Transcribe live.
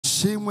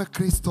ushimwe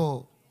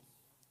Kristo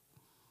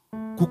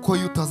kuko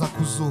yutaza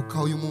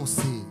kuzuka uyu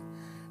munsi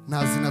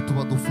nta zina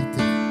tuba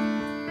dufite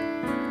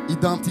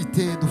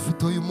identité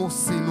dufite uyu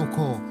munsi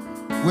nuko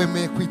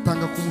wemeye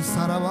kwitanga ku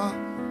musaraba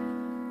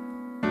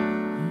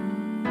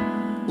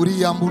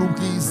uriyambura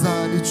ubwiza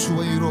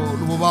n'icubahiro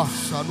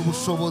n'ububasha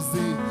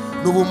n'ubushobozi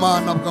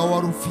n'ubumana bwawe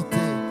wari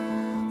ufite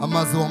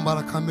amaze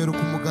wambara kamero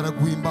ku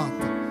mugaragu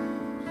w'imbata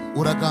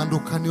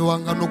uraganduka ni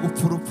wanga no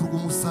gupfa urupfu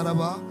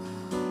rw'umusaraba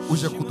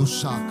uje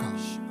kudushaka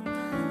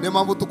niyo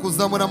mpamvu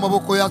tukuzamura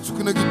amaboko yacu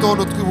kino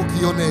gitondo twibuka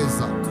iyo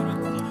neza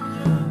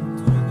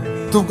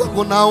tuvuga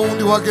ngo nta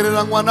wundi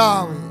wagereranywa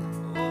nawe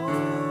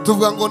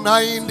tuvuga ngo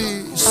nta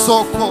yindi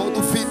soko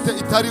dufite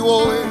itari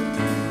wowe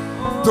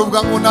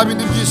tuvuga ngo nta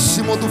bindi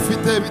byishimo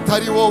dufite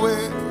bitari wowe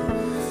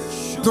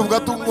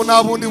tuvuga ngo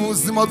nta bundi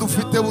buzima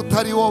dufite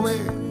butari wowe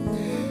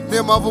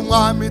niyo mpamvu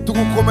mwami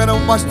tugukomera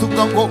mu mashyi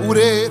tuvuga ngo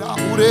urera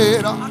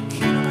urera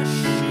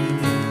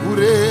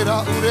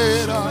urera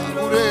urera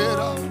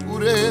urera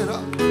urera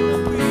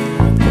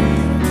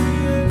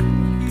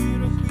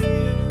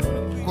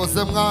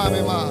koze mwami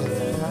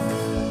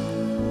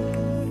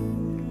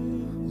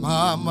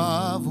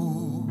mama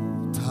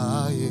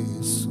vuta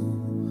Yesu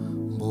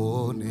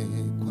mbone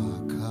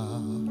kwaka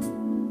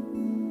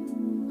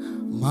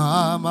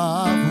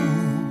mama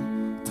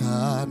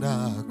vuta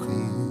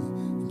ndakwingize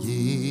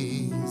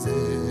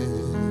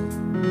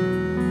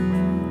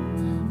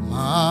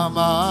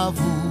mama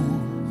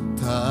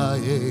vuta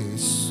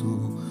Yesu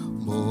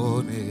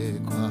mbone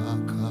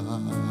kwaka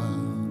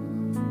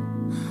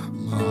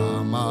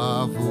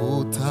mama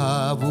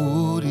vuta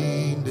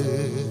burinde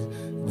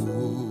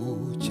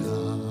bucha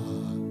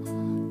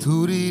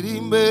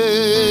turirimbe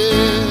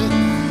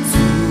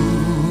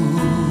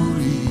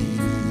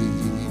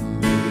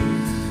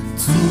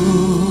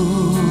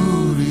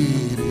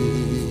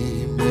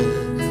turirimbe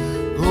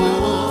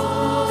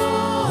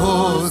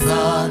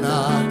hozana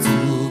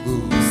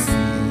tugusingize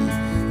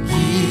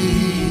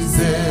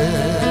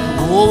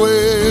wowe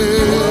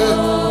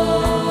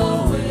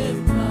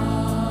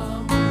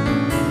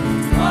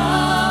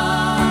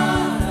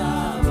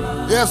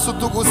Yesu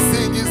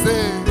tugusingize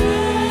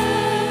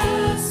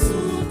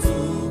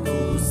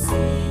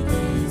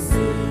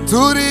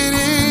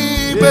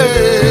turirimbe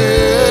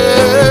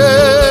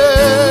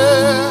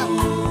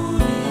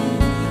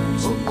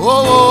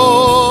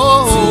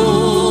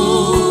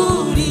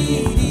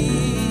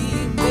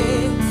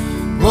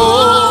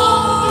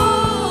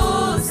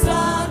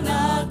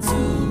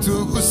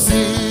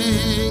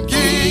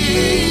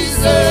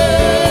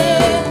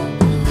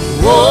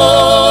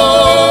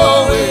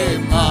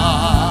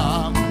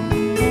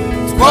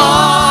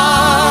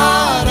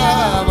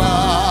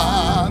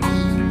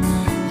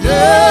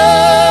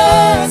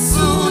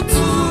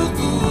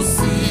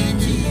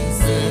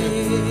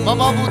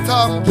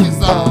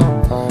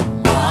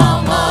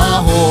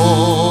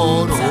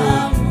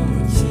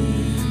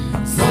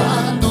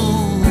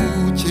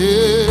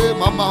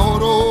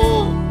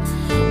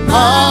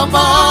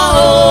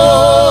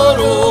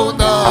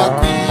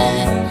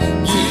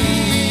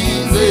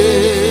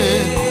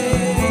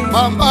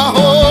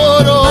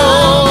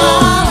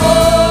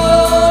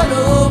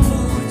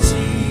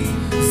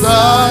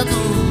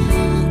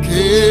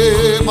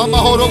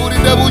amahoro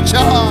burinde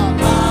buca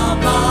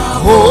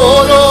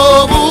amahoro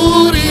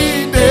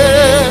burinde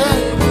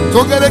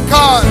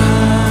togerekana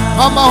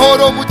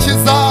amahoro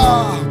mukiza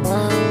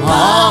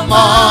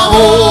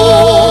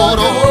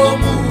amahoro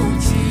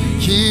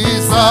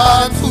mukiza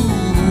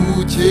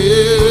tuke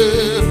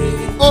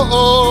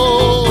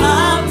amahoro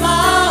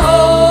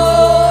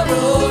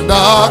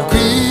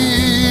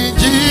ndakwingize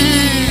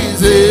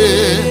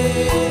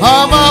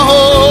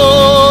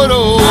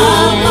amahoro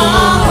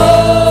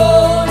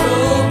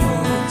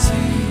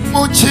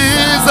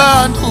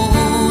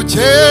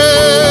Zanduche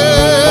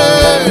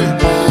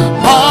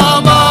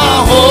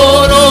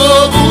amahoro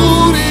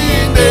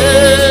burinde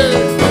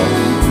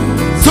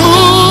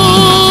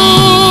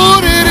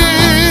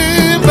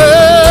turirimbe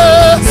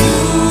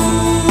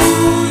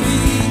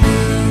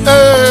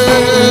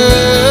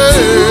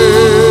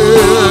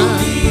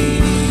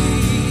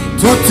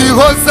tuti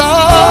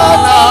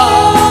hozana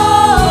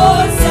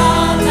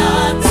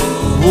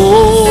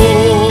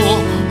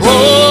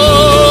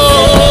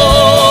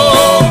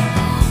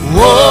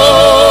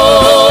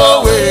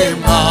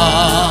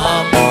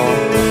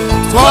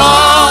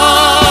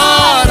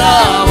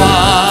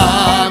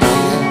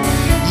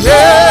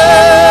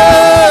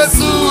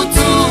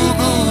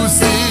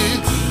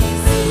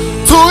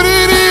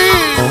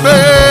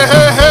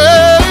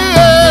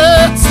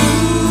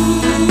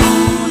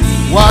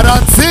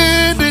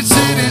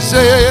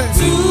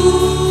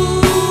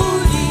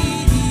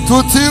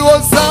tuti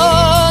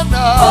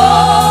hozana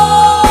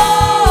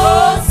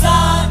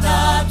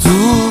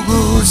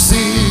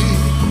tugusingize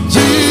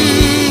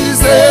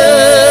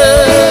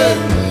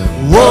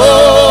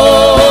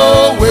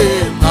wowe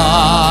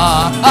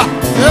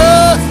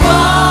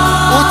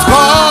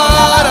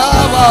utwara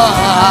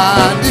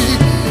abandi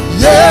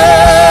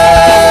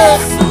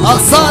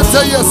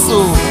Asante Yesu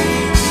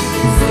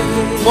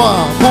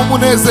mu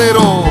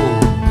munezero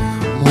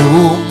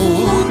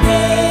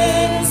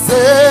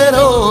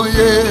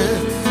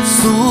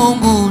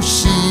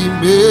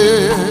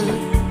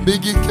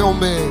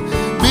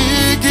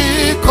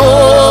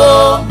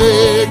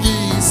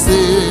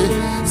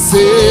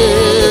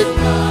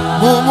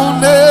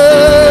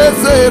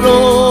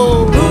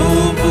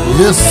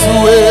Yesu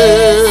we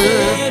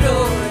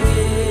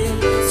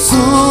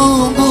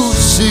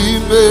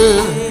sungushime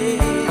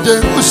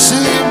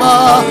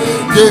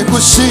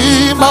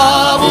Ngegushima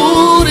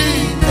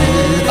burinde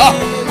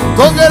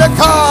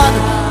kongerekane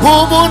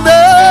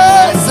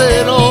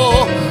umunezero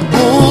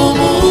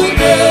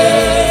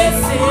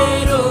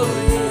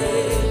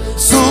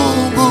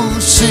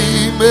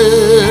sungushime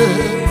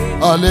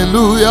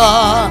Alleluia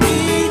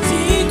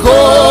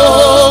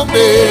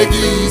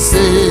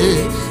komegise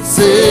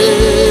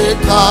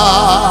seka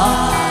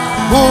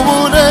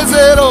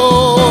umunezero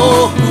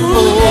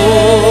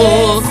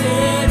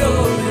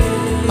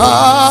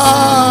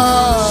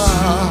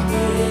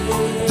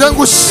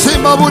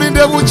Jangushima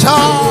burinde bucha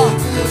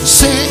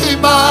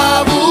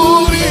shima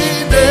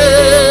burinde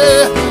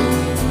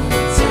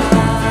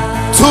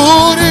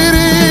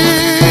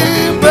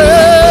turirimbe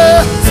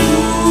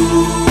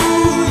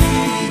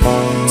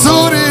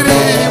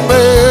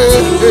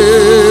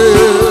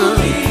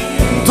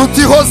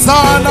tuti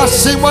hosana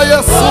shima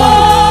Yesu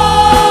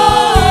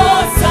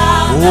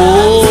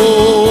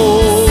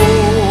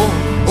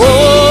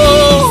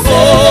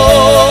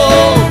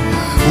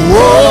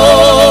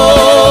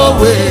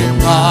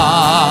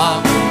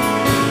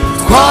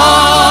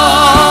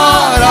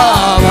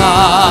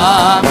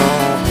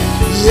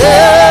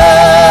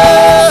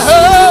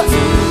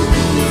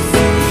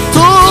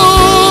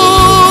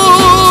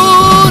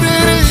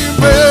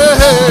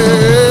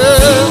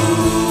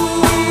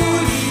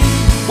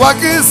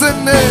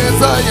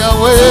neza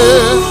yawe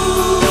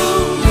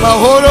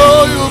mahoro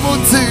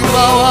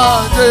y'umutima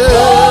wanjye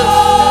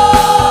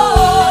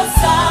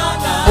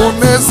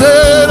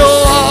unezero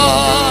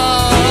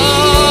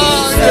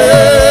wanjye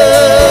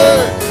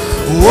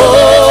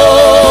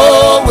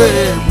wowe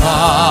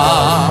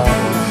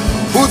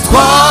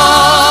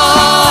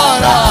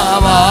utwara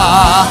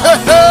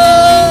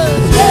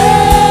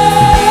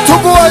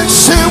tuguha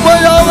ishimwe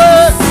yawe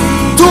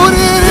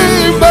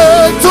turirimbe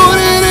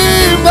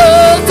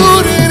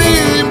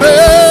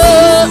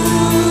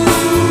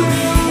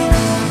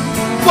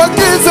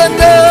wagize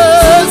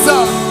neza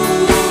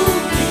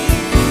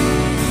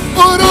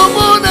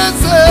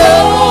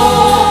urumunezero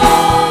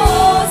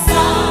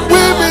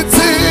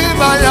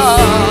w'imitima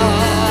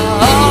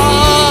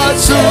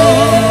yacu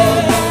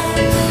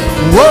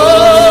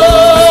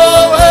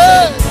wowe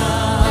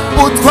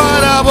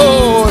utwara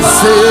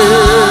bose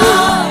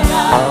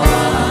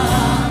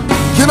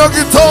kino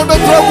gitondo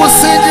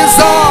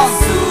turagusingiza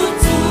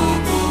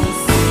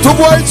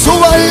tuguha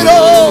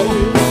icyubahiro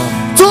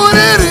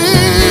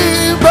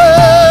turirimbe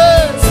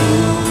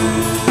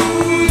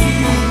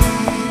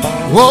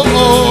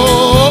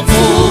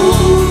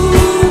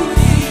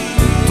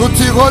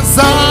tuti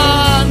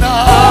hosana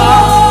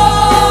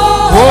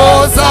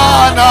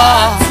hosana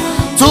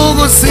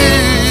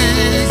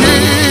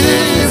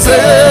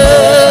tugusingize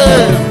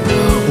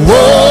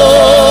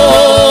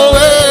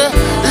wowe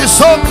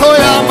isoko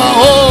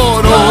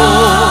y'amahoro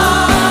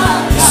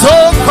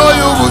isoko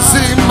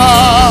y'ubuzima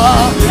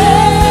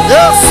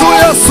Yesu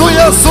Yesu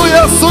Yesu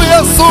Yesu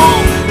Yesu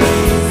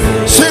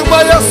shima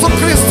Yesu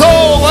Kristo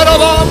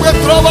warabambwe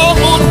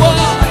turabamburwa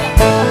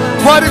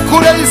twari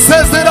kure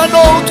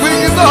y'isezerano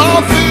twigize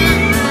hafi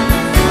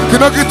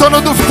kino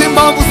gitondo dufite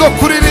impamvu zo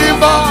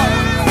kuririmba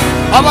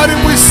abari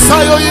mu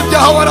isayo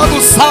y'ibyaha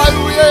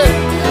waradusaruye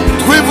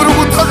twivura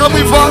ubutaka mu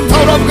ivata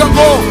uravuga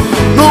ngo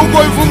nubwo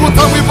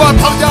ivuguta mu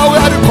ivata ryawe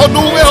ariko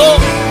nubeho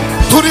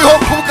turiho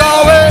ku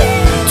bwawe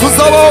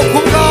tuzabaho ku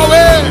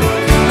bwawe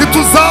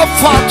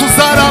ntituzapfa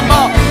tuzarama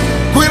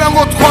kugira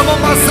ngo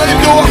twamamaze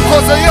ibyo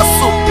wakoze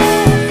Yesu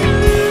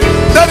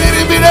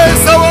ndaririmba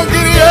ineza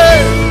wangiriye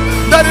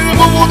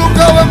ndaririmba ubuntu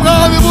bwawe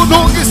mwami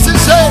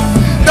buntungishije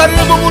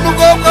ndaririmba ubuntu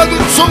bwawe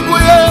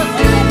bwaducunguye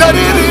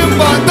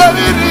ndaririmba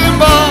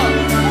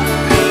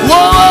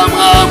wowe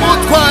mwami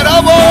utwara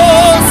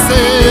bose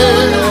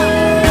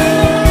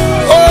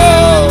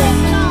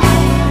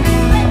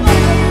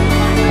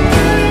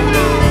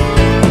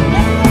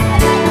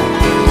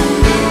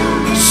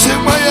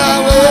shima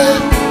yawe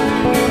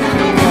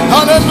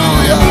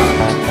haleluya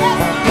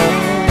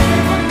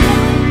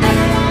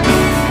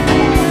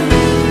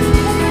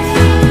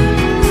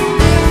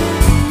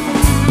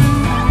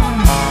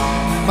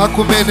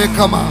makumene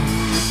kama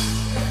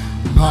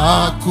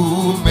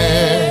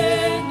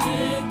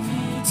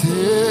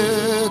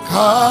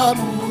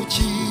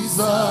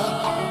kamukiza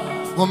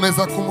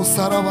ngomeza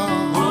kumusaraba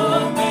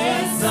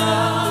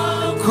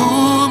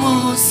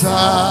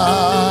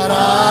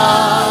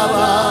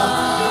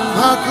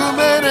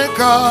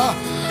makumeneka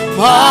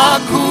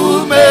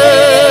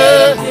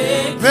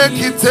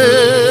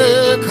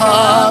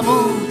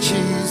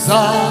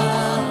kamukiza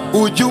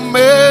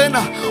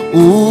ujumena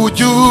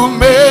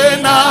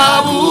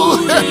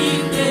buhe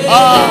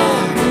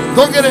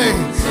kongere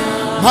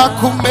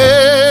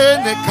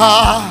makumeneka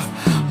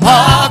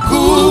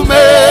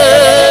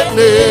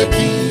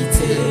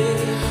makumenekite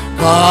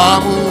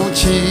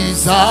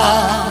kamukiza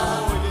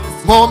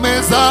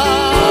ngomeza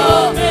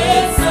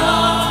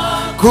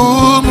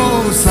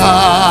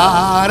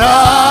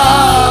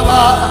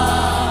kumusaraba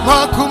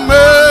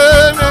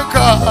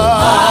makumeneka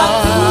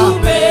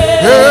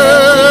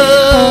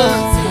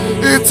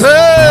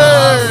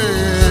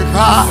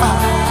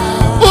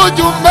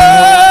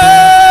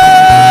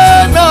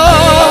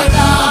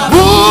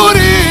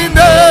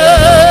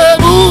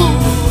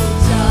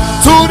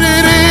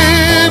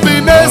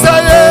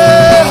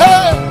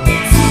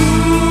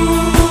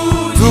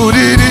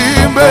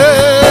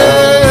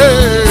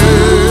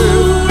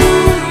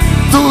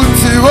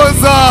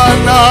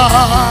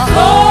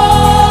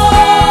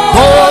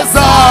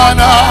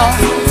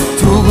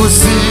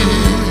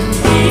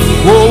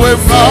wowe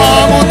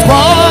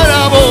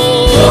mwamutwara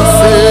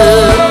bose.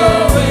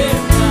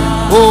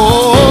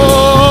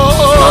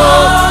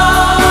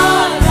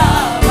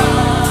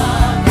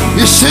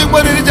 Ishimwe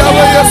ni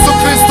ryawe Yesu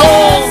Kristo.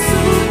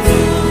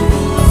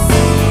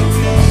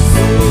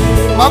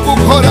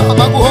 Maguhora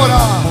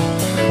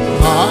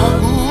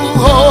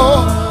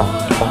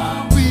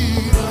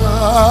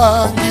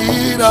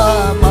wirangira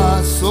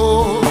amaso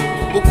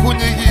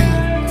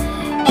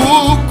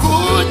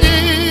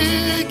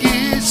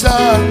ukunyigisha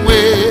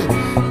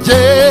ngwegere.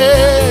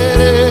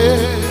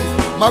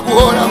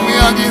 Maguhora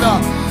mwihangira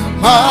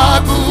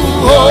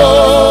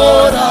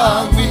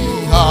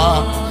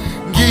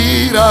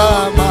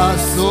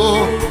amaso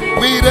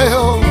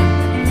mwireho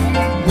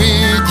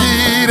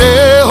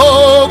mwigireho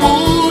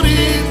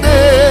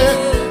burinde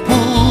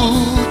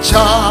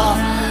buca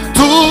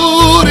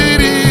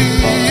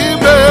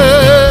turirimbe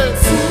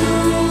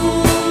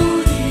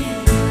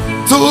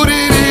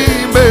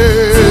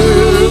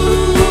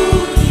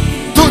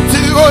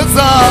tuti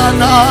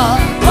hozana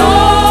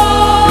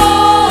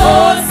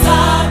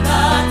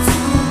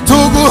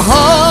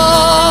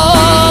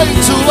tuguhaye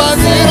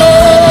icyubahiro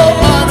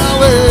Mana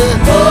we.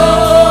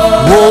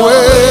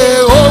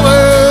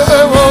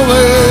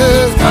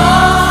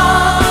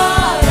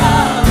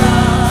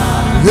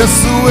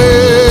 Yesu we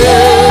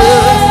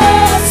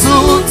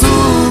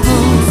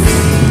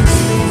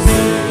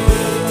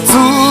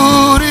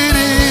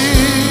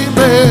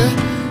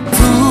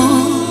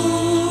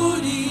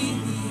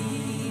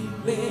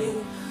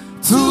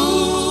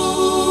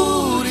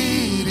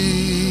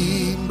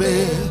turirimbe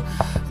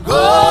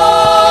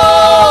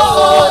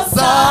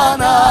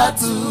gozana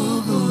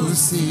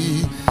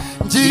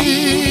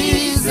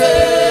tugusingize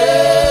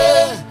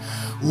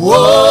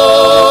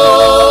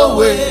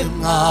wowe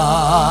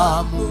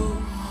mwamu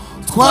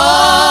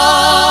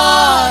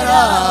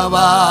twara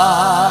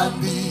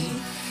abandi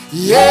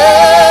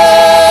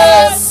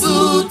Yesu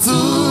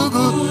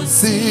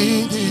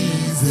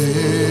tugusingize.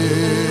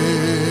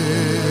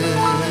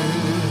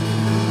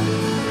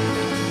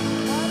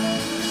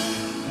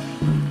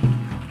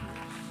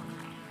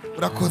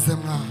 Urakoze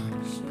mwana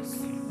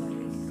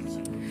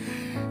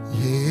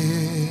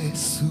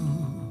Yesu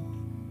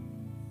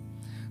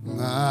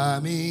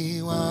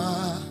mwami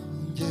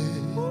wanje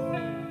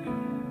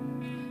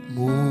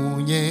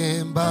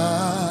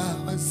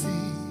munyembabazi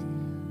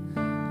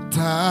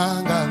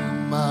tanga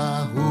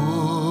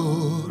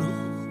amahoro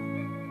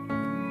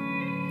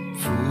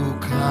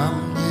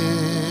pfukamye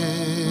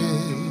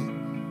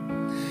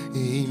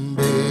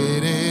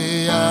imbere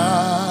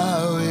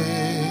yawe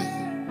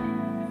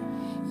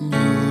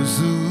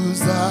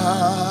nyuzuza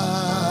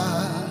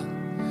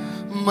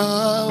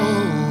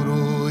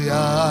mahoro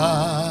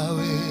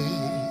yawe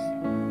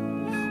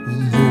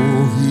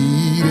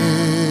umuhire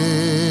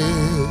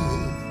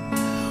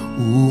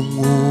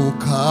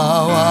umwuka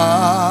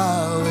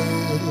wawe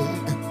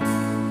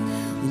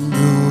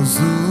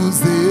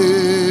nyuzuze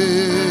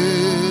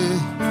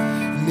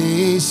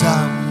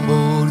n'ijambo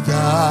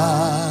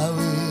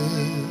ryawe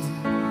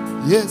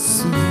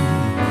Yesu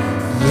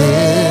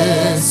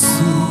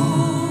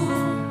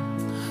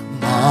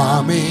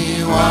mwami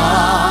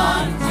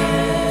wanje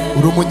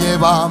uri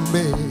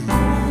umunyebambe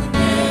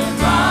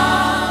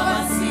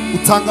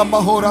utanga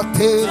amahoro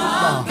atemba.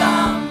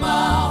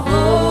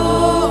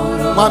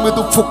 Mwami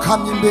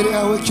dupfukamye imbere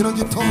yawe kino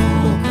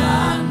gitondo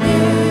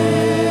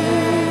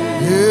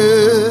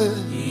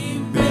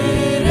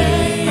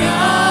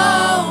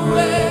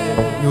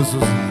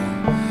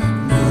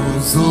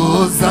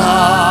nyuzuza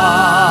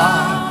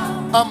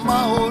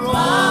amahoro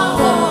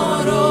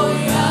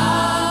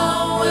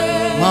yawe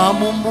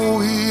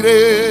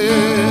mwamumuhire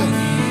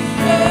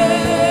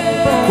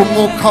ku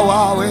mwuka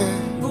wawe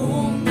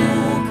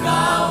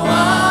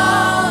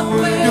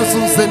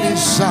nyuzuze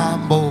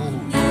n'ijambo.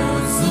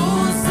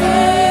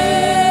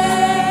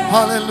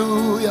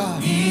 Haleluya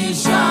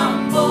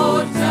ijambo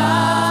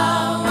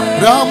ryawe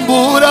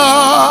rambura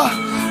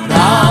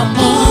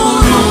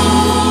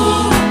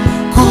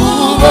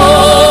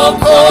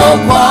kuboko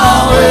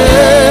kwawe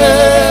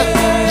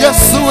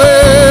Yesu we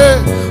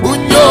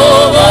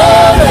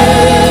unyobore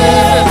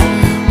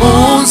mu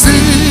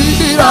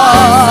nzira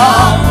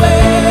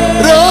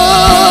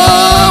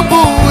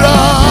rambura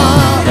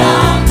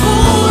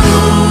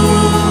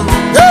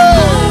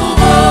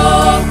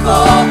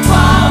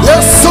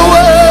Yesu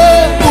we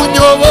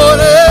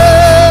unyobore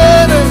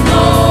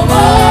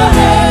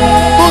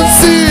mu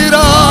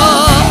nzira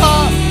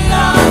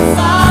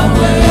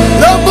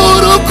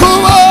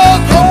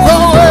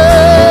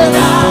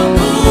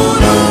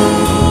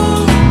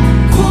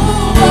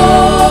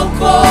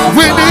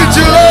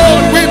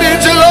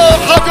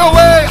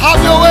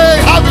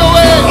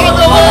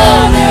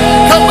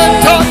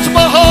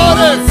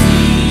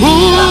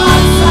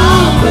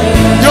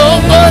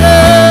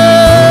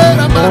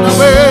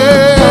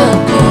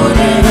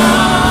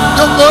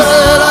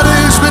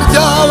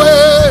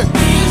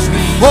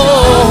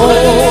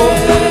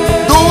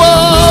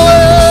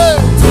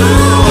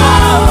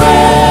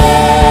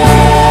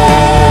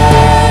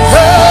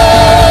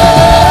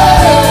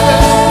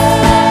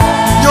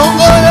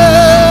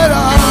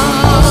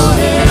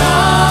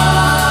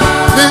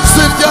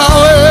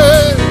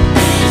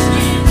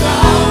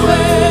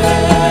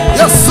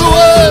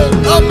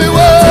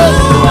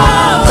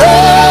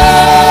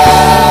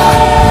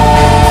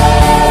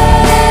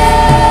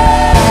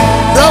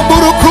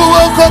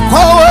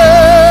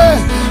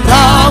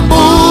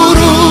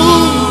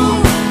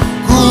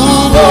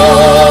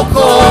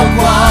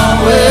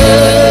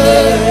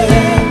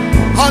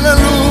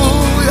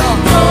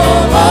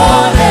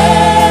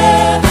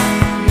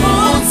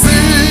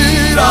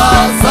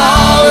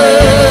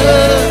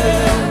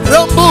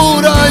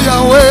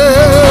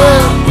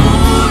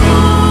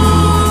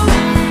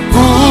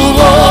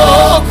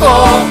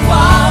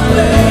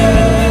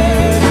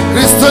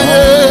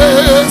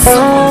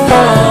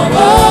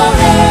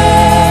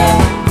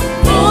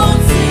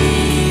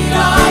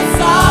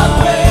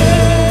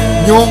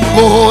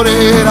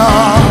nyongorera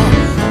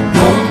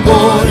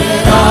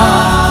nyongorera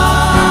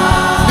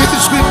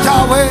n'ijwi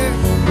ryawe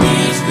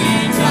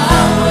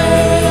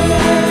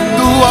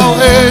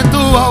duwawe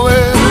duwawe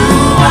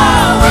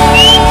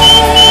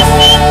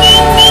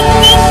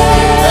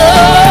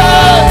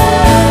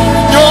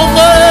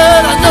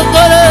nyongorera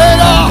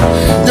nyongorera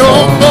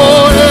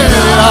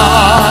nyongorera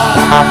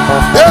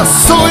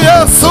Yesu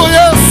Yesu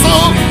Yesu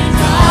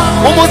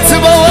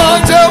umutima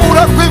wanje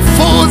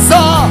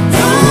urakwifuza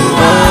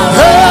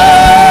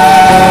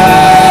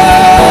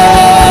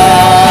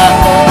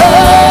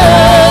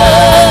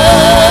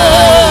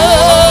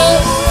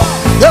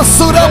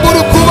Yesu urambura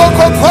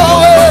ukuboko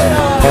kwawe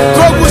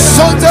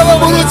turagushongera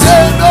mu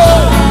rugendo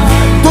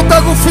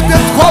tutagufite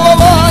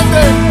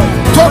twababande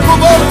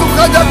twakubaho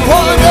tukajya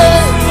kwane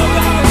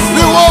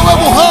ni wowe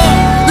muha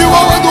ni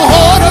wowe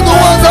duhora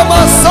duhanze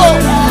amaso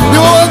ni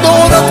wowe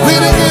duhora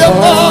twiringiye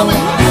mwami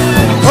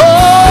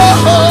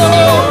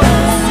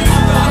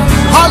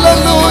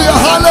hallelujah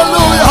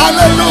hallelujah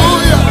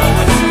hallelujah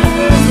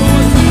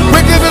we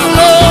give you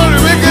glory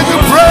we give you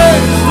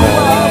praise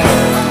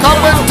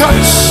come and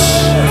touch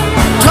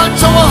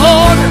our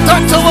heart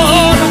touch our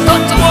heart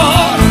touch our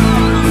heart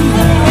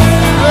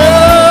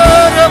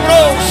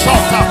bro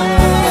shata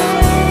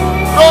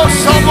no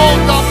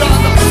shamonda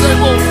brother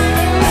sebo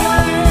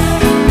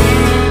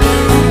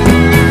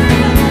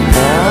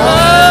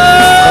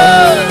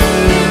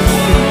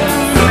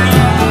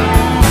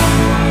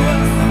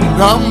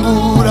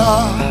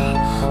rambura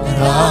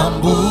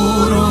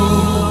ramburu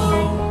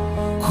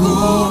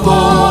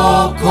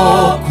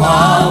kuboko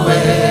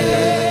kwawe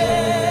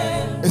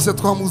ese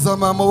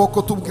twamuzama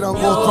amaboko tubwira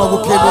ngo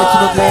turagukeneye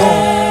kino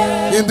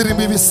gitondo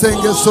indirimbo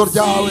ibisengesho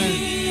ryawe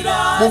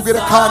mubwire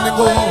kandi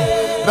ngo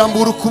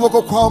rambura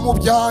ukuboko kwawe mu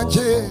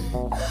byanjye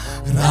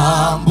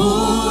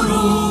rambura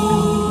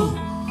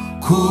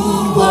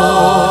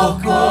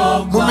ukuboko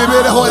mu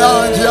mibereho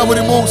yanjye ya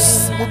buri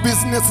munsi mu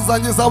bizinesi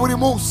zanjye za buri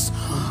munsi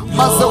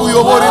maze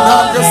uyobora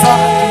intambwe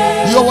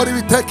zanjye uyobora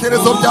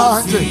ibitekerezo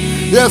byanjye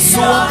Yesu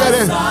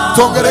wongere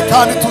tongere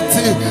kandi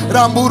tuti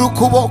rambura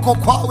ukuboko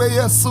kwawe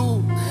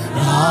Yesu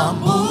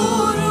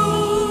rambura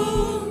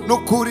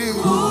nukuri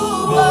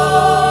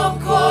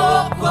ukuboko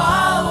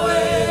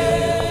kwawe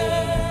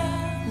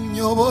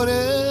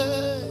nyobore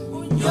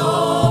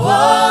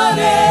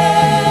nyobore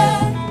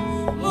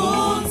mu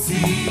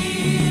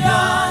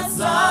nzira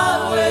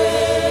zawe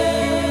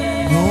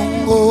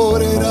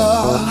nyongorera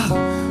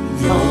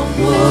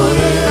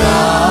nyongorera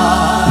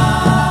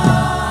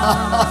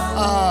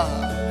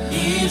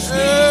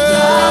ijwi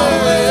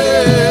ryawe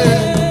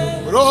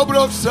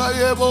robro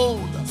sayebo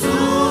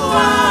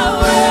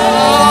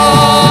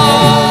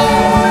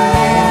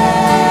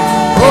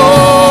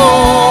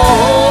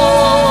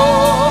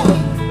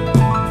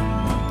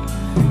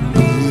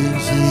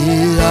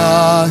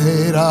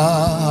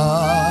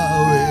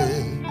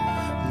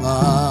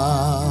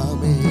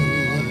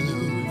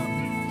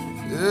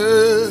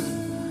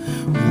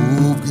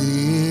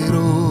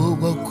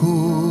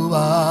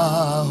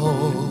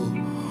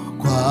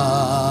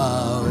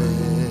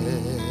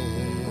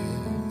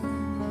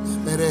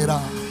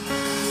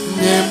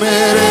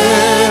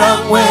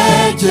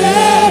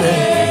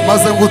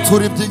maze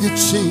ngutura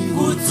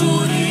iby'igiciro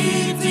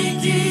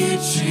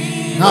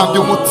ntabyo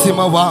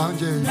umutima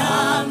wanjye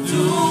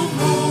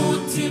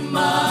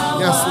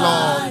yes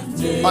Lord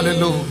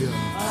hallelujah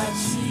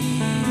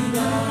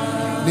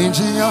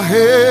ninjiye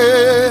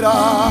ahera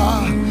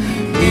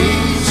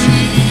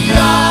ninjiye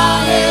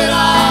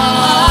ahera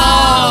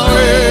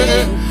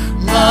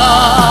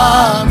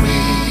mwami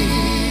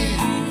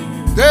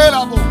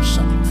dera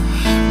bosha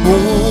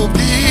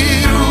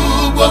mubwira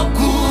ubwo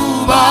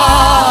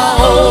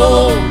kubaho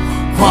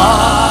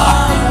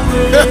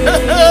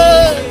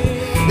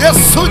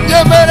Yesu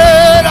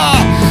nyemerera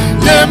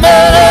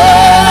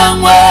nyemerera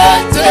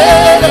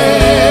ngwetere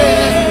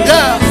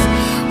yes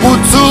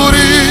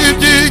uturi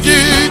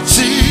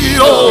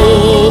iby'igiciro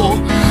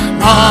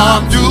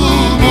ntabyo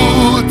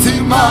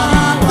umutima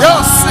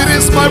yes it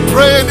is my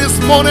prayer this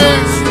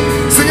morning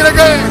sing it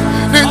again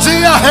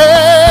ninjiye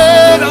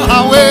ahera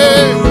hawe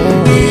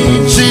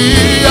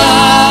ninjiye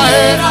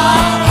ahera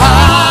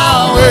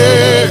hawe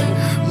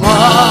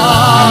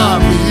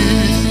mwami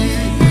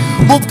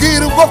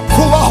mubwire ubwo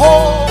kubaho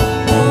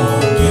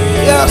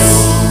yes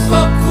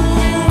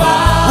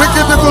we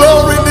give you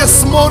glory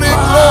this morning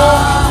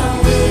Lord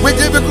we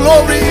give you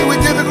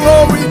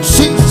glory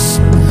Jesus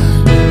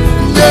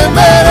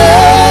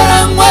nyemerera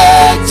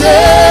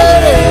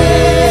ngwetere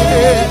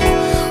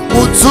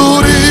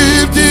uturi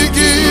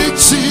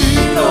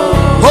iby'igiciro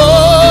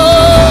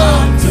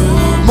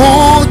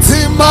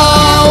mutima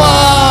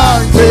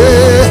wanjye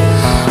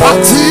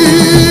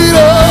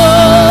atira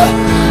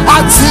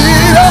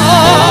atira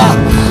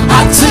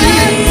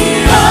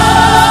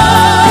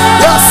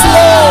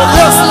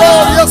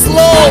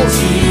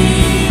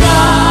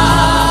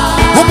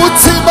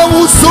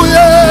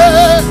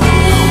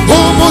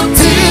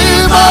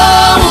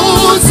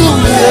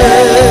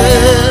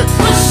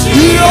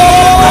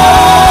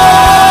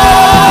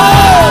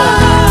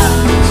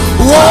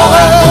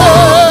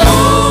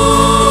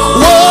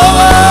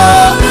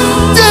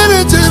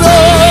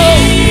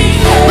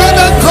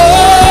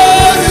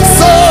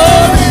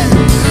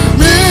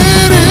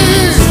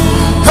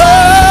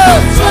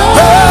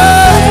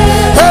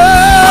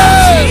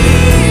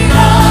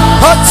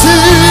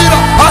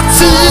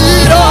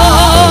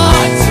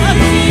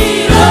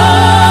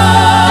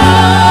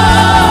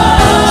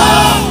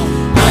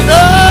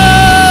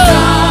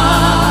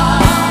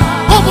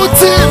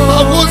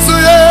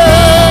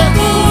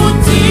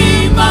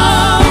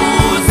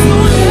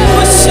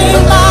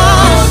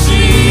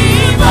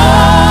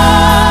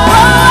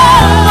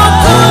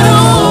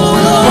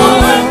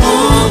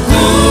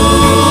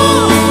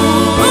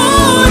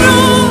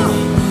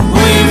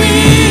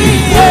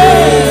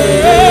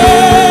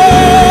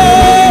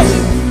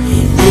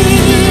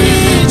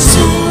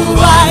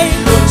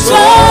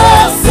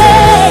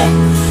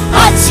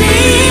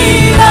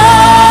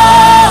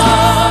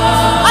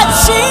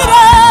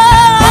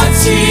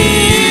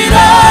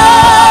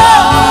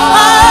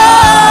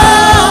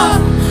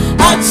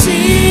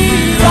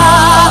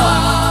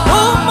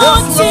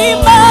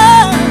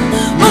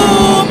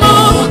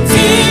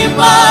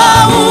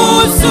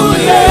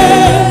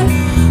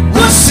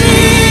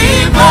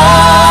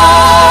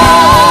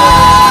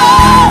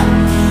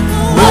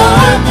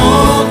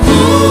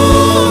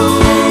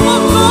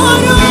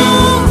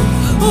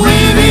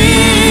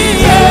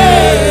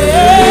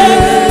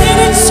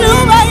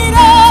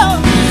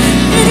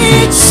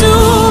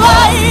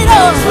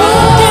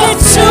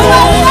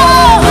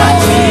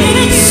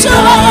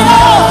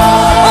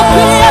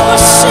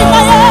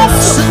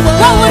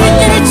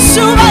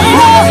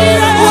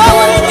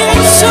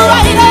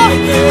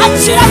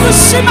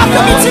gushima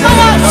kw'imitima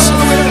yacu,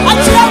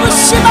 akira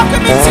gushima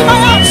kw'imitima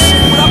yacu,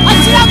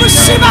 akira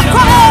gushima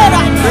kwera,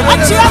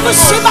 akira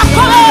gushima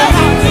kwera.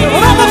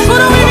 Uri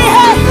umukuru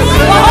w'ibihe,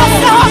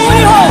 wahozeho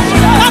uriho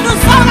kandi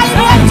uzaba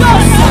ibihe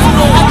byose.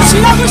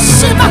 Akira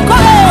gushima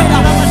kwera,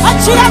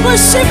 akira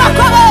gushima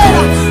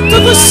kwera.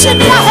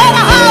 Tugushimira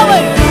hera hawe,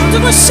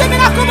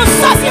 tugushimira ku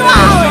musozi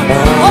wawe.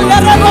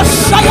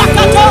 Olereboshaya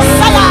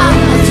katosaya,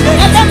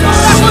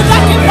 elemurakuda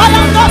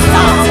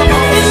kipayandosa,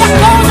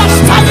 ilekona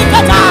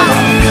shtanikata,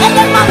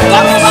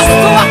 elemandore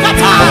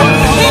bastuakata,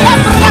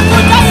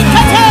 elemurakuda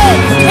ikate,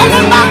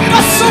 elemando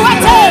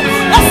suwate.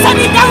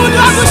 Esani Daudi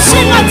wa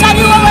gushima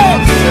atari wowe,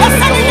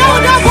 esani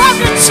Daudi wa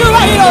guhabwa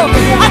icyubahiro,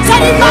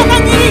 atari Imana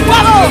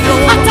nyir'ingabo,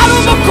 atari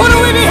umukuru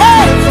w'ibihe,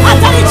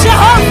 atari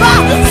Jehova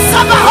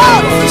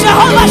Sabaoth,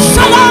 Jehova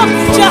Shalom,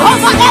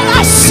 Jehova El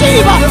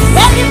Ashiva,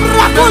 Eli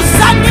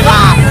Brakuzaniba,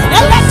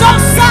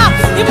 Eledosa,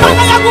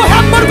 Imana ya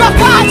guhemburwa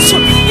kwacu,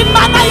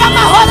 Imana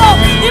y'amahoro,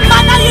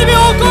 Imana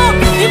y'ibihugu,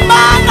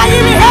 Imana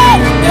y'ibihe,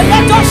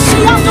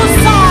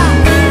 Eledoshiyandusa,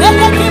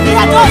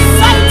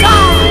 Elekibradosaita.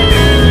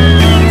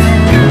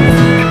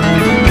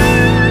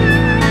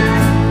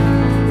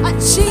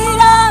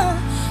 Achira,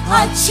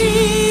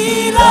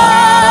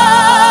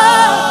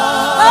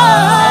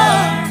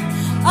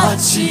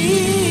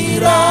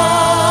 achira,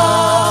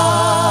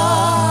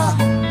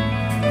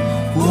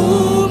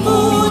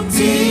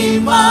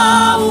 umutima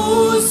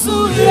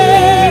uzuye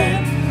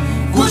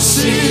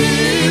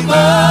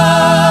gushima,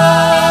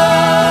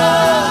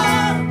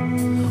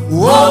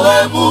 wowe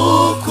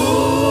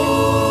mukuru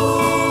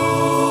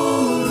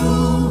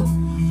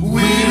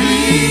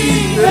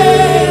w'ibihe.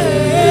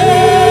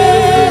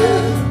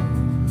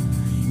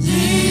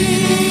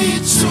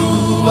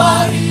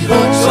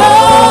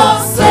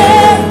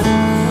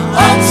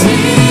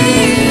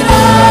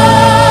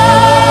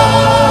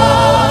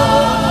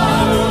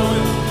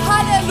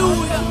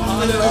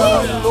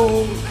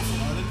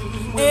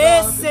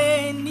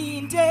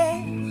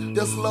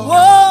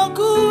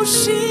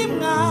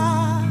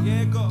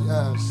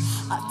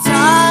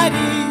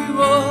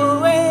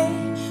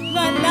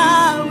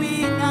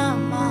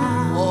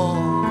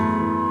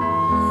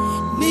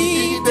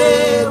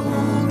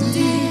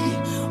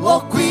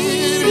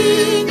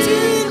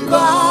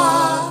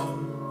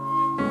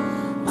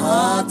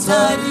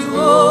 Sabe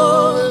o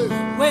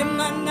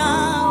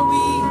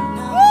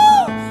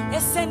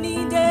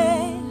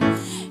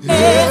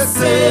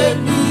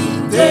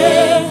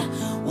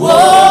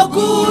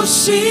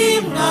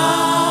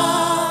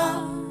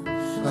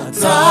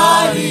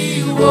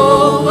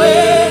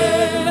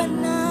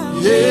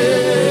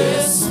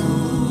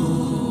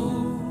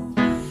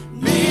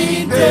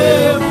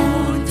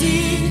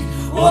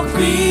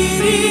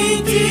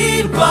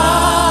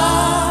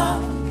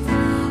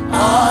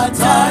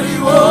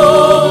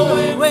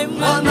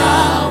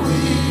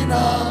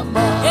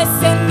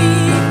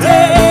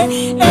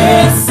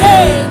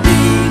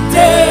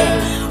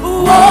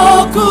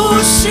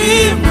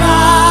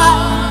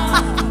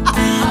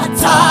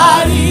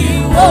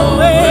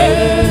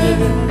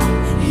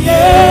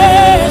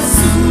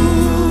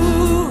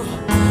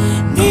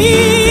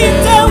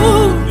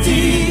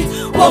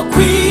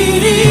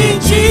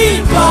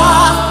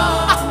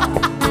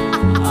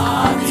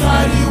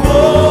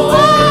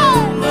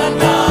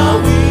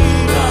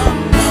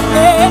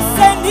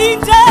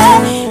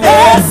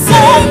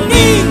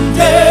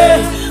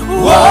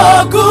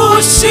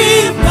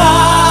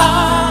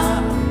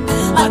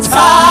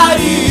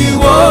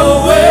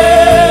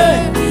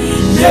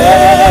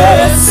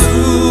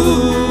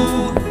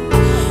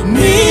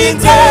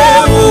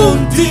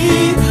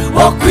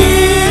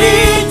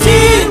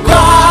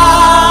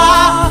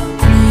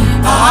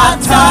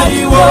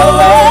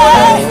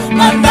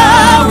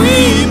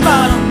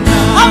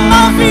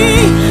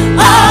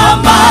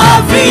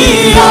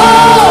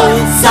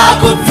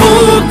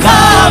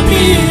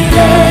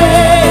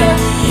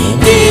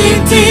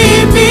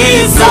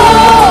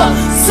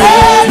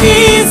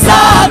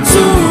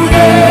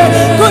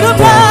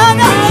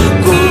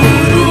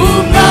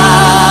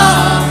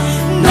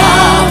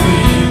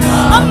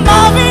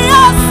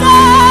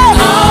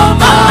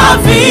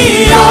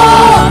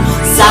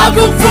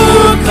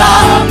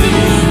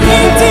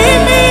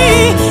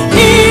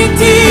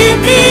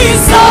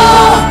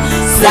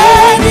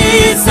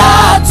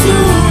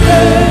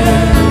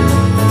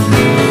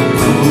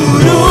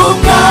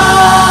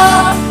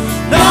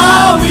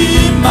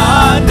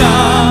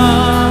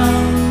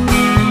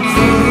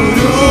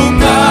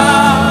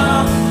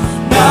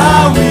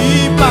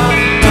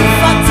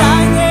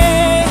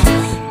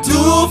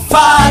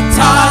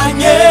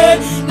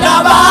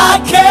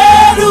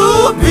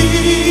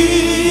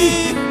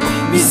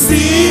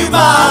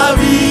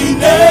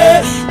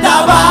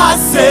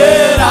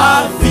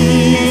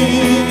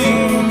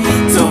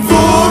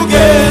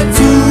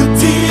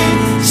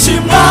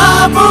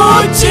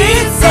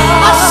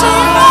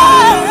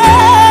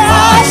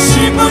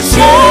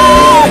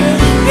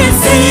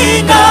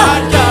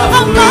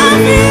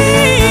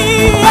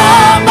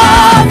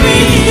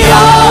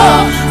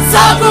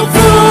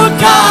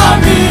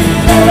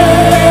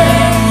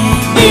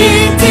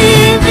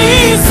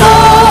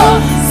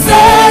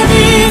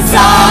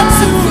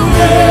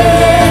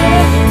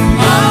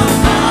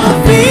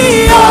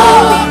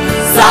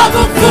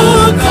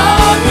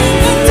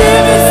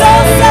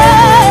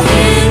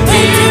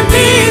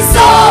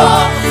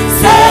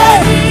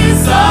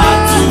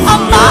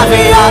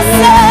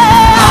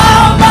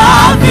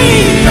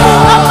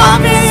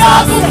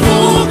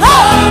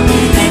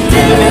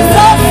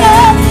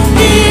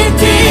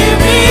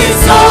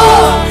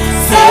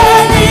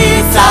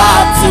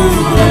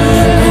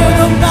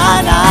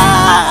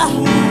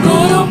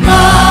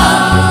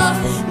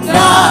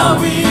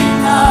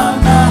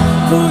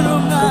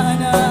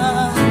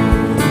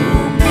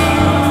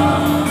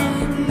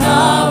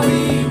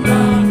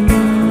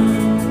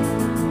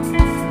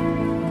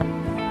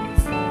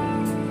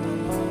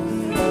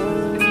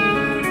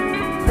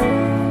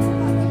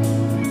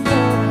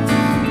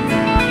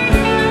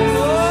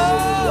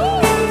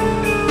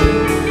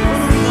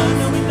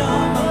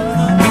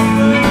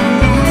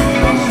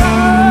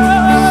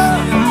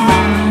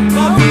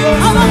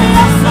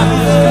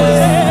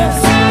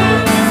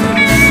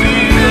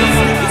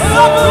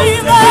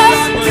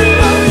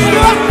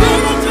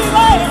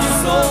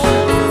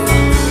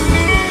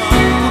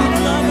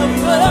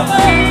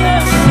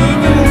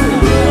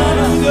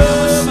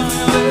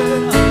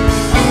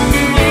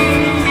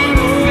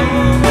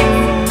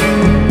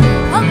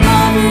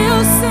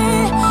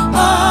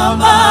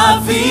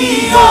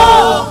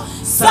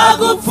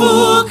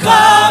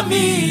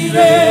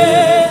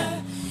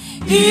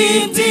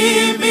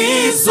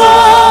indimi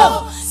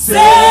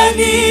zose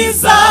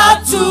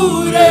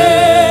nizature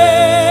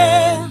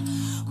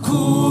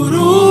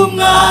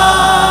kurumwa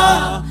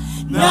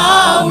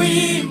nawe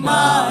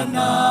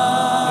Imana,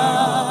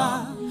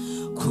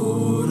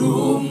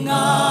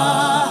 kurumwa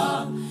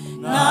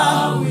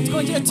nawe.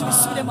 Twongere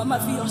tubisubiremo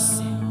amavi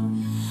yose,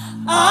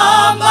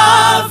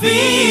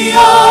 amavi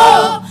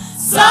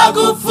yose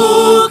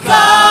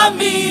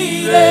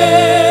agupfukamire,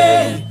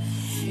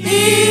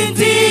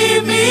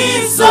 indimi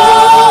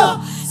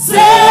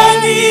zose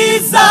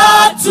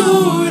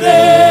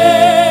nizature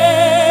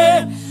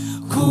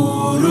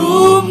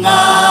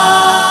kurumwa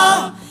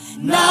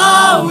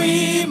nawe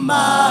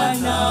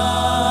Imana,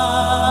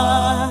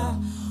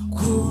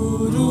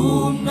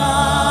 kurumwa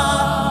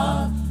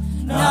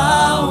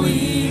nawe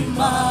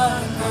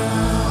Imana.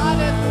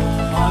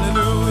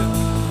 Hallelujah.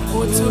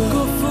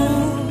 Utukufu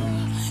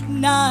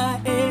na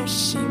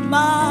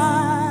heshima,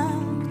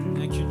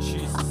 thank you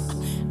Jesus,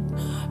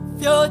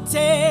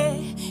 vyote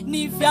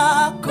ni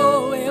vyako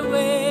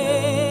wewe,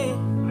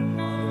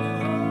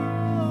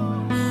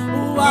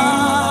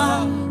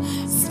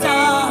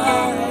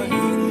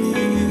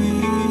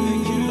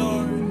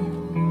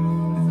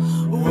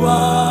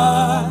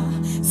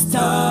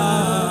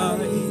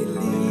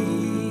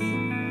 wastahili,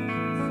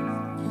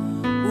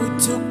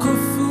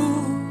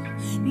 utukufu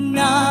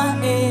na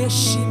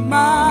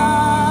heshima,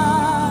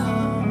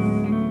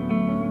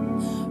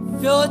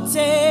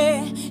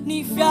 vyote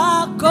ni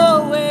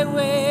vyako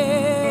wewe,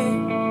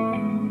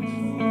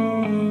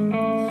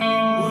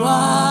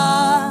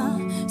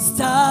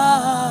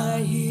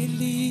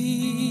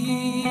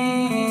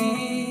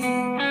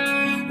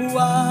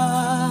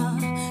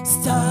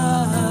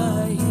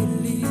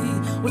 wastahili,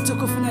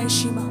 utukufu na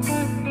heshima,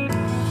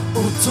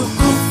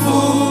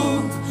 utukufu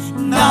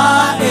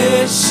na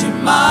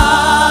heshima,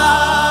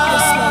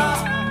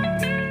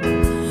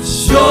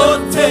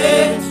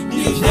 yote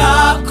ni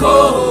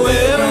vyako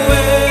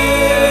wewe,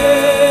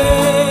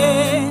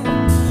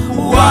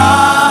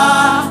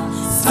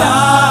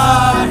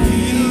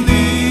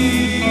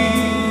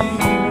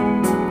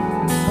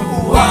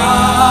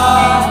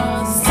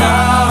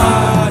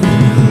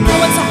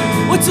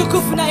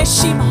 utukufu na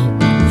heshima,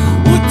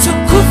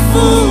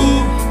 utukufu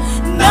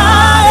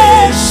na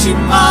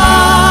heshima,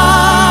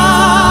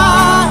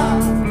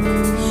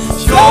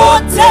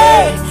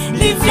 yote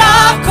ni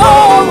vyako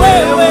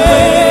wewe,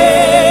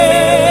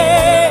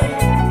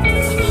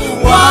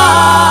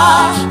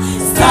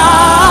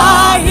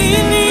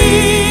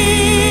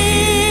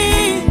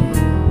 wastahili,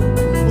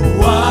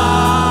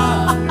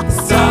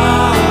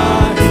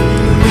 wastahili.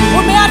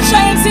 Umeacha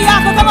enzi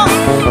yako kama, oh,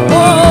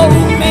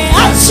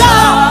 umeacha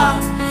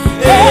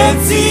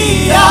enzi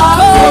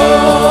yako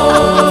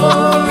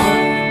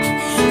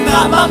na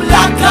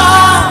mamlaka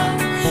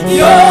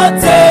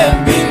yote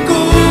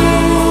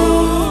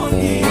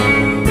mbinguni,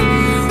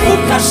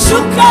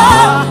 ukashuka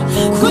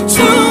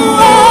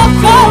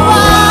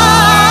kutuokoa,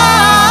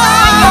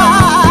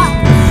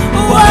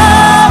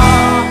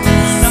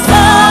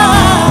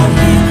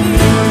 wastahili.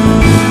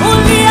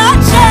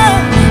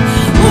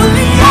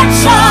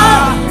 Uliacha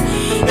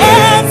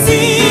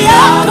enzi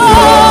yako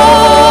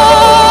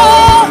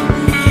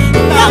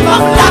na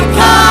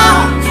mamlaka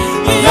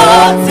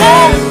yote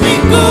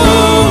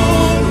mbinguni,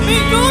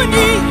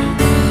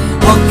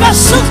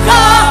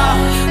 ukashuka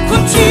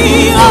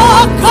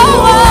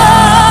kutiokoa.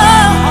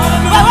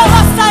 Wewe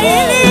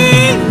wastahili,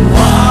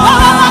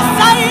 wewe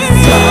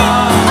wastahili,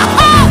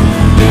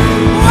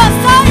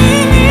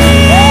 wastahili,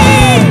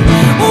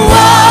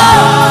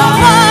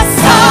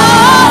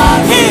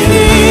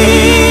 wastahili.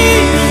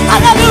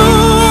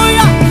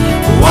 Haleluya,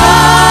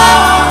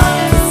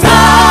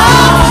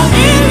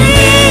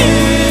 wastahili,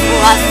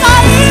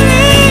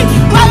 wastahili,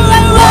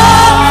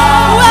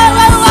 wewe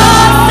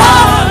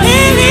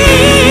wastahili.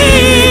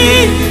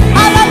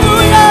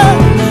 Haleluya,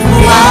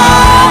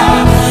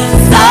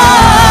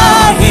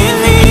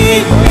 wastahili,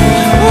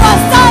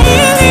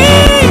 wastahili,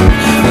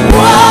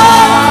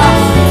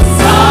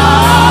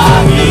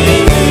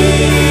 wastahili.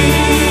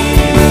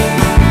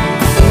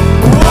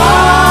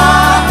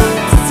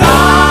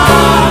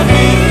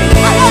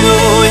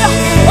 Haleluya,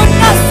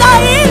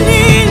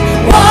 unastahili,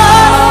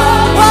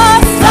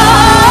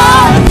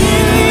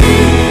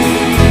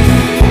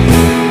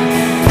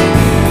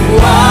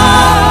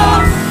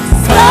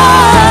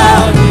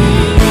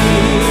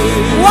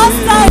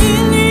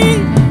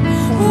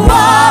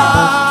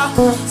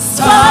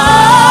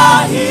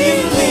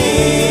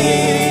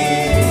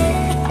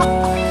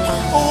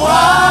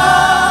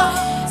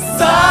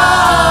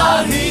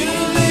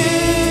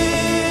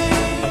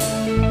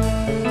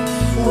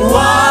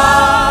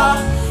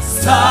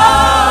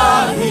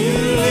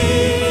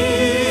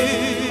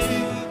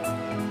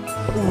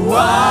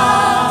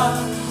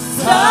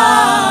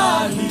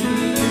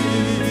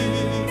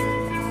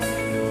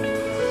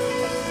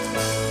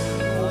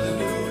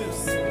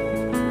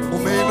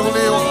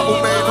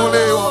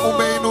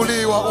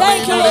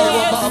 Thank you,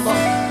 Lord.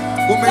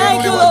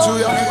 Umeinuliwa juu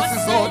ya hizi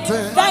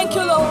zote. Thank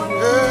you, Lord.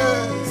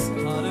 Yes.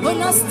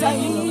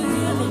 Unastahili,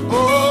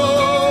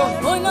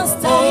 Oh.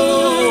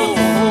 unastahili.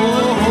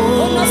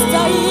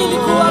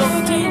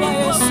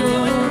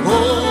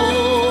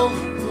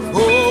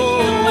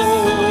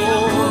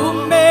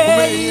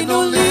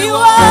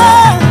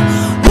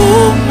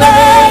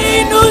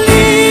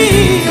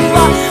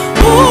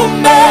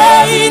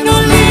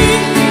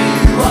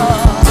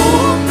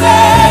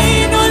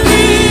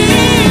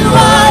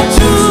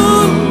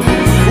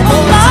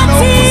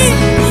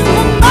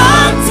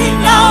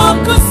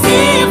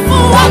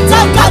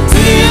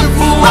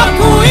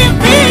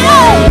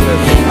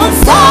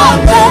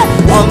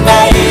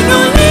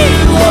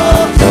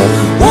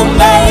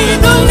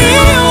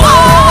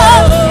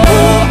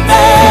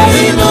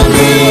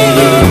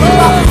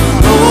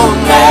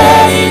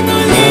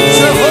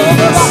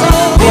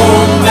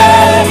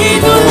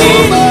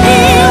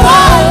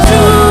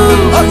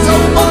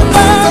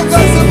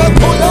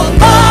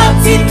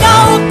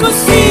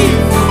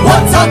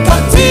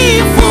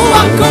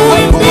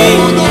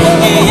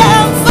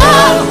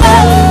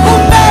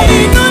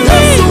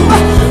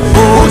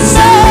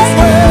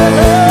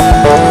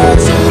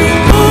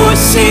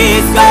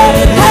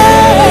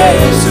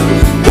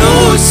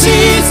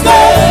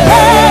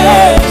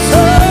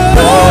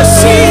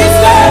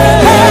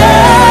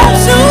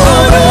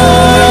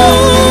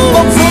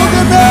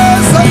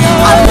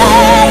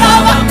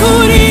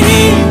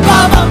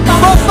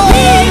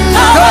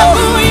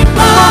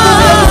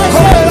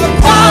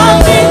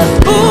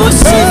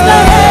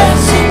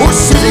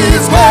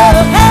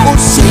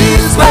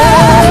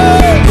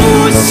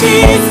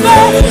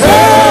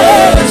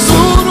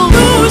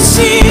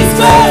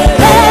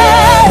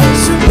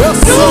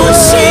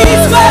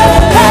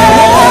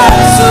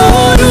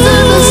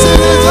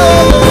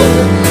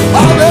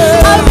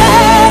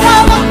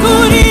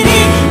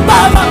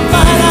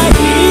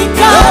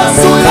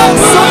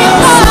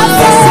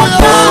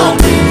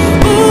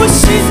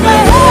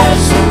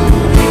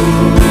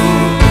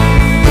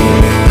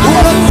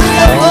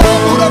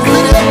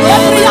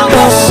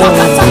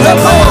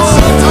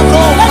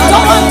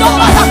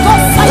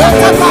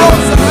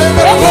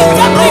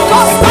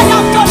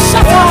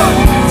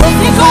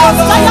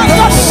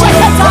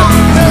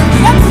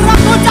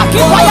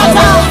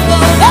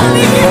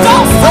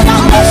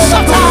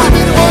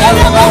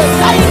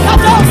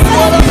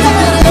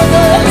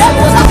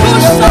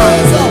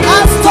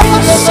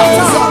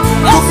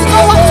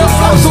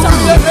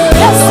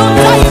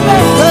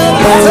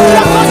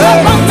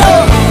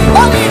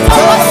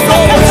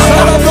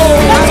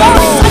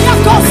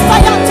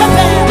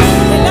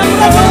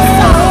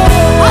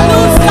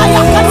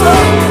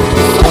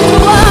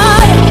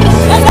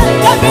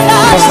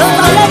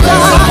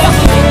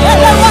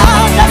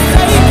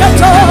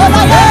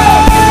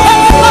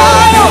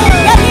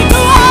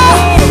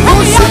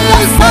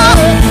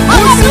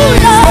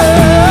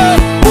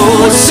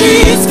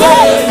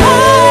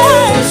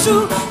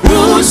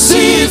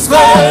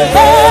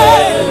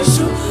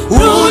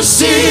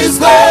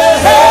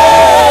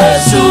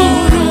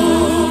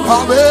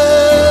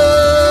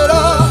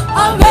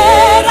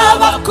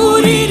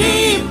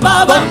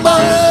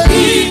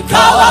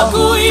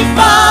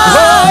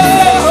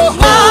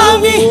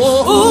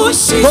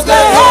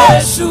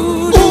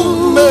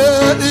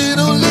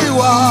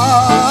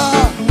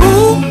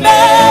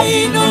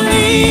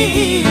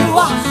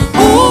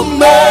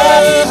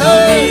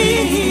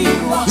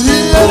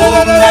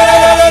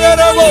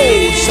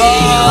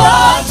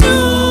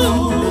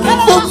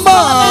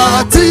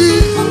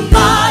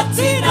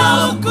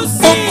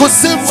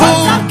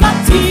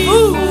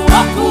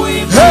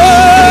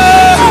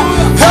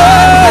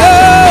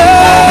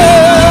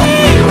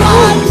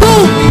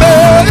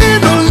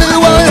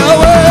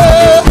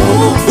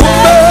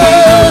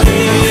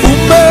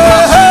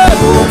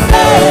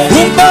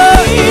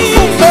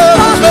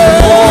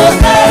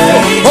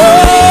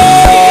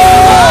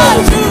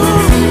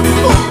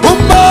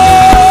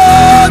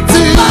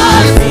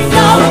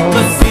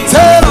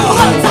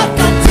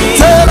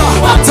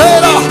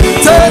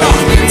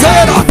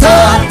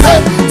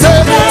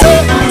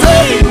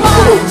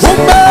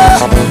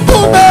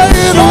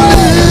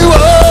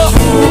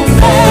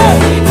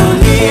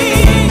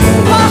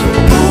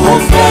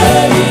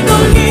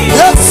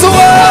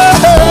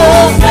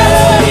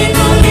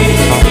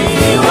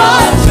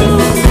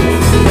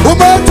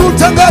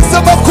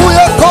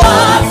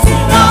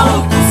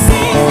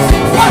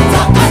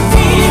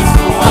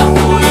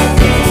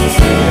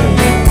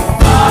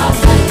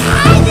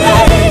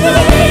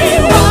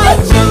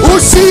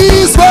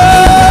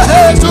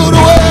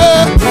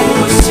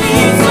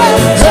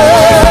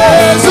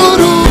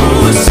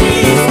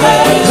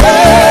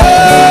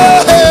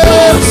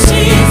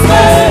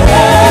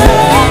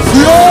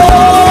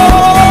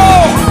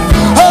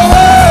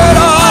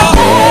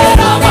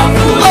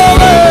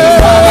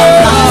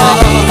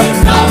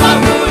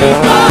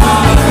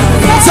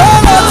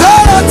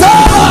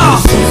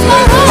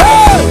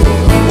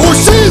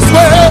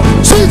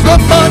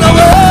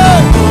 Mana we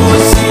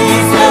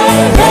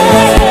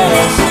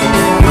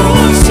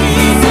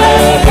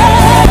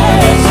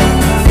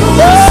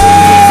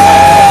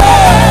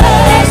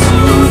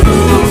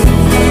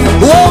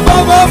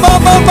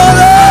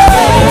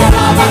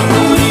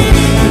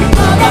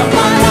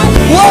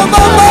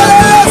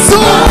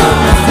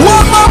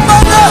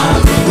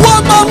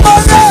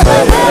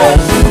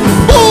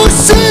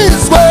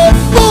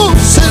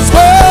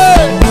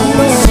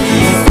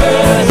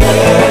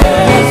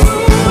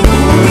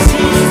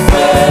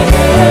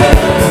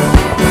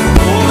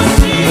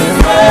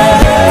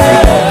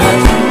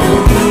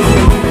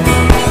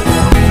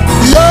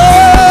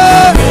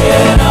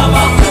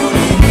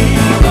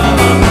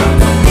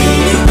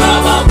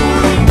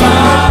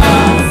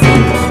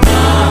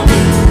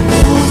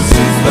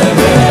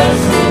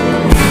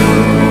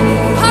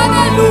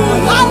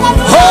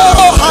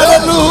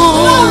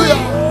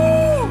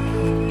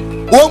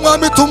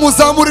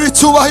tumuzamurira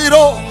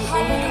icyubahiro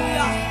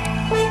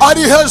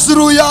ari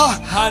hejuru ya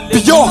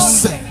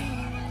byose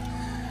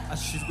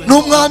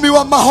n'umwami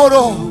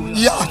w'amahoro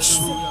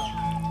yacu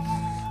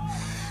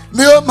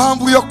niyo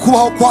mpamvu yo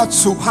kubaho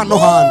kwacu hano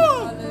hantu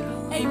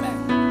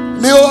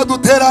niyo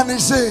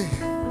waduteranije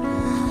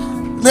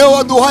niyo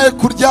waduhaye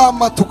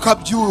kuryama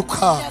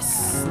tukabyuka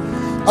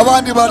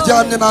abandi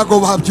baryamye ntago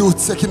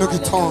babyutse kino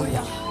gitondo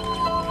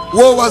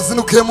wowe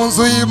wazinukiye mu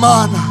nzu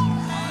y'Imana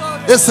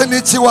ese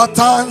niki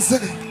watanze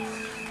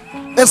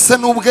ese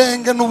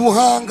n'ubwenge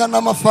n'ubuhanga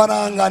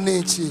n'amafaranga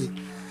niki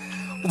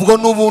ubwo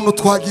n'ubuntu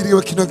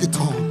twagiriwe kino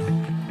gitondo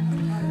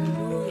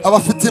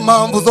abafite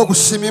impamvu zo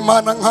gushima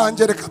Imana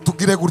nkanjye reka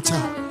tugire gutya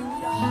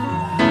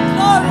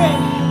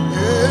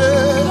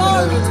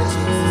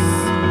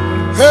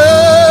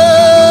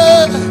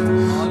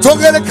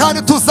tongere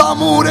kandi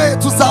tuzamure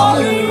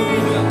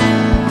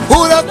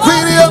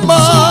urakwiriye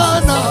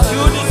Mana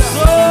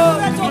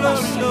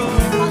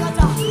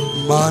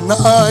Mana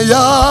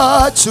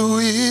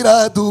yacu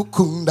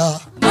iradukunda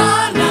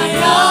Mana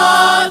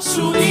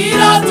yacu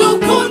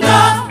iradukunda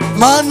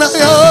Mana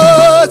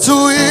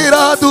yacu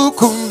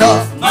iradukunda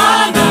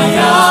Mana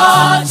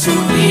yacu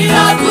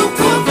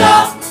iradukunda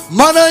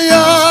Mana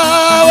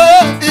yawe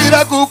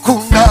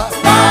iragukunda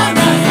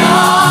Mana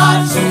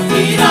yacu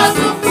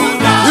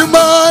iradukunda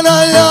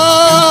Imana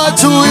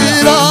yacu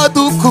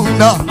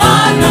iradukunda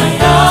Mana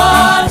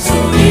yacu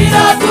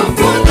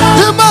iradukunda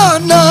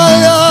Imana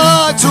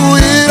yacu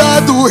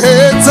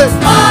iraduhetse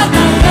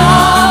Mana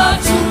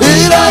yacu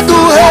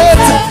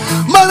iraduhetse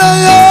Mana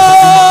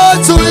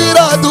yacu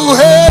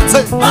iraduhetse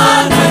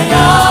Mana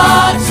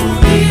yacu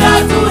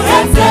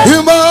iraduhetse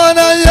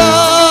Imana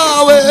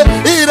yawe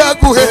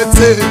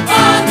iraguhetse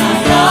Mana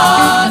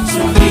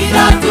yacu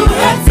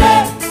iraduhetse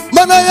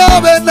Mana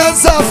yawe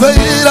nazafe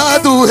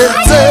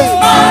iraduhetse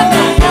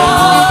Mana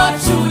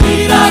yacu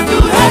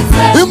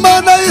iraduhetse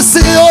Imana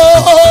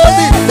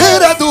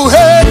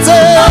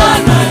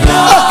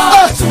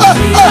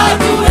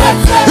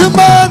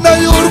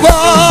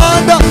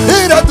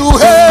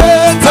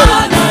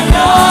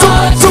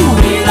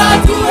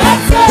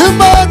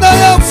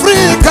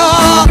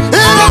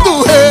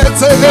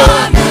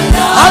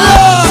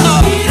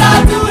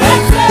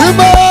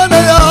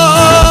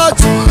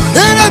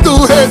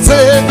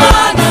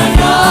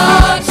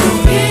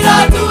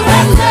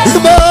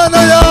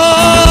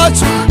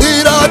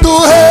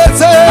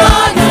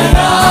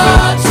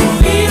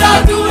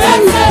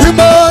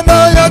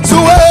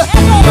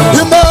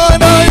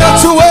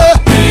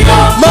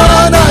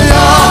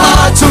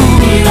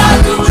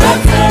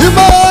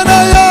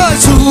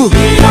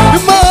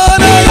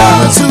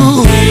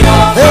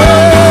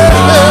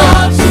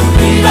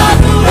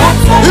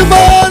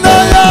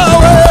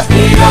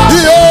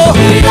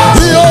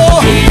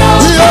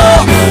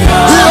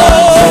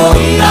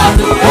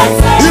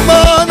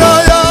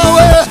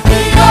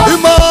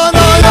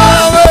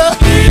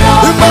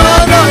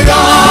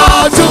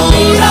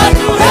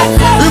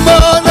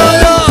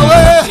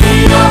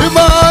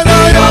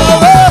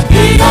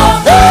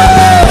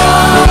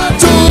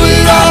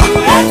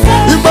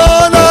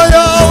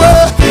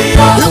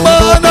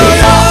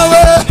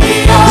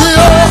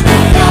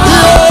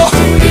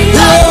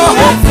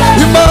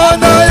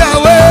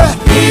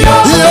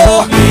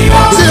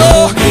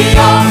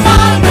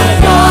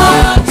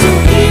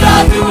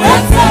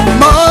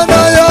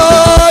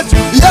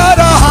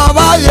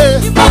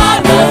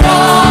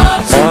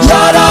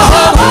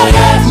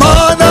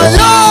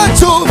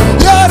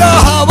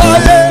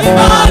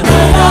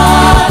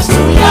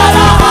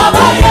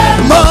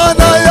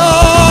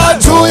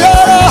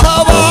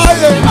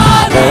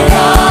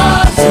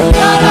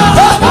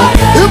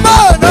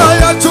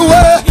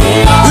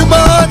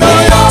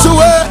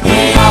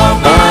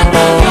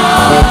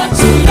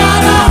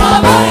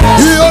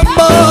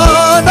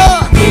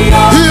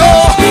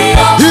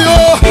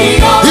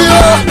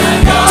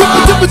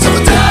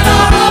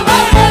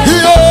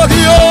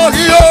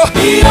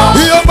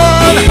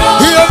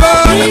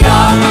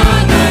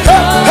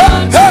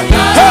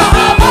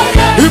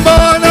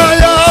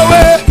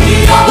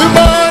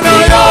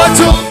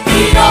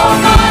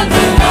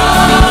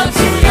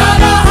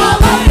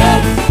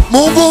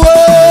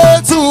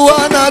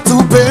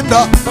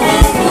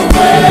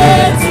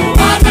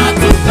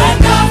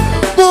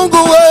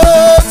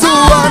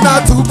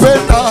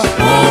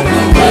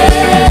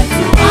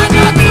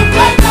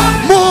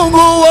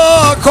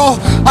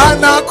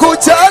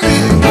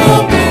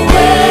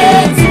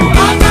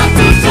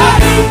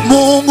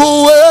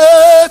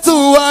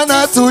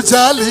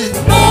anatujali,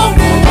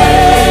 Mungu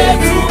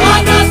wetu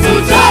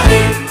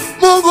anatujali,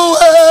 Mungu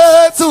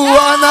wetu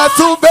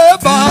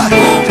anatubeba,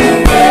 Mungu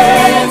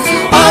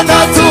wetu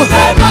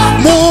anatubeba,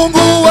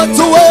 Mungu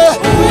wetu we,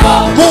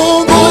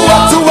 Mungu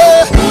wetu we,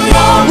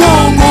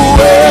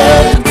 Mungu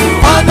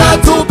wetu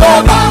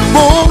anatubeba,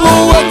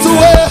 Mungu wetu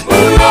we,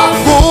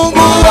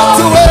 Mungu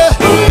wetu we,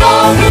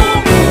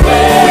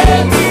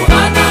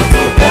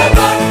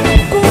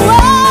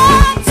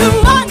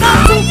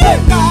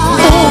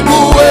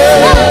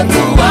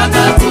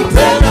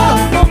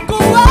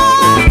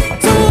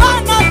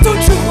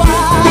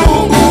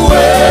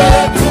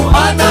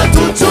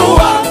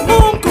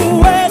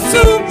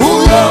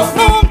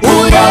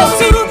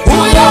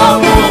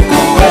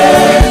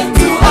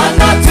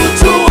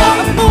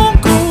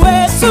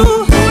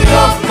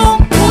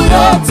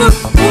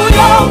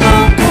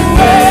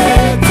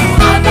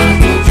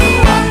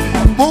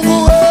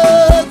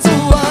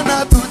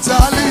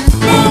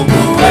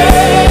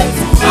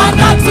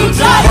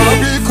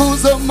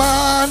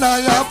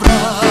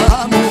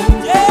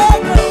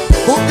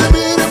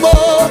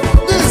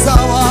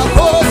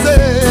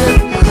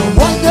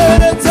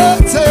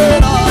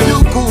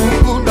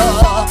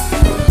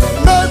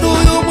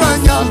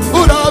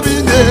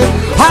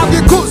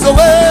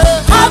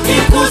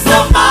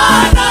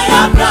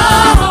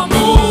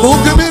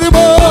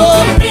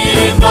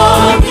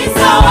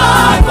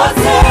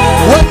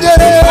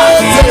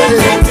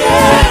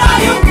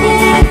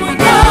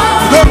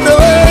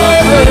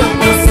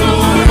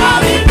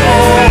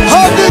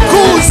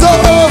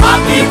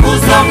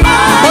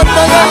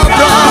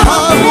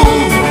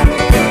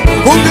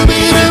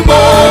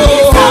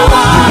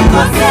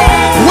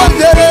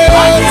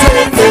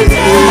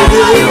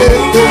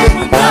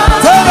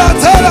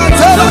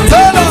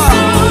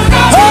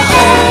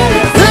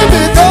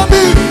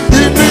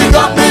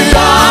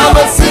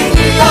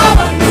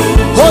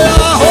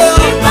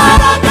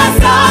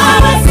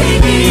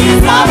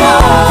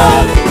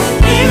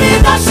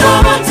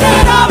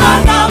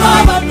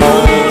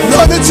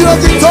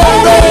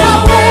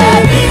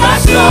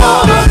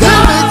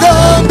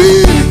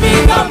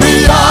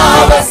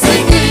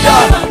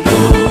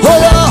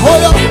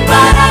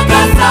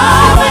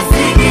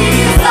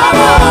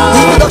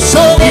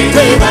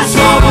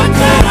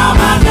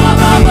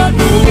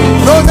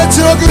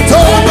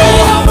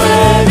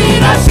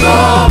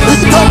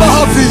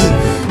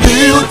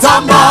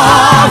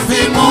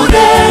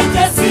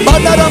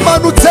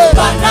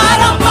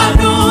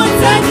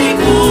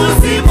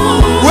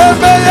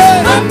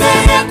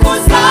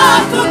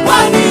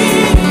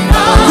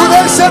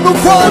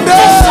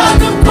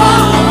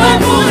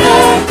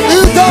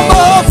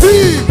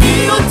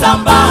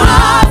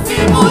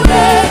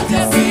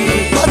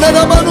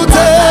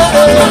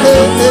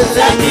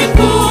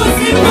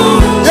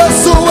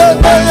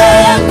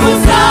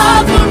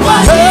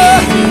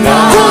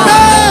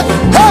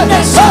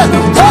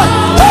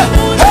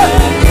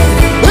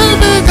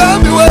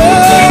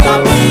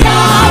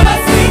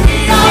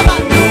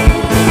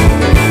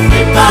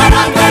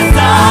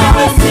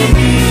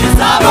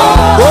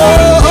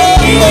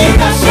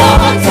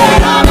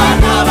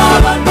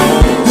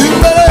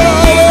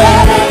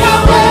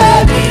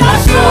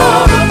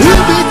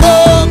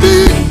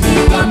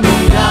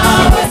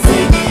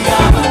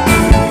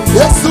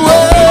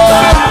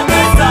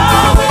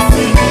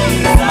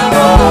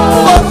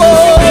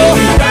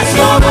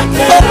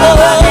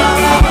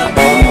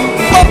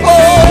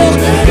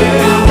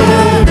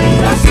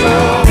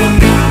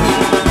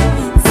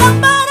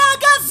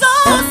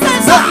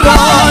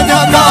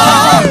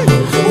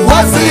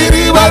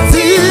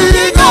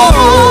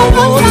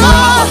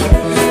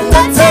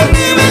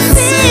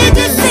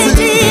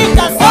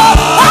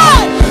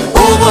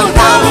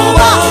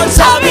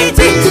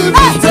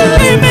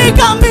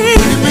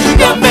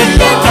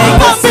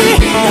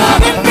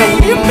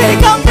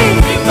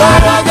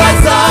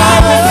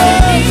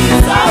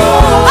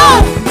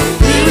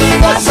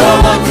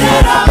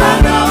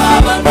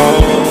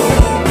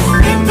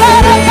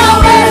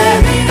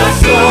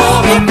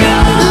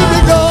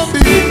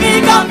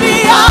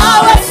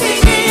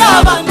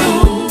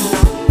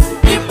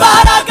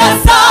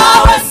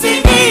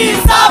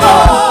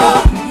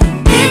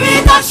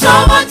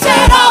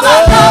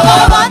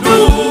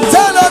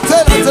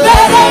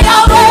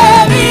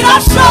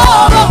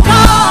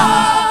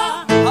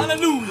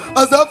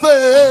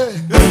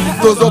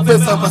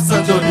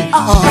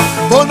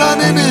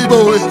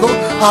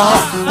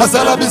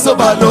 Asala biso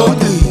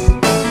baloni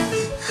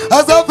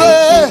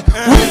Azabe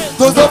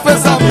Tozo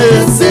pesa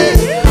merci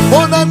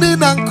Onani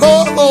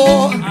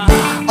nanko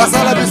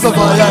Asala biso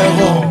vaya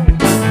ero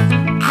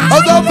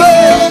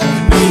Azabe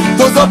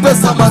Tozo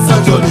pesa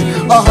masanjoli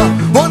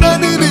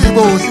Onani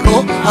libo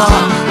iko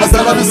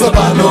Asala biso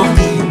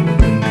baloni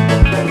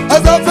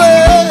Azabe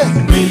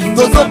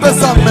Tozo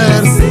pesa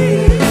merci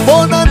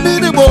Onani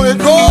libo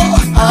iko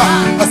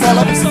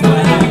Asala biso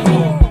baloni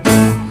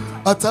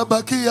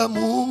Atabakia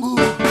Mungu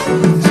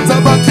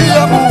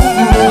Atabakia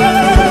Mungu,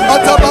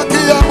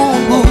 atabakia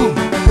Mungu,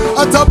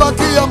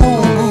 atabakia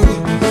Mungu,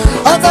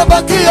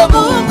 atabakia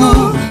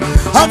Mungu,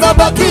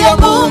 atabakia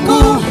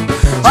Mungu,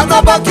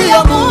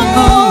 Atabakia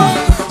Mungu.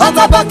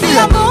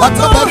 Atabakia Mungu.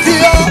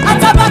 Atabakia.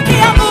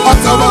 Atabakia Mungu.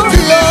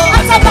 Atabakia.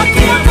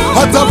 Atabakia Mungu.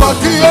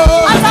 Atabakia.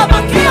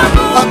 Atabakia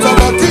Mungu.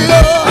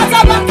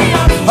 Atabakia.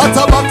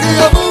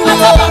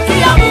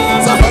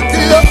 Atabakia.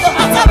 Atabakia Mungu.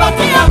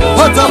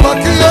 Atabakia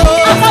Mungu.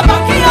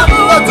 Atabakia. Atabakia Mungu. Atabakia. Atabakia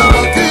Mungu.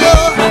 Atabakia.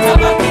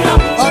 Atabakia.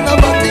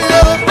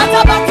 Anabakia.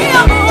 Atabakia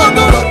Mungu.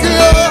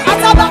 Anabakia.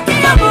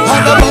 Atabakia Mungu.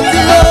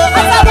 Anabakia.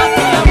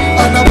 Atabakia.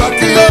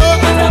 Anabakia.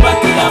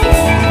 Atabakia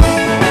Mungu.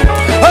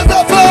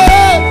 Atabakia.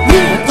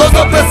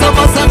 Tozo pesa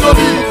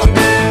masangobi.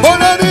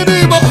 Ona nini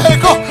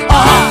moeko.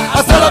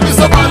 Asala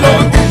biso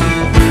malongi.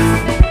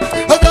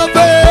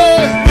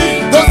 Atabakia.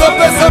 Tozo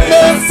pesa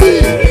merci.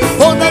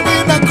 Ona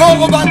nina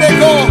kogo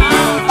bandeko.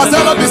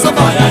 Asala biso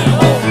malongi.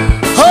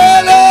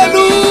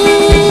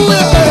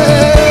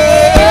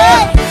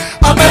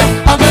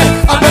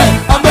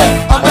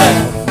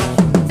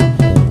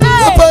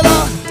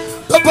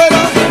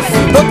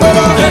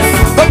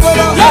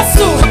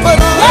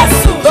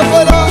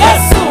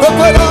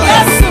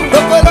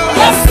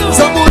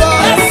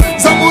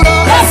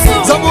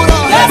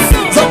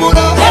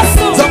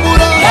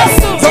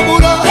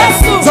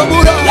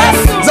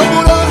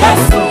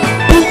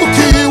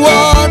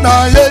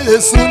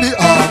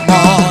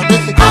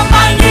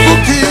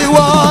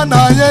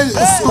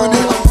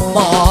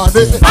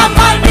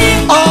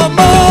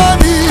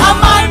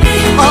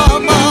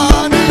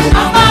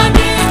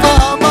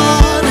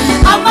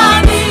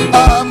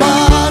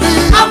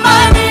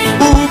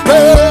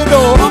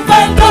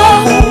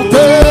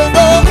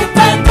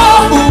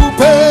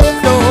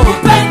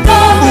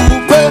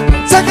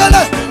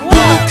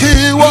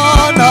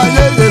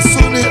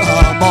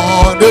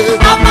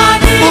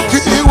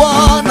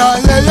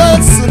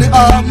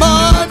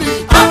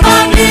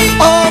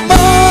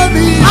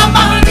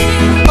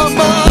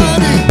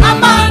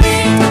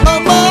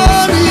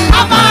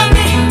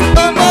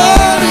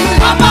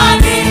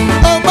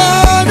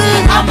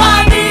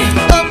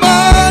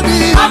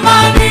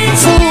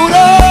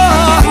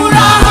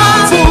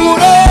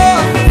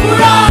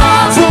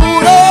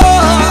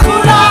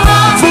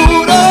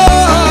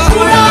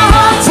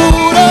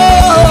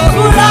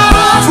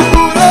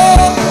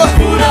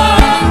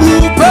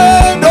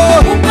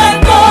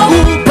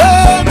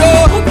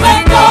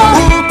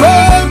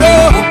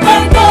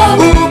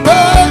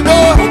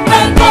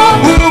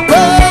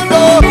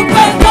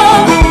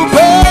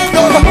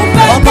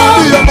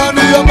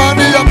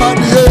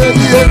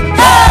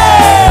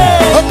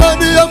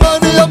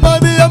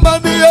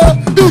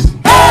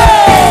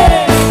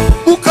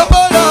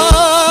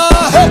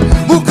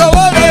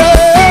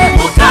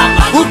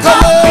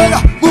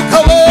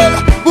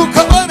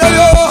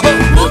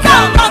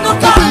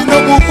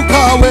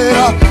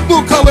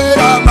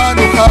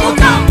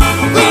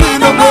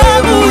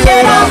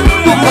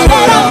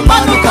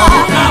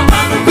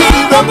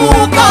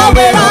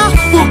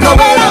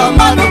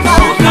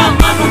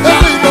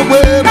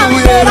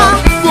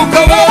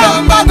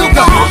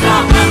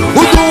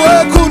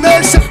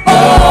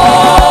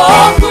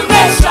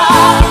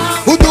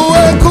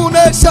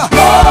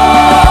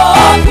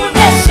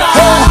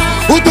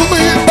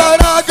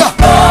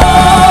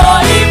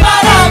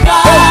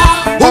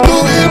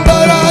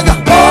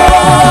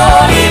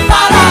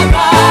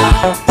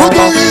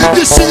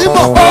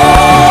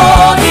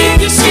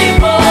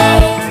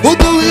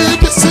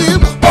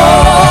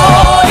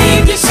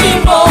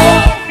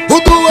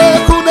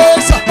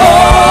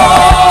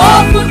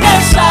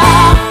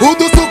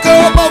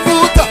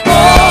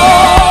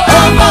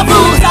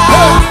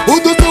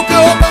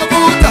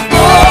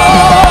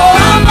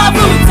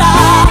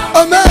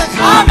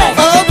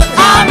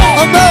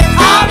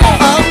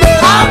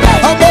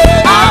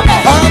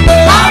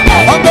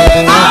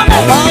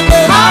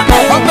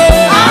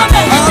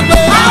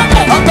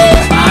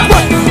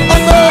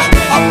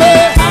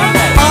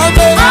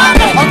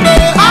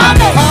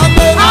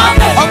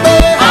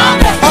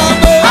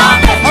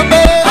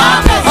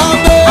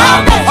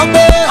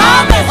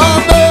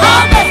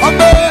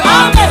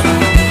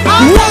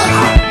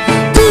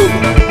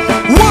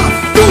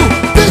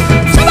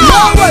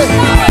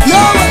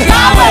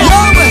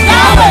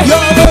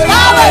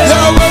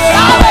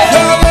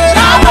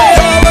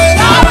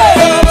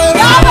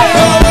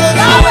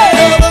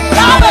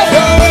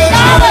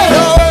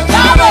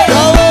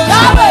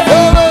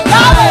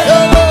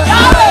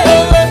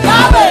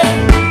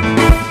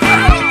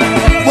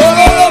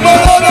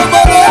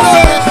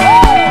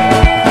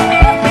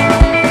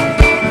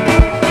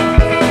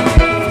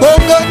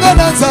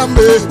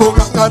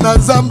 bongangana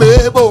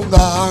Nzambe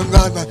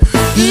bongangana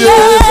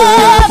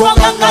yeah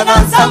bongangana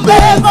Nzambe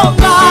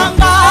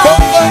bongangana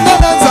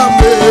bongangana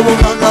Nzambe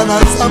bongangana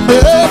Nzambe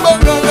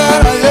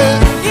bongangana yeah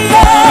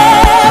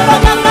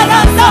bongangana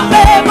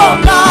Nzambe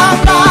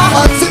bongangana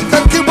atika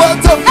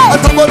kibwato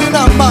atomoli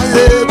na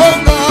maye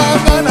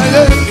bongangana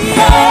yeah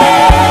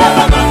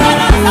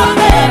bongangana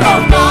Nzambe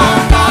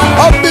bongangana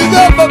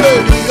abiga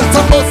babeli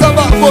atamosa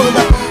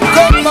babola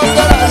kama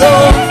ngara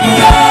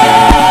yeah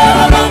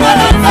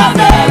bongangana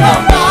Nzambe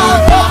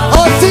bongangana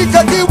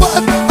atika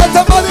kibwato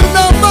atomoli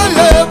na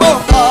maye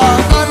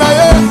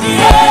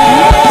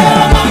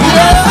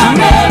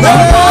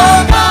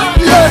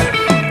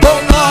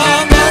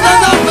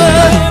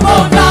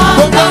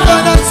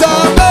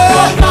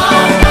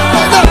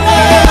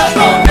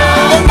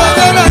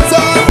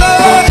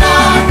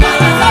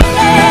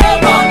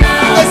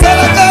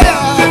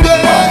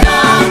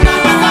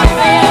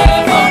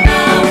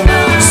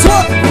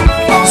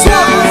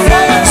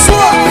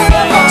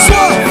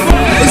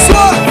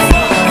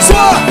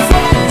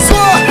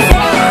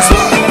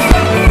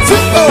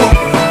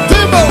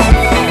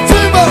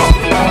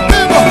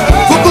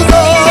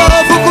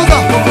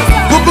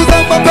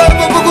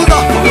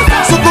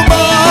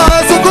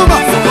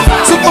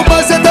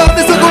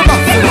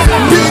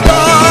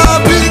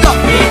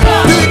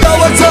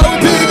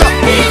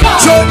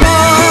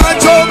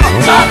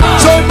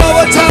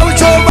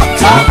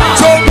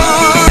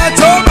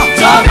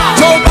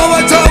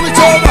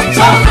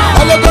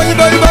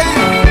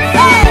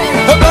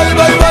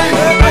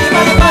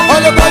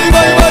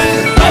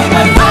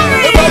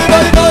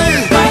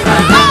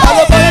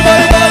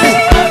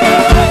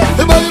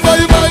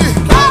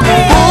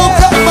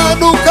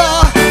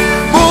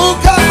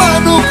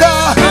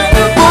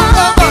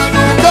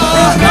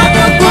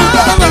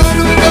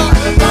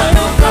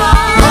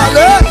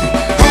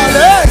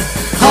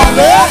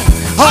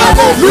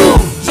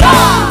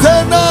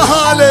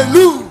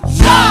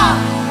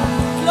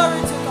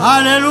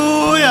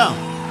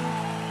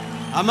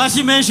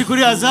Amashyi menshi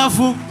kuri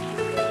Azafu.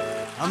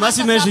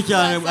 Amashyi menshi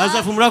cyane.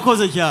 Azafu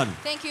murakoze cyane.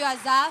 Thank you,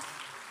 Azaf.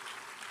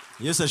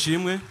 Yesu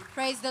ashimwe.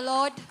 Praise the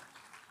Lord.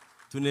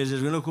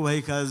 Tunejejwe no kubaha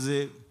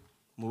ikaze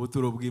mu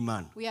buturo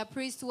bw'Imana. We are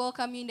pleased to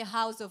welcome you in the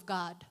house of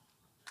God.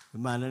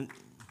 Imana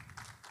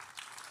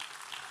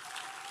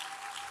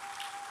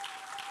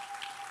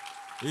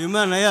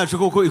Imana yacu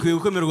koko ikwiye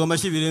gukomerwa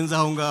amashyi birenze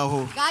aho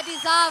ngaho. God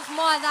deserves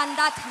more than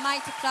that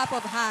mighty clap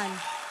of hand.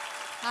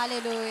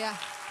 Hallelujah.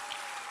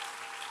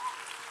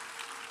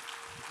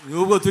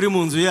 Nubwo turi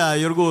mu nzu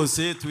yayo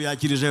rwose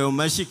tuyakirije ayo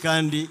mashyi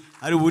kandi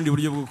ari ubundi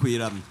buryo bwo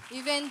kwiramya.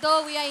 Even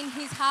though we are in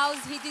his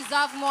house, he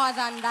deserves more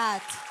than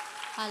that.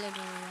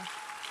 Hallelujah.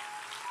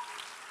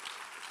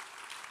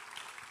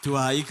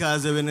 Tubahaye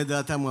ikaze bene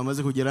data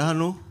mwamaze kugera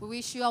hano. We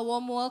wish you a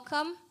warm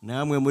welcome.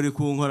 Namwe muri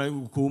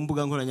ku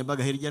mbuga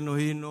nkoranyambaga hirya no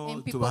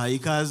hino tubahaye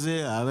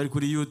ikaze abari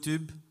kuri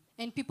YouTube.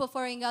 And people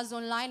following us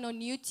online on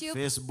YouTube,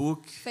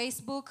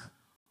 Facebook,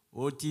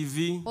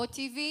 OTV,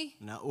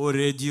 na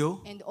O-Radio.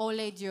 and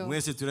O-Radio.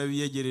 Mwese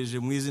turabiyegereje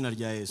mu izina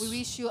rya Yesu. We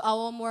wish you a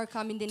warm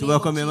welcome in the name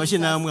of Tubakomeye amashyi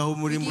Jesus. namwe aho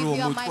muri uwo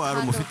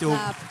mutwaro mufite wo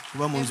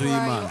kuba mu nzu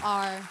y'Imana.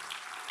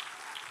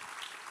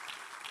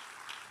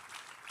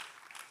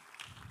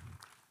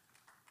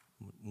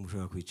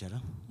 Mushobora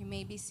kwicara. You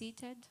may be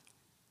seated.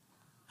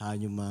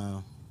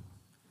 Hanyuma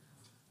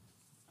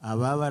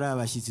ababa ari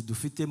abashyitsi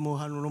dufitemo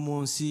hano no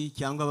munsi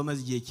cyangwa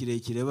abamaze igihe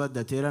kirekire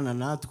badaterana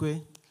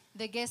natwe.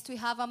 The guests we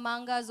have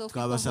among us,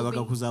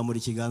 twabasabaga kuzamura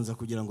ikiganza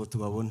kugira ngo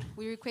tubabone.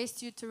 we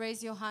request you to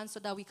raise your hand so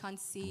that we can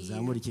see you.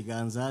 Kuzamura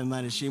ikiganza.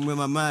 Imana ishimwe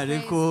mama,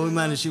 ariko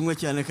Imana ishimwe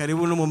cyane.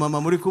 Karibu no mu mama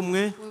muri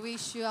kumwe. We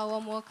wish you a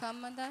warm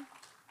welcome, mother.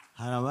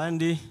 Hari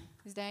abandi?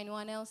 Is there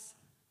anyone else?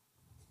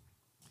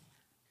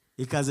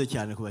 Ikaze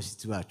cyane ku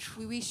bashyitsi bacu.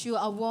 We wish you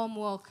a warm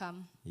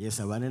welcome. Yes,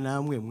 abane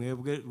namwe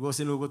mwebwe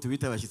rwose nubwo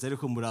tubita abashyitsi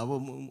ariko muri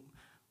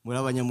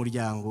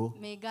abanyamuryango.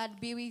 May God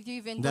be with you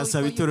even though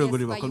Ndasaba you itorero are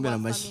ribakomera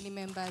amashyi. family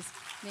members.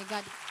 May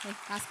God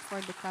ask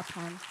for the clap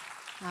hand.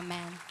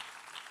 Amen.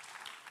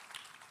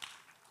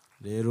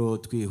 Rero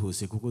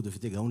twihuse kuko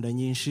dufite gahunda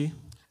nyinshi.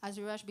 As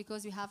we rush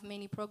because we have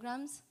many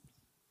programs,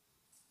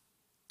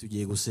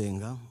 Tugiye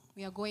gusenga.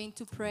 we are going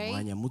to pray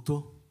Mwanya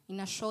muto. in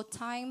a short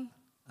time,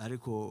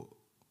 Ariko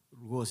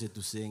rwose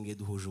dusenge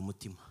duhuje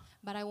umutima.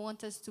 but I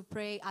want us to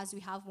pray as we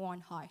have one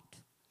heart.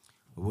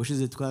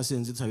 Ubushize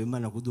twasenze dusaba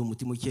Imana kuduha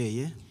umutima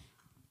ukeye.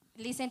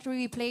 Recently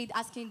we played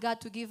asking God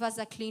to give us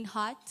a clean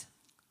heart.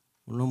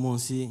 Uno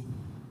munsi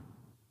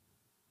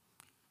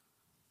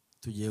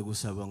tugiye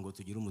gusaba ngo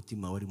tugire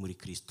umutima wari muri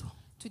Kristo.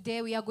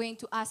 Today we are going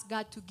to ask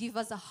God to give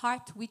us a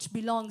heart which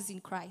belongs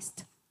in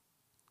Christ.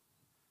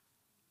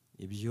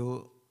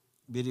 Ibyo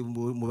biri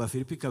mu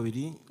Bafilipi 2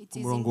 It ku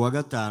is murongo wa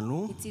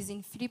 5. It is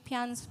in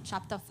Philippians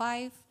chapter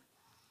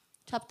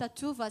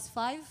 2 verse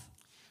 5.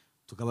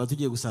 Tukaba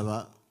tugiye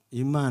gusaba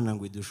Imana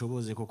ngo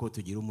idushoboze koko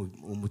tugire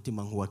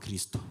umutima nk'uwa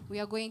Kristo. We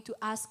are going to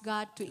ask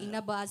God to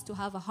enable us to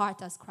have a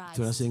heart as Christ.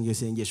 Turasenge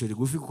sengesho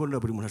rigufi kuko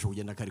buri muntu ashobora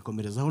kugenda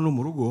akarikomerezaho no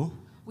mu rugo.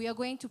 We are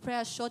going to pray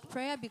a short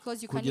prayer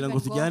because you can Kugira even ngo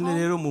go tujyane home.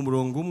 rero mu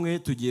murongo umwe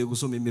tugiye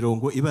gusoma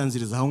imirongo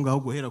ibanziriza aho ngaho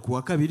guhera ku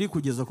wa 2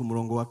 kugeza ku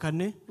murongo wa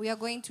 4. We are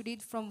going to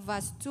read from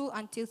verse 2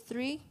 until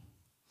 4.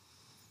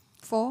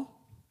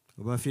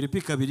 Bafilipi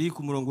 2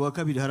 ku murongo wa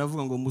 2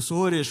 haravuga ngo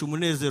musohoreshe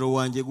umunezero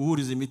wanjye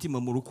guhuriza imitima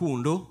mu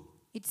rukundo.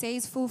 It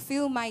says,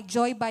 fulfill my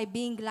joy by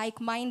being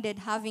like-minded,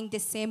 having the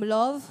same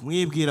love.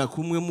 Mwibwira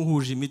kumwe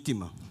muhuje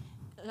imitima.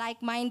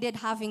 Like-minded,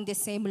 having the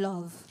same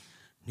love.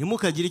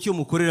 Ntimukagire icyo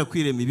mukorera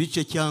kwirema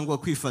ibice cyangwa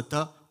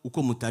kwifata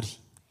uko mutari.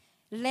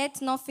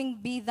 Let nothing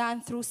be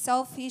done through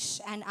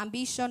selfish and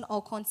ambition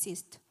or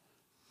conceit,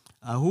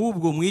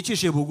 Ahubwo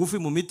mwicishe bugufi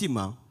mu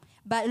mitima.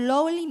 but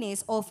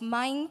lowliness of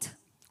mind.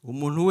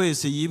 Umuntu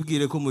wese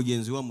yibwire ko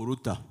mugenzi wa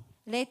muruta.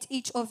 Let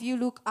each of you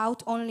look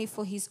out only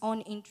for his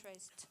own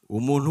interest.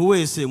 Umuntu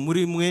wese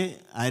muri mwe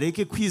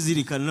areke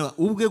kwizirikana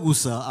ubwe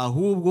gusa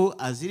ahubwo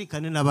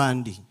azirikane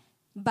n'abandi.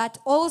 But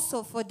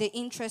also for the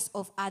interest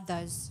of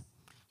others.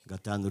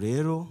 5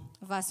 rero.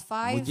 Verse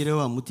 5. Mugire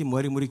wa mutima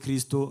wari muri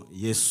Kristo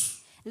Yesu.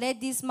 Let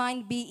this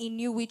mind be in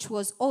you which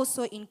was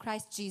also in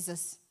Christ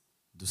Jesus.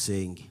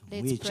 Dusenge.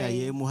 Let's Mwicaye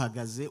pray.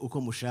 muhagaze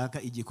uko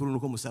mushaka, igikuru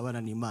nuko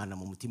musabana n'Imana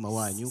mu mutima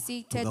wanyu.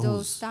 Seated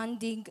or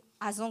standing,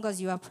 as long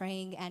as you are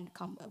praying and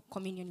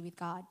communion with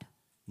God.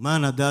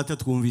 Mana data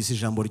twumvise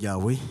ijambo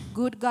ryawe.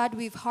 Good God,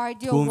 we've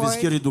heard your Twumvise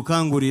icyo word.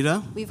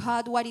 ridukangurira. We've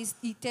heard what is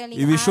telling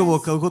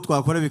Ibishoboka us. uko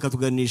twakora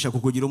bikatuganisha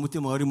kukugira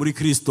umutima wari muri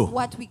Kristo.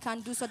 What we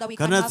can do so that we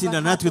can have Kanatsinda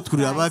a heart natwe of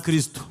turi aba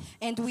Christ. Kristo.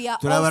 And we are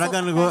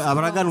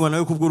Abaraganwa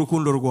nawe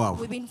kubw'urukundo rwawe.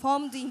 We've been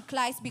formed in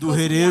Christ because Duhe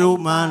we rero are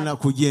in Mana God.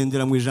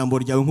 kugendera mu ijambo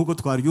ryawe nkuko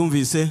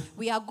twaryumvise.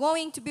 We are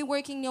going to be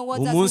working your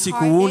words Umunsi as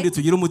ku we wundi heard it.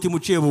 tugira umutima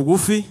uciye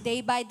bugufi.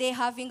 Day by day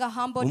having a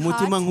humble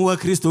Umutima heart. nk'uwa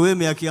Kristo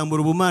wemeye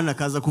akiyambura ubumana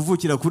akaza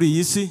kuvukira kuri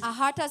iyi si. A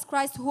heart as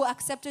Christ who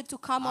accepted to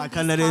come on this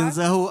earth.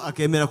 akanarenzaho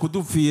akemera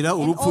kudupfira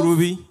urupfu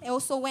rubi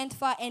Also went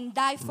far and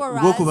died for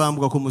rwo us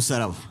kubambwa ku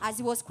musaraba. as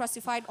he was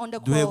crucified on the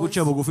Duhe cross.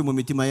 guca bugufi mu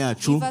mitima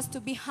yacu Give us to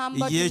be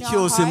humble igihe in our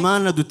cyose heart,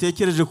 mana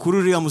dutekereje kuri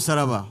uriya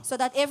musaraba, so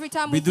that every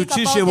time we think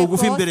biducishe about the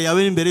bugufi cross, imbere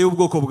yawe n'imbere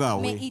y'ubwoko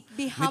bwawe. may it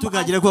be humble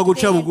Ntitugagire as kwa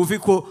guca today. bugufi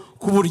ko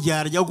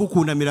kuburyarya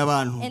gukundamira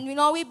abantu, And we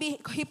know we be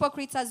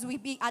hypocrites as we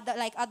be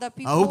like other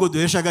ahubwo people.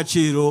 duhesha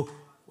agaciro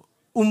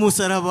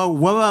umusaraba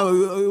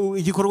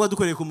igikorwa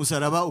dukoreye ku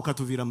musaraba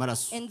ukatuvira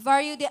amaraso. And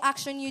value the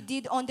action you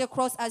did on the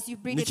cross as you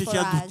breathed it for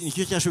us.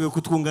 Nicyo cyashoboye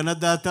kutwunga na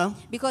data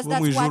Because wo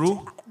mu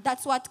ijuru.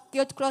 that's what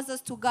got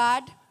closest to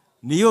God.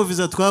 Niyo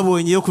viza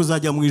twabonye yo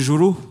kuzajya mu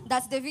ijuru.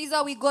 That's the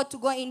visa we got to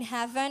go in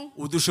heaven.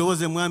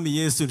 Udushoboze mwami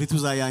Yesu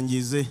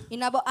ntituzayangize.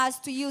 Enable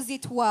us to use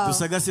it well,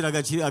 Dusagasira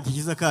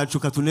agakiza kacu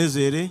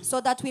katunezere.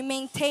 so that we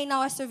maintain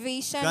our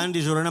salvation. Kandi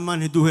ijoro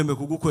n'amani ntiduhembe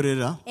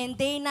kugukorera. And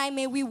day and night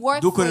may we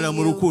work for Dukorera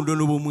mu you. rukundo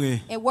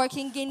n'ubumwe. And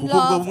working in Kuko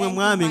ubwo love bumwe and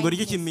mwami ngo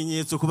ryo kindness.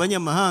 kimenyetso ku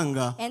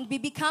banyamahanga And we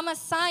become a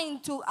sign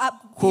to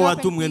ko European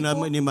watumwe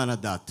people, n'Imana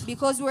data.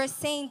 because we're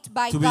saint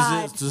by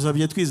God.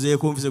 Tuzabye twizeye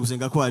ko mvise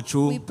gusenga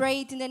kwacu We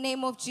pray it in the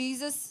name of Jesus.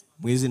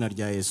 mu izina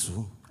rya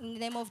Yesu. In the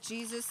name of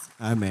Jesus.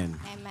 Amen.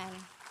 Amen.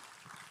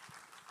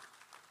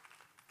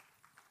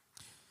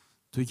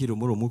 Tukiri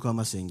muri umwuka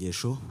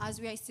w'amasengesho, As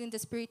we are still in the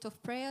spirit of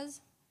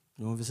prayers,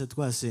 numvise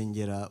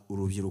twasengera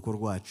urubyiruko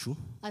rwacu,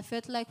 I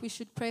felt like we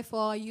should pray for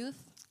our youth,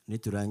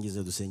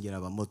 niturangiza dusengera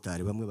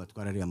abamotari bamwe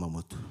batwara ariya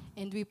mamoto.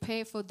 and we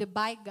pray for the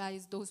bike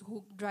guys, those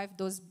who drive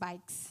those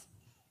bikes.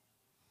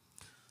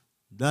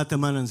 Data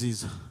Mana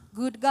nziza,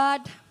 Good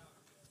God,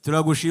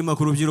 turagushima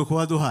ku rubyiruko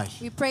waduhaye.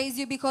 we praise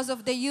you because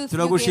of the youth you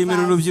gave Turagushimira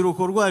us.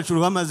 urubyiruko rwacu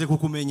rwamaze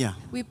kukumenya.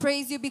 We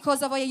praise you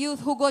because of our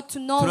youth who got to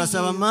know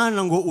Turasaba you.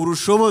 Mana ngo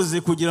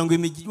urushoboze kugira ngo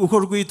uko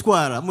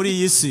rwitwara muri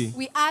iyi si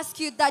We ask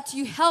you that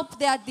you help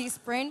their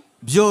discipline,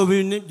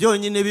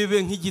 byonyine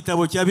bibe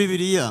nk'igitabo cya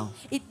Bibiliya,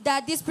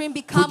 that discipline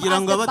become kugira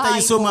as ngo the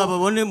abatayisoma Bible,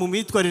 babone mu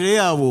mitwarire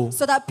yabo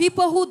so that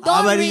people who aba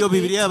don't ariyo read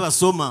Bibiliya it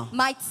basoma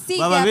might see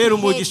bababera their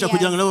umugisha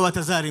kugira ngo behavior. nabo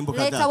batazarimbuka.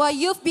 Let Data our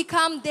youth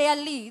become their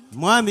lead.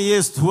 Mwami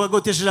Yesu,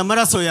 tuwagotesheje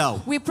amaraso yawe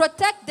We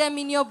protect them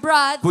in your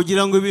blood,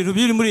 kugira ngo ibintu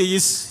biri muri iyi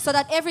si, so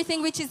that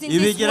everything which is in this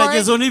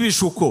ibigeragezo world,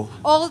 n'ibishuko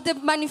all the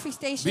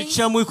manifestations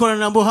bica mu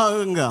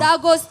ikoranabuhanga, that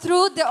goes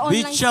through the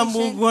online bica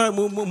session,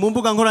 mu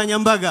mbuga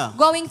nkoranyambaga,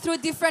 going through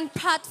different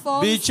platforms,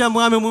 bica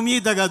mwami mu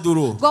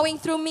myidagaduro, going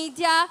through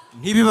media,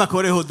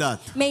 ntibibakoreho Data,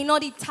 may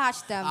not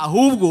touch them.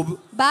 ahubwo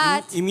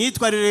But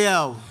imyitwarire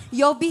yawe,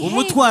 your behavior,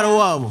 umutwaro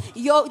wabo their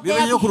bibe yo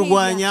behavior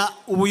kurwanya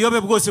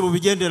ubuyobe bwose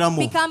bubigenderamo.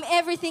 become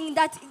everything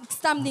that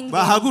standing there.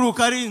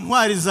 Bahaguruka ari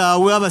intwari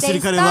zawe, They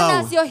abasirikare stand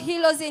bawe, as your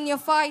healers and your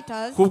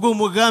fighters, kubwo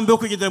umugambi wo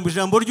kugendera mu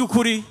ijambo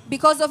ry'ukuri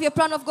because of your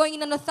plan of going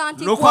in an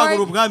authentic no kwagura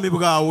word ubwami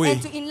bwawe.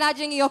 and to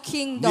enlarging your Nibo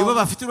kingdom.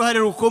 bafite uruhare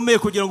rukomeye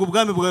kugira ngo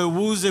ubwami bwawe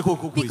buze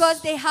koko ku Because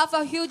isi. they have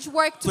a huge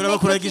work to make your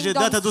Turabakuragije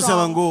kingdom Data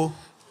dusaba strong. ngo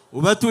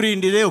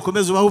ubaturindire,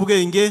 ukomeze ubahe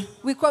ubwenge.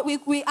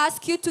 We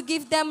ask you to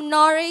give them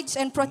knowledge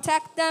and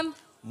protect them,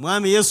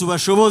 Mwami Yesu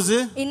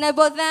bashoboze,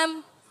 enable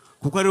them,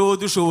 kuko ari wowe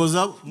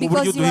udushoboza mu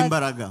buryo duha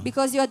imbaraga.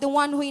 because you are the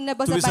one who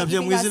enables us by Tubisabye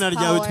mu giving us izina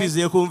ryawe power.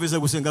 twizeye ko wumvise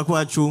gusenga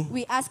kwacu.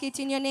 We ask it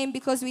in your name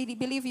because we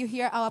believe you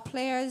hear our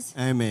prayers.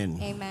 Amen.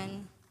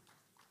 Amen.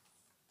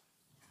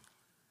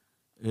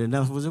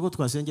 Navuze ko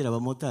twasengera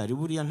abamotari,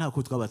 buriya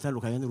ntako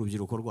twabatandukanye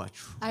n'urubyiruko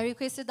rwacu, I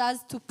requested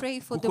us to pray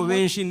for the kuko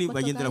benshi motor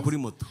bagendera guys, kuri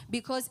moto.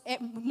 because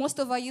most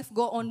of our youth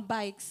go on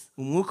bikes.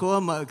 Umwuka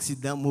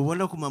w'amaksida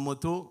mubona ku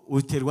mamoto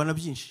uterwa na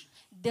byinshi.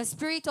 The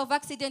spirit of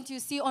accident you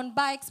see on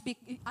bikes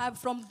are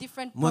from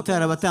different Motari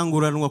problems.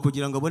 abatanguranwa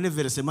kugira ngo abone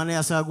versement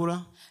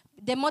yasagura.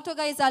 The motor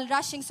guys are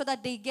rushing so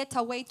that they get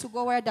away to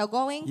go where they're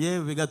going.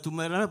 Yewe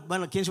bigatuma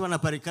kenshi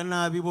banaparika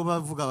nabi, bo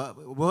bavuga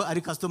bo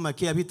ari customer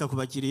care bita ku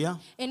bakiriya,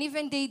 And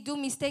even they do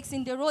mistakes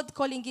in the road,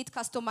 calling it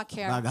customer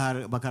care.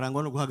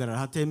 bakarangwa no guhagarara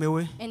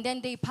hatemewe, And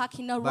then they park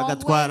in a wrong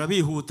bagatwara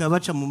way. bihuta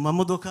baca mu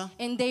mamodoka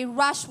And they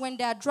rush when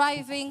they are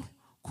driving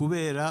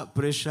kubera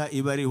pressure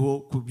iba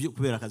ariho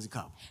kubera akazi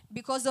kabo.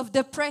 because of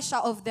the pressure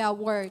of their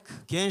work.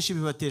 Kenshi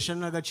bibatesha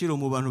n'agaciro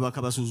mu bantu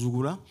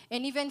bakabasuzugura,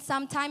 And even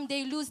sometimes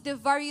they lose the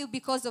value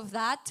because of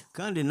that.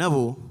 kandi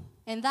nabo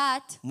And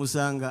that,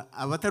 musanga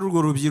abatari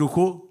urwo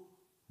rubyiruko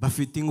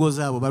bafite ingo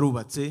zabo,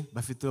 barubatse,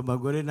 bafite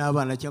abagore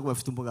n'abana cyangwa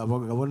bafite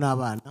umugabo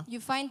n'abana.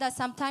 you find that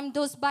sometimes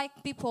those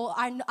bike people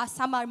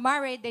some are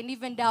married and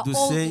even they are old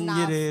Dusenge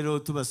enough. rero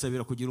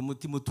tubasabira kugira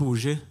umutima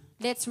utuje,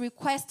 Let's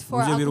request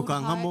for Uje a good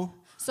birukankamo, heart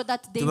so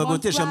that they won't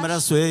tubagotesha rush.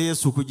 amaraso ya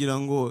Yesu kugira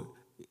ngo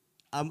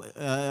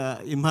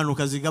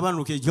impanuka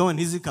zigabanuke, igihe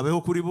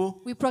ntizikabeho kuri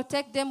bo, We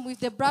protect them with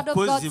the blood of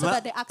kuko God so ziba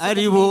that the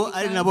ari accident bo may be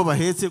ari done. nabo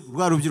bahetse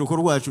rwa rubyiruko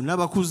rwacu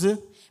n'abakuze,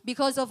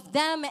 Because of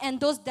them and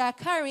those that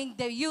are carrying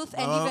the youth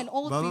and even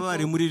old baba bari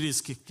people, muri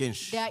risk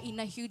kenshi. they are in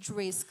a huge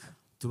risk.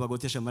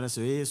 Tubagotesha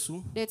amaraso ya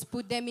Yesu, Let's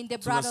put them in the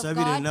blood of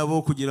tubasabire God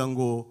nabo kugira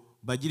ngo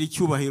bagire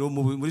icyubahiro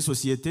muri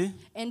sosiyete.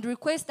 and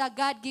request that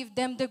God give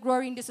them the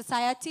glory in the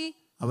society.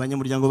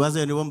 Abanyamuryango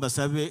bazayo nibo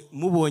mbasabe,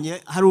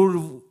 mubonye hari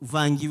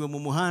uvangiwe mu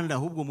muhanda,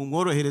 ahubwo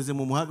mumworohereze,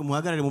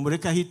 muhagarare,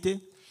 mumureke ahite.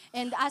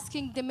 And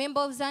asking the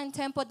member of Zion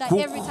Temple that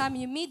every time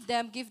you meet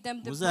them, give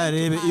them the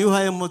uzarebe iyo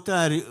uhaye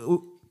motari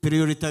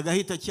priority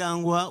agahita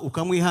cyangwa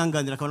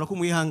ukamwihanganira akabona ko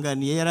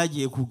umwihanganiye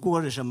yaragiye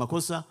kugukoresha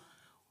amakosa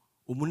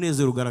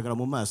umunezero ugaragara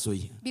mu maso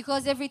ye.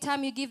 Because every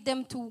time you give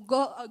them to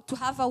go to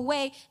have a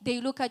way,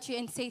 they look at you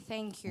and say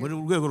thank you. Muri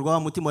rwego rwa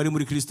mutima wari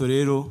muri Kristo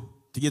rero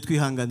tujye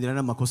twihanganira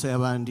n'amakosa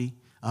y'abandi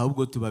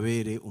ahubwo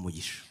tubabere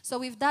umugisha. So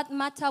with that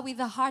matter, with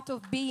the heart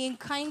of being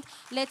kind,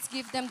 let's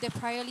give them the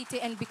priority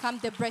and become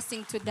the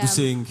blessing to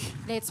them.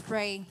 Let's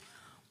pray.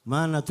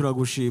 Mana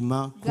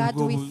turagushima God,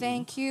 we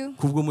thank you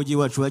kubwo mujyi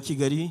wacu wa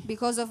Kigali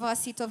because of our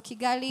city of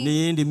Kigali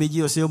n'iyindi mijyi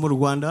yose yo mu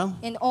Rwanda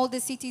and all the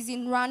cities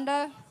in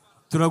Rwanda.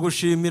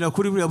 Turagushimira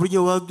kuri buri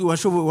buryo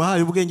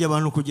wahaye ubwenge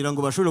abantu kugira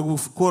ngo bashobore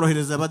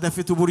korohereza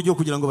abadafite uburyo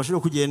kugira ngo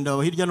bashobore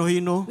kugenda hirya no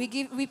hino.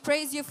 We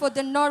praise you for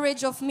the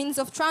knowledge of means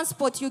of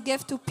transport you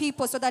gave to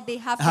people so that they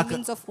have the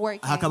means of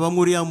work. Hakaba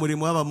muri ya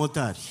murimo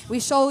w'abamotari. We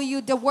show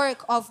you the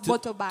work of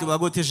motorbike.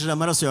 Tubagotesheje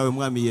amaraso yawe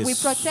mwami Yesu. We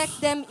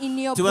protect them in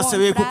your blood.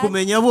 Tubasabe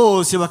kukumenya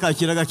bose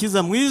bakakira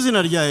gakiza mu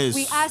izina rya Yesu.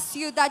 We ask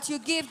you that you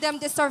give them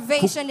the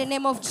salvation in the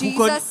name of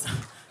Jesus.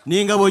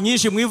 N'ingabo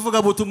nyinshi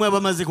mwivuga butumwa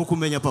bamaze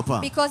kukumenya papa.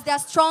 Because there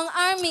are strong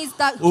armies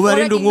that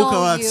already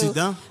know you.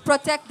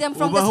 Protect them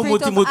from the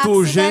spirit of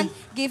accident.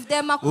 Give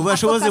them a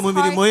focused heart.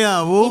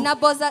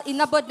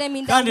 Enable them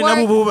in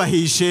their work.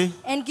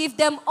 And give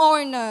them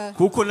honor.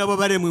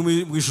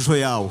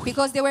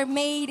 Because they were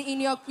made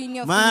in your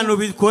image.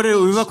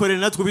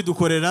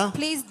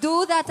 Please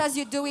do that as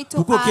you do it to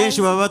us.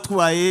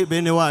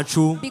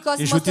 Because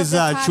most of the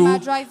time are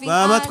driving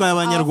us,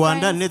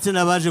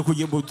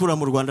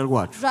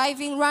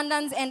 driving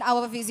Rwandans and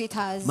our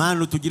visitors.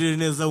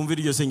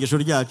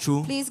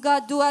 Please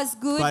God, do us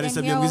good and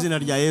heal.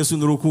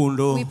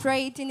 We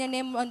pray it in the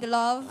name of the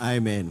Lord.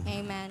 Amen.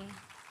 Amen.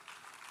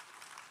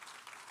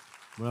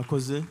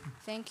 Murakoze.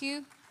 Thank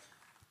you.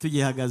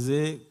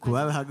 Tugihagaze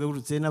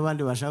kubahagurutse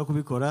n'abandi bashaka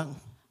kubikora.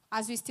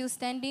 As we still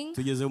standing,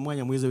 tugeze mu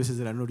mwanya mwiza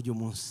w'isezerano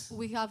ry'umunsi.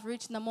 We have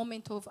reached the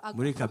moment of our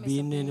muri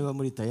kabine niba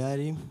muri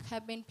tayari.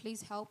 Cabin,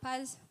 please help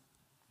us.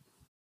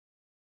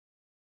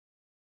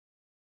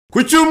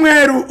 Ku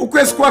cyumweru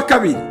ukwezi kwa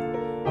kabiri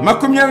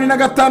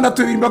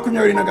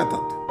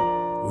 2026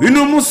 uyu ni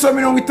umunsi wa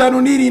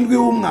 57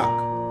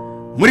 w'umwaka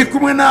muri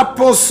kumwe na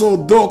Apostle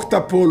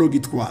Dr. Paul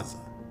Gitwaza.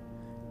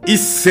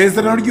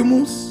 Isezerano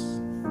ry'umunsi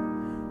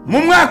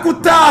mu mwaka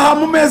utaha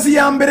mu mezi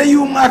ya mbere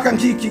y'umwaka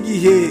nk'iki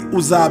gihe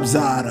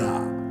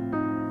uzabyara.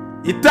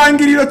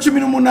 Itangiriro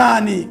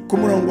 18 ku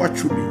murongo wa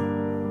 10.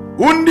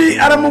 Undi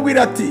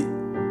aramubwira ati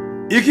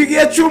iki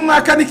gihe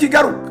cy'umwaka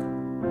nikigaruka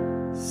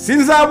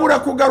sinzabura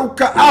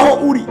kugaruka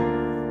aho uri.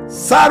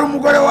 Sara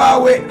umugore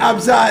wawe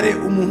abyare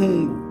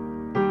umuhungu.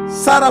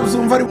 Sara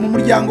byumva ari mu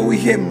muryango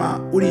w'ihema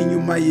uri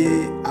inyuma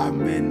ye.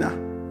 Amena.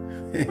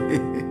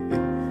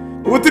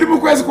 Ubu turi mu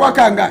kwezi kwa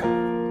kangahe?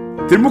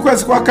 Turi mu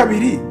kwezi kwa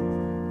kabiri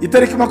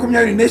itariki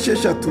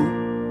 26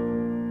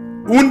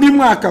 undi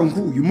mwaka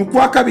nk'uyu mu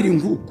kwa kabiri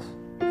nk'uko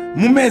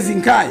mu mezi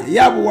nkaya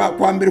yabo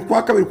kwa mbere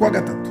kwa kabiri kwa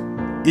gatatu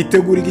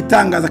itegura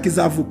igitangaza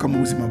kizavuka mu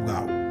buzima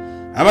bwawe.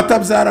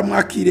 Abatabyara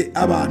mwakire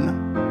abana,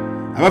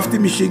 abafite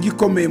imishinga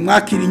ikomeye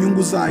mwakire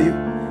inyungu zayo,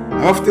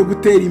 abafite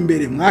gutera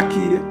imbere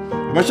mwakire,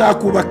 abashaka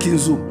kubaka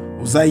inzu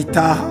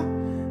uzayitaha,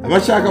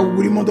 abashaka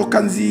kugura imodoka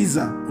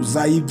nziza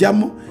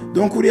uzayijyamo.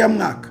 Donc uriya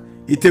mwaka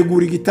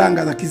itegura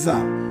igitangaza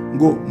kizaba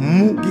ngo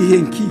mu gihe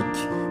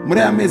nkiki muri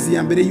aya mezi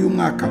ya mbere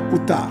y'umwaka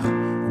utaha.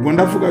 Ubwo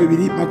ndavuga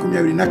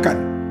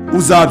 2024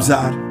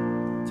 uzabyara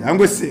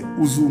cyangwa se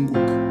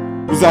uzunguka,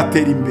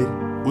 uzatera imbere,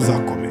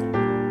 uzakomera.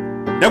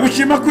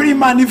 Ndagushima kuri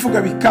Imana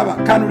ivuga bikaba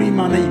kandi uri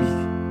Imana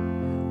y'ibihe.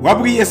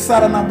 Wabwiye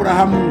Sara na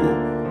Abrahamu ngo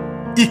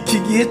iki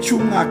gihe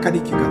cy'umwaka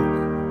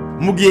nikigaruka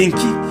mu gihe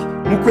nkiki,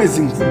 mu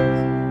kwezi nk'uku,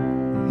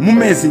 mu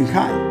mezi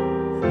nkaya,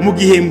 mu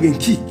gihembwe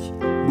nkiki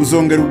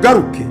uzongera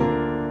ugaruke.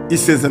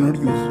 Isezerano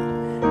ryuzuye.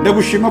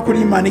 Ndagushima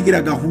kuri Imana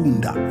igira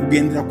gahunda,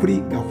 ugendera kuri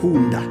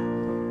gahunda.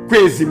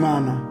 Kwezi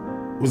Imana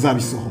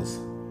uzabisohoza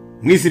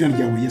mu izina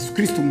rya Yesu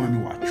Kristo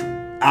umwami wacu.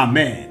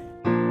 Amen.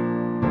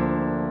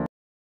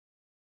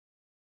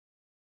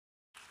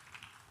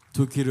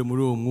 Tukire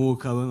muri uwo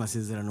mwuka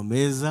w'amasezerano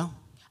meza.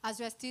 As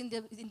we are still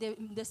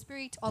in the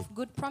spirit of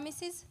good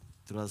promises,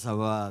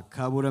 turasaba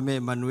Kaburame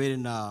Emmanuel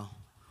na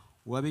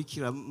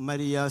Wabikira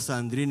Maria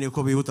Sandrine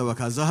ko bihuta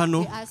bakaza hano.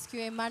 We ask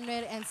you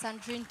Emmanuel and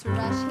Sandrine to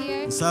rush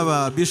here.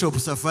 Saba Bishop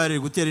Safari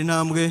gutera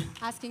intambwe.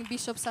 Asking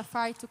Bishop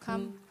Safari to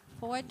come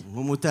forward.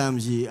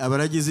 Nk'umutambyi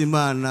abaragize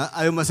Imana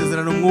ayo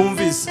masezerano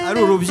mwumvise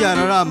ari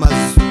urubyaro ari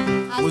amazu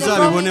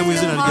muzabibone mu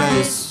izina rya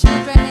Yesu.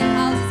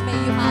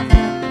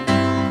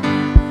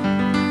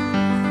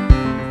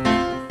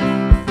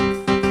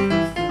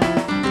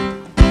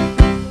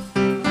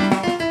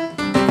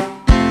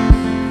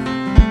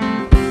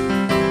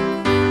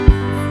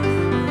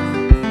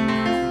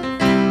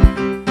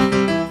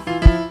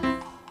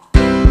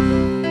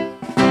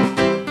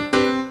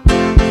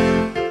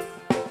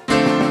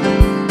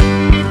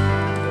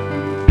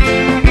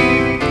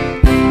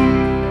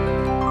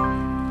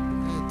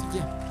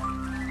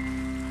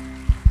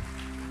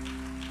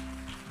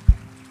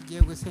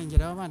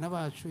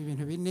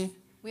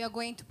 We are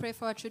going to pray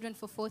for our children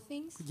for 4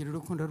 things.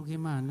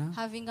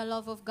 Having a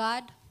love of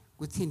God.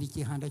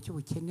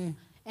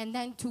 And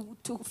then to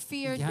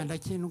fear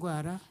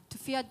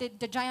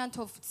the giant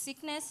of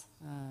sickness.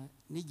 And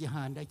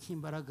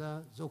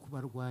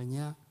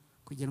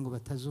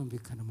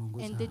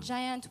the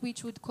giant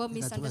which would cause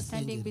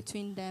misunderstanding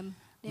between them.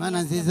 God,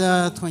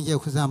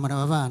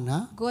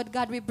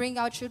 we bring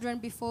our children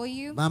before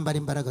you. Put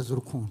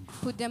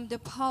them the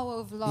power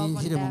of love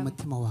on them,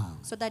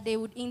 so that they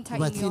would enter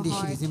in your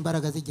heart.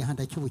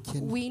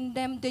 Win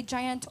them the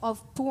giant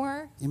of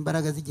poor,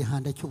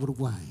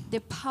 the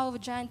power of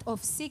giant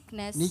of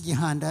sickness, the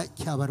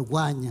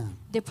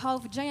power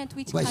of giant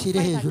which can fight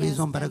against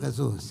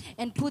them,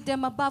 and put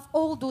them above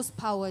all those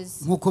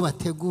powers.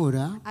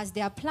 As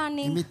they are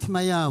planning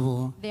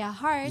their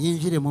hearts,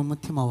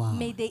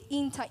 may they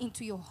enter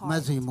into your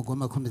heart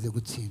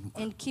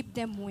and keep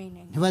them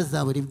winning.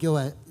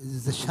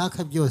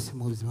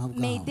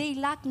 May they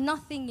lack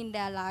nothing in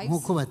their lives.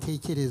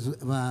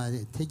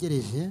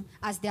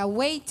 As they are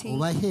waiting,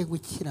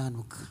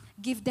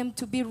 give them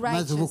to be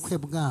righteous,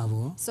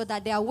 so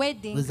that their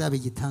wedding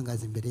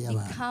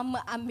become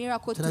a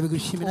miracle to people.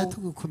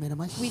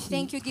 We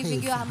thank you,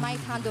 giving you a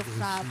mighty hand of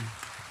clap.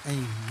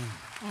 Amen.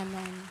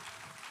 Amen.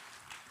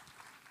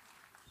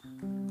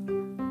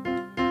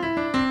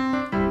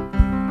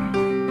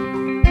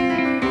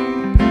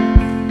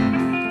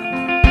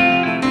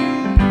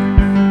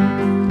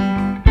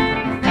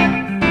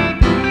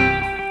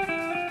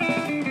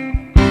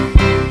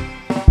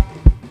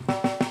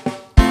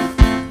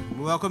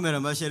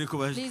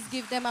 Please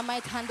give them a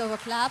mighty hand of a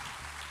clap.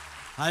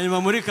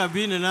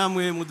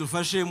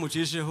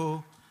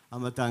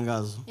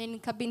 In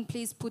cabin,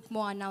 please put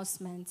more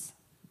announcements.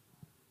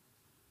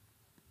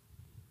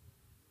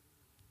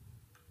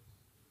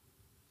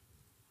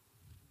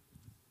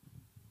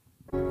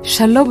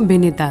 Shalom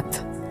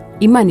Benedat.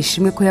 Imana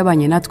ishimwe ko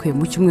yabanye natwe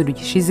mu cyumweru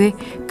gishize,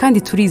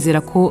 kandi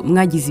turizera ko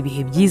mwagize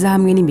ibihe byiza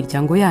hamwe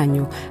n'imiryango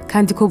yanyu,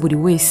 kandi ko buri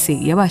wese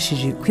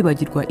yabashije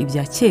kwibagirwa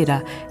ibya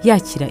kera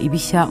yakira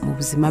ibishya mu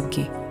buzima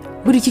bwe.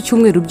 Buri iki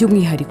cyumweru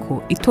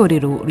by'umwihariko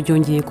itorero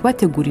ryongeye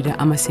kubategurira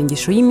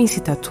amasengesho y'iminsi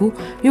 3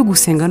 yo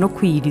gusenga no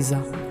kwiyiriza.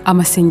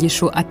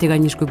 Amasengesho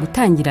ateganyijwe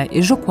gutangira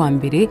ejo kwa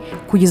mbere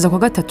kugeza kwa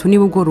gatatu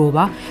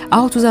nimugoroba,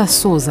 aho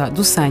tuzasoza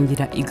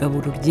dusangira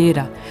igaburo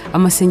ryera.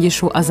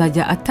 Amasengesho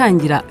azajya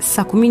atangira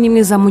saa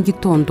 11 za mu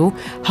gitondo,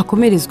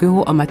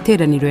 hakomerezweho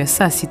amateraniro ya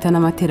saa 6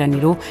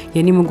 n'amateraniro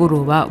ya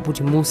nimugoroba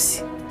buri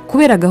munsi.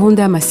 Kubera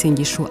gahunda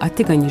y'amasengesho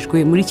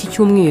ateganyijwe muri iki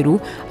cyumweru,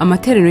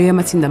 amateraniro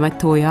y'amatsinda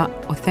matoya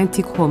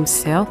Authentic Home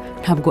Cell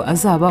ntabwo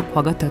azaba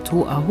kwa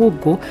gatatu,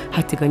 ahubwo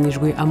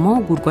hateganyijwe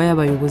amahugurwa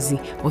y'abayobozi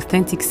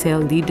Authentic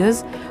Cell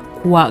Leaders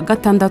kuwa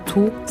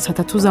gatandatu saa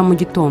 3 za mu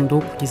gitondo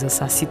kugeza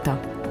saa 6.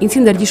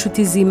 Itsinda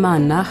ry'ishuti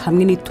z'Imana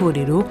hamwe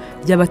n'itorero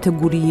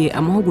ryabateguriye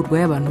amahugurwa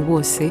y'abantu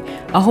bose,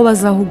 aho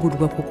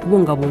bazahugurwa ku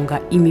kubungabunga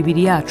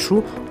imibiri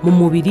yacu mu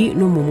mubiri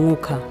no mu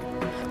mwuka.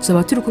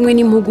 Tuzaba turi kumwe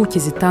n'impuguke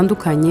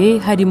zitandukanye,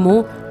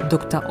 harimo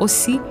Dr.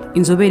 Osi,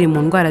 inzobere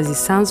mu ndwara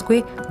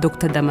zisanzwe,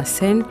 Dr.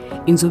 Damascene,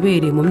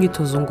 inzobere mu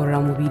myitozo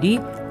ngororamubiri,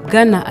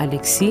 Bwana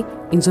Alexi,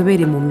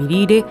 inzobere mu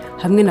mirire,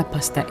 hamwe na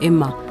Pastor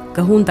Emma.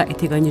 Gahunda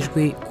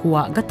iteganyijwe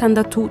kuwa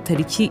gatandatu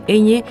tariki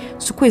 4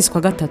 z'ukwezi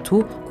kwa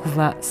gatatu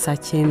kuva saa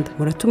 9.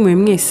 Muratumiwe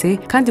mwese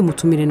kandi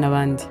mutumire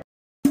n'abandi.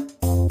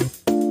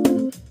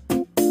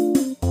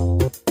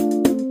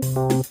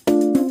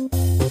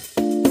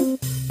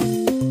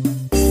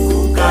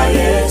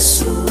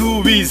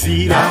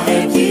 Tubizira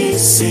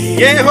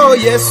Yeho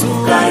Yesu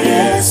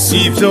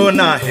Ibyo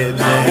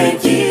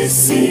nahebye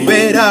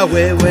Bera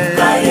wewe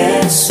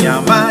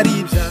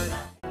Yamaribya.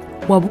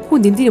 Waba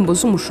ukunda indirimbo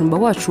z'umushumba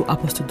wacu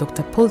Apostle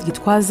Dr. Paul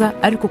Gitwaza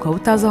ariko ukaba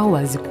utazi aho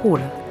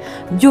wazikura?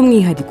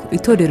 By'umwihariko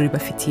itorero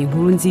ribafitiye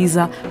inkuru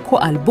nziza ko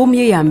album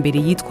ye ya mbere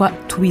yitwa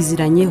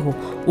Tubiziranyeho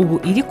ubu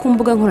iri ku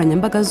mbuga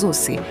nkoranyambaga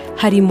zose,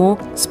 harimo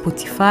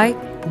Spotify,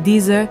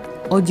 Deezer,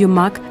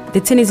 Audiomack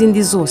ndetse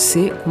n'izindi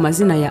zose ku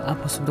mazina ya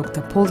Apostle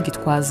Dr. Paul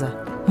Gitwaza.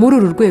 Muri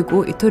uru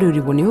rwego itorero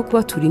riboneyeho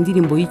kubatura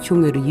indirimbo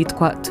y'icyumweru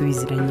yitwa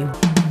Tubiziranyeho.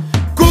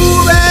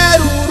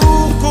 Kubera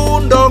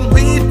urukundo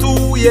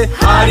nkwituye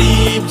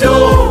hari ibyo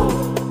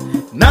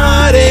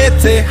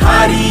naretse,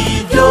 hari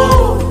ibyo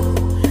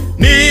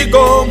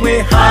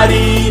nigomwe,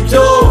 hari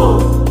ibyo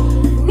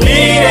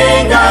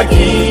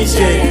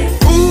nirengagije.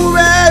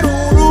 Kubera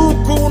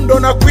urukundo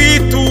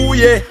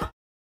nakwituye.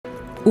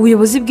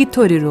 Ubuyobozi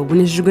bw'itorero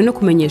bunejejwe no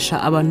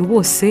kumenyesha abantu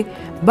bose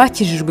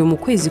bakijijwe mu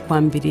kwezi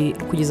kwa mbere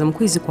kugeza mu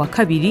kwezi kwa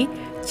kabiri,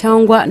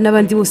 cyangwa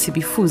n'abandi bose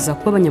bifuza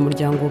kuba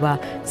abanyamuryango ba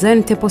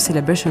Zion Temple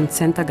Celebration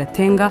Center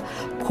Gatenga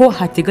ko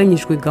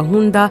hateganyijwe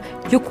gahunda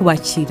yo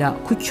kubakira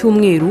ku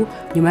cyumweru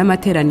nyuma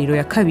y'amateraniro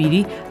ya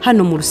kabiri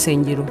hano mu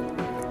rusengero.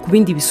 Ku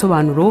bindi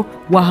bisobanuro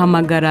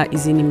wahamagara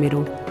izi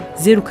nimero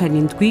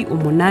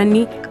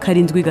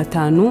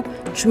 0788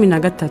 75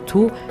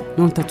 13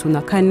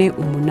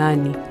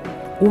 34.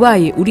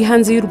 Ubaye uri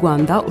hanze y'u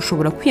Rwanda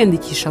ushobora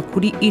kwiyandikisha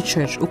kuri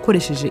e-church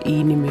ukoresheje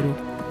iyi nimero: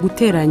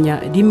 guteranya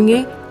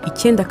 1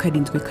 9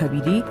 7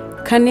 2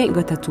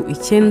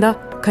 439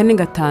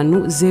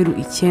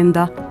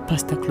 4509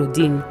 Pastor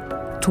Claudine.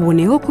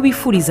 Tuboneyeho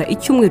kubifuriza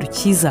icyumweru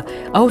cyiza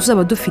aho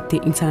tuzaba dufite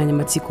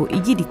insanganyamatsiko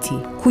igira iti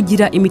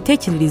kugira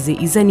imitekerereze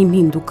izana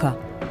impinduka,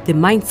 the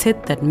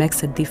mindset that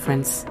makes a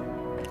difference.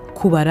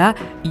 Kubara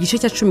igice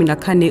cya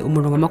 14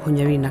 umurongo wa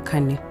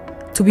 24.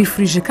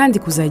 Tubifurije kandi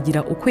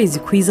kuzagira ukwezi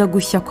kwiza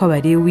gushya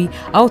kw'Abalewi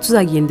aho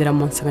tuzagendera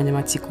mu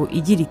nsanganyamatsiko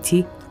igira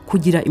iti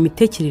kugira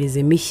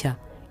imitekerereze mishya.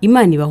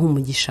 Imana ibahe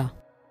umugisha.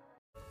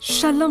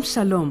 Shalom,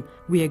 shalom.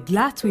 We are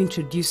glad to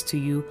introduce to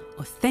you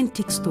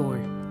Authentic Store.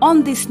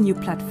 On this new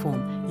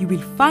platform, you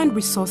will find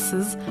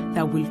resources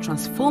that will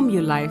transform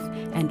your life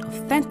and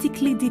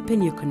authentically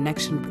deepen your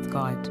connection with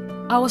God.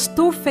 Our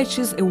store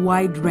features a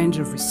wide range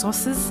of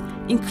resources,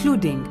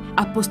 including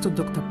Apostle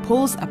Dr.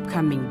 Paul's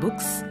upcoming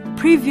books,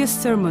 previous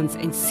sermons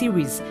and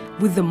series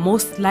with the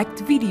most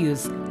liked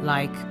videos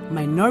like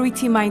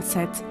Minority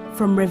Mindset,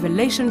 From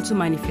Revelation to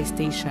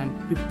Manifestation,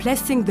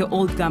 Replacing the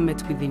Old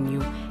Garment Within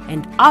You,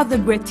 and other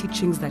great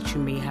teachings that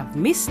you may have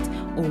missed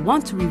or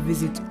want to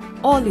revisit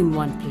all in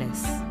one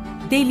place.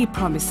 Daily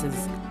Promises.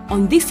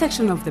 On this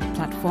section of the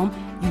platform,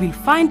 you will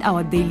find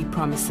our daily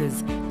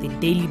promises, the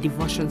daily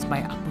devotions by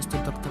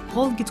Apostle Dr.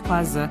 Paul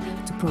Gitwaza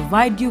to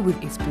provide you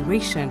with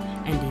inspiration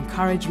and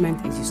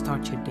encouragement as you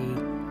start your day.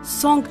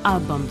 Song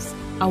albums.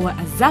 Our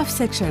Azaf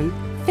section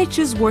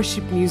features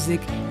worship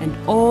music and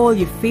all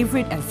your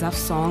favorite Azaf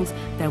songs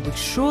that will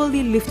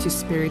surely lift your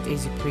spirit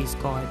as you praise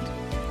God.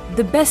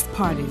 The best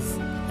part is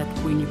that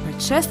when you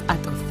purchase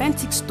at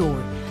Authentic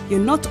Store, you're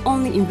not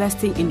only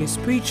investing in your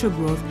spiritual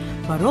growth,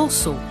 but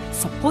also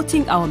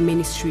supporting our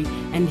ministry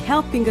and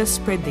helping us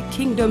spread the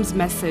kingdom's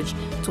message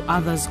to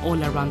others all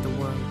around the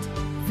world.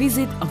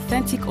 Visit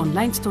Authentic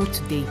Online Store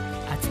today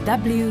at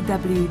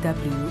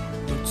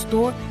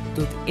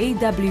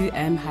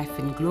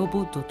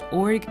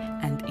www.store.awm-global.org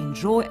and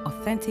enjoy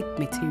authentic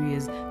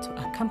materials to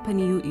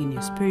accompany you in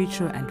your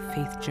spiritual and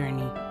faith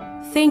journey.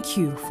 Thank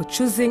you for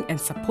choosing and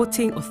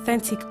supporting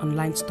Authentic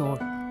Online Store.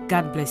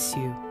 God bless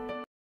you.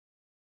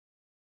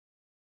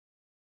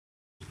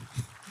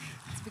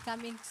 It's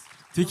becoming,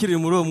 Tukiri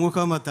muri uwo mwuka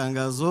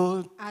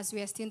w'amatangazo, as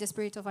we are still in the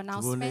spirit of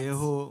announcements,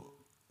 tuboneyeho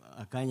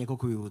akanya ko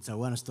kubibutsa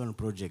One Stone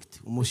Project,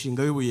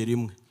 umushinga w'ibuye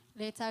rimwe.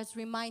 let us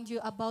remind you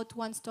about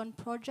One Stone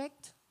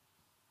Project.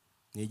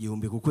 Ni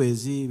igihumbi ku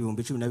kwezi,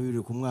 ibihumbi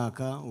 12 ku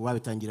mwaka,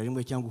 wabitangira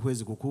rimwe cyangwa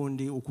ukwezi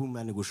kukundi uko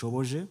Imana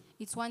igushoboje.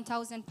 It's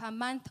 1,000 per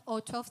month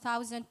or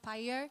 12,000 per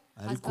year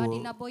as God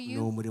enable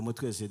you. No murimo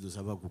twese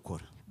dusaba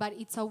gukora. But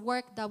it's a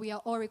work that we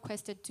are all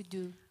requested to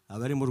do.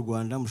 Abari mu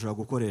Rwanda mushobora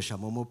gukoresha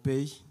MOMO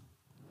Pay.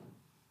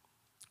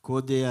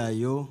 Kode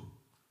yayo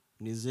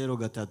ni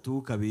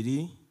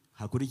 032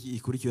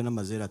 ikurikiwe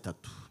n'amazero 3.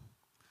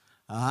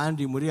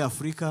 Ahandi muri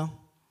Afrika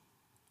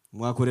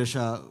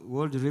mwakoresha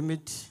World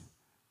Remit,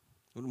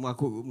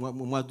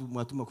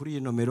 mwatuma kuri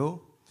iyi nomero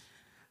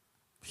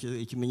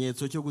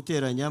ikimenyetso cyo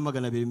guteranya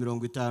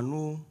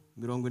 250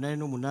 88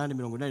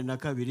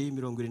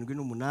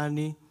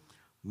 82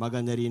 78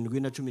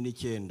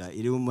 719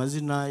 iri mu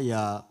mazina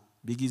ya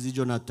Bigizi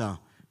Jonathan,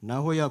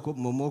 naho ya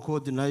MOMO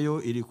code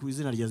nayo iri ku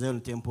izina rya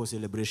Zion Temple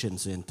Celebration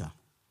Center.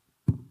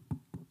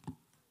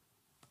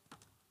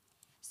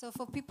 So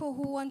for people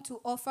who want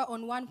to offer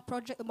on One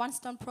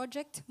Stone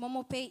Project,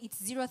 MOMO Pay, it's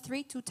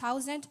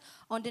 03-2000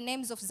 on the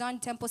names of Zion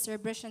Temple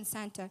Celebration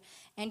Center.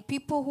 And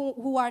people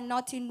who are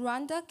not in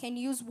Rwanda can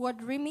use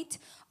word Remit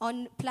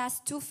on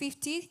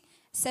 +250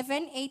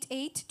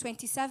 788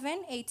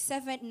 27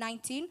 87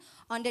 19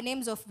 on the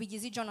names of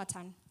Bigizi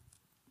Jonathan.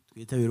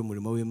 Twitabire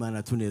umurimo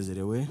w'Imana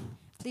tunezerewe.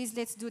 Please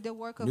let's do the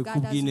work of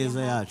God as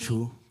we are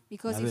happy,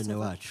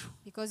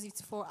 because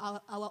it's for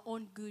our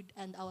own good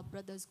and our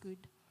brothers'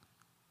 good.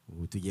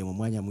 Tugiye mu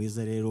mwanya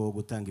mwiza rero wo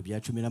gutanga ibya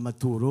 10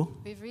 n'amaturo.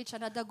 We've reached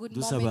another good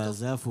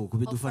Dusabaza fu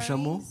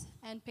kubidufashamo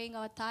and paying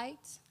our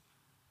tithes,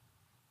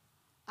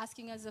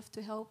 asking us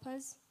to help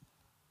us.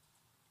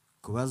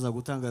 Kubaza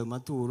gutanga ayo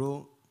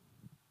maturo,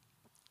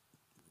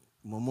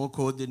 MOMO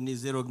code ni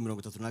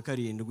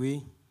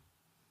 037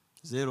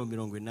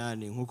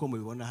 080 nkuko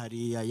mubibona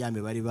hariya ya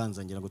mibare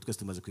banzangira ngo twese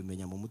tumaze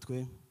kwimenya mu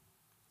mutwe.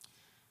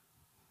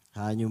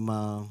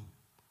 Hanyuma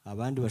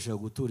abandi bashaka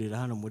guturira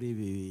hano muri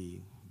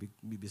ibi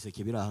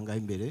biseke biri ahangaha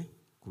imbere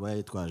kuba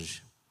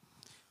yitwaje.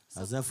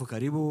 Azafu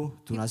karibu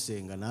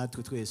tunasenga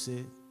natwe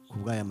twese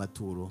kubwaya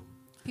maturo.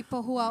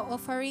 People who are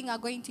offering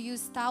are going to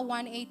use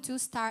 *182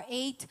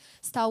 *8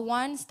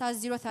 *1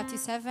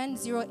 *037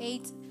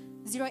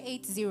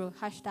 080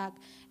 hashtag,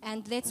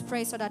 and let's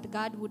pray so that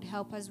God would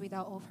help us with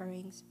our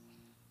offerings.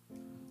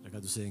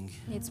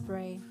 Let's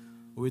pray.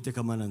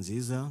 Uwiteka Mana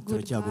nziza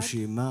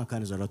turacyagushima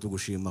kandi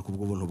zaratugushima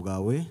kubw'ubuntu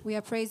bwawe. We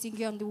are praising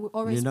you and we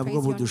always praise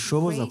you.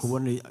 Budushoboza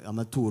kubona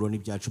amaturo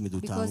n'ibya 10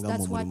 dutanga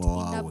mu murimo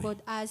wawe.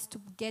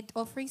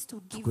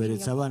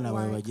 Kweretse abana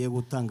bawe bagiye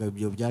gutanga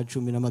ibyo bya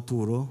 10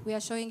 n'amaturo. We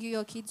are showing you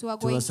your kids who are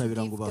going to give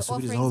the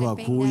offerings aho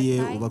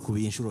bakuye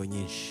ubakubiye inshuro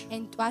nyinshi.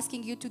 And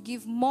asking you to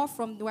give more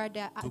from where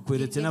they are.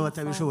 Kweretse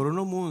n'abatabishobora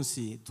no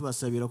munsi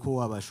tubasabira ko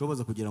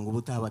wabashoboza kugira ngo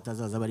ubutaha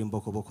batazaza bari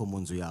mbokoboko mu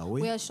nzu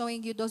yawe. We are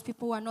showing you those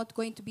people who are not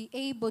going to be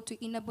able to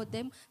enable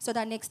them so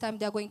that next time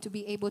they are going to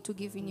be able to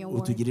give in your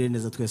word. utugirire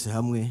neza twese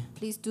hamwe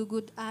Please do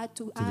good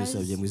to us.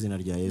 tubisabye mu izina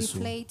rya We Yesu.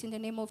 pray it in the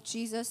name of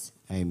Jesus.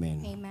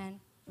 Amen. Amen.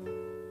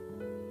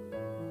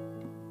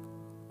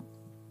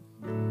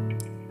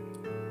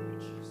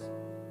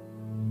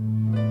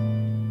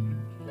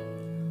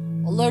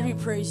 Oh Lord, we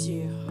praise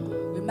you.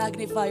 We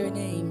magnify your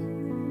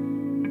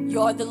name.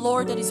 You are the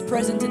Lord that is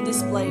present in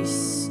this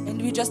place.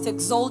 And we just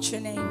exalt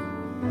your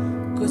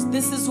name. Because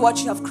this is what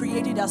you have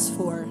created us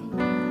for.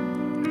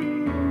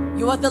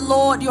 You are the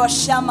Lord, you are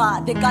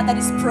Shammah, the God that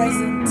is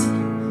present.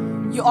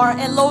 You are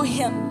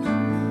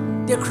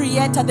Elohim, the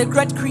creator, the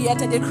great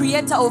creator, the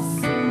creator of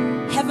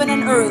heaven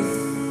and earth.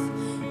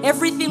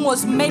 Everything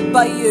was made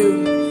by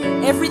you.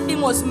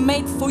 Everything was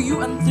made for you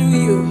and through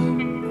you.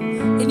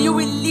 In you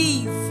we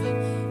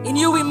live, in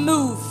you we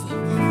move,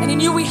 and in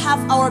you we have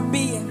our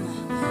being.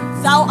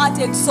 Thou art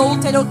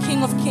exalted, O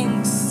King of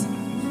Kings,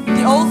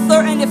 the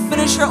author and the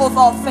finisher of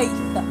our faith,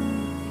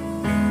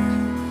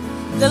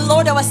 the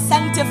Lord our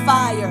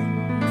sanctifier,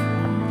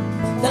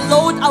 the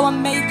Lord our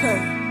maker,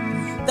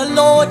 the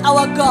Lord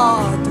our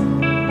God.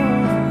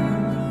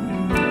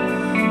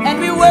 And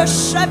we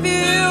worship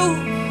you,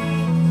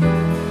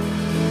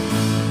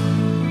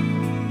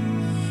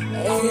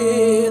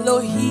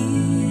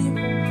 Elohim,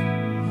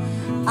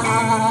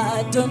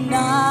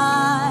 Adonai,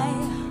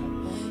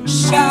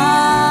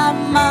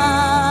 Shammah,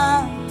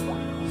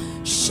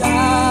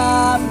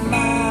 Shammah,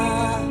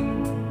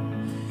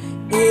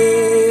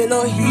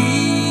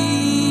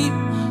 Elohim,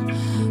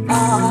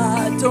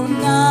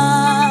 Adonai,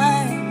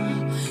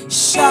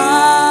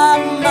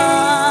 Shammah,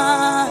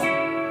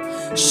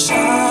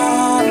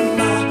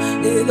 Shammah,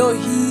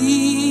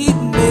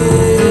 Elohim,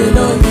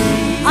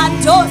 Elohim,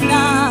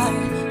 Adonai,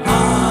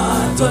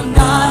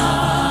 Adonai,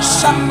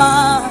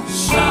 Shammah,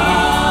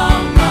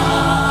 Shammah,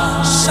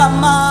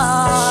 Shammah,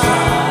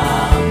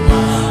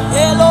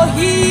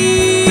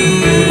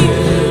 Elohim,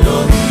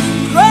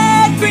 Elohim,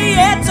 great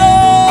creator,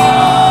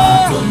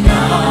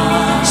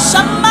 Adonai,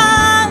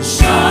 Shammah,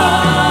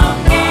 Shammah,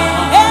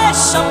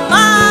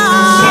 Shammah,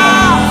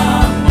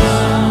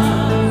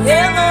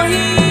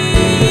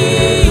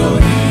 Elohim,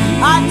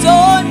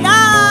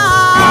 Adonai,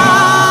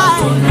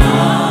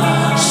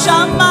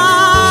 Shammah,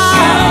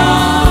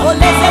 oh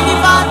les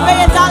éléphants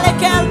payent à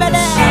l'équerre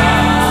belé,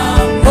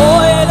 oh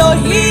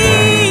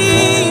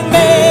Elohim,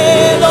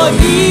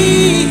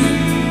 Elohim,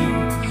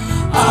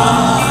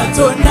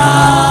 Adonai,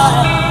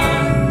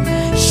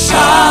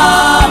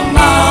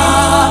 Shammah,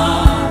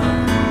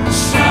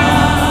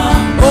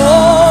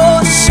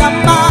 oh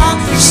Shammah,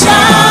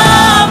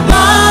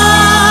 Shammah,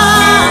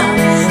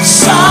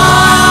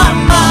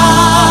 Shammah,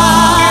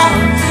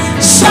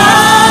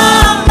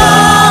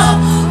 Shammah,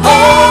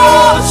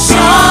 oh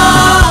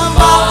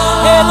Shammah,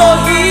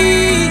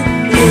 Elohim,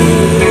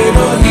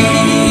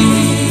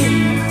 Elohim,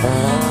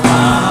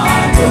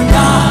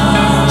 Adonai,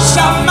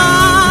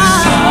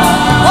 Shammah,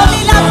 oh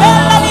li la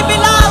bella li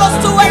bilalos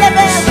tu ele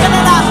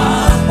bella,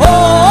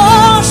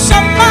 oh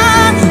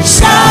Shammah,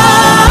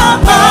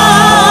 Shammah,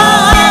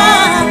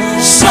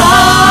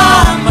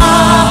 Shammah,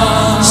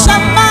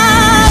 Shammah,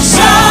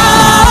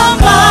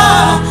 Shammah,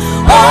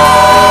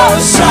 oh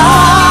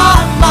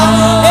Shammah,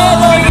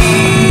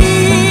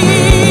 Elohim,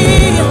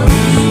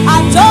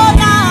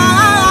 Adonai,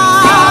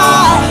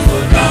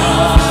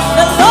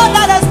 the Lord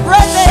that is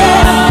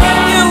present,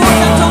 you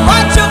can do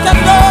what you can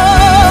do.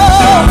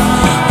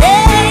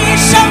 Hey,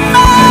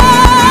 Shammah,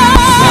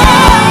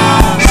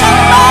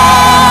 Shammah,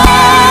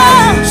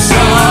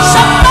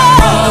 Shammah,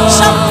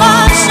 Shammah,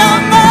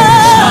 Shammah,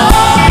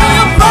 do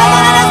you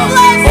present in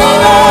this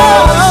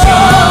place,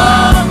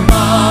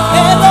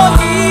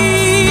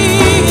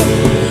 Elohim,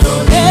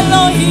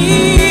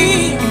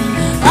 Elohim,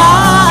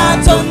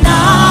 Adonai,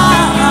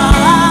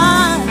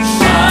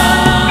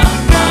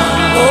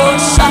 oh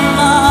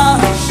Shammah,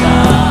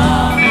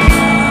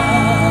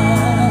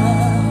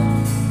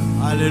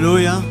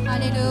 Haleluya.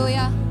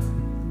 Hallelujah.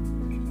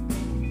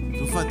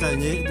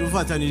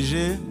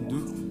 dufatanije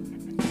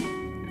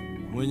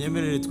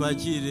munyemerere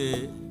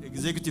twakire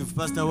executive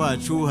pastor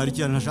wacu hari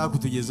ikintu ashaka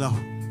kutugezaho,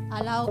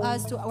 Allow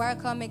us to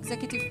welcome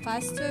Executive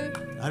Pastor,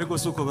 ariko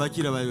si uko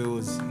bakira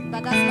abayobozi.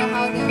 but that's not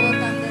how they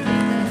welcome the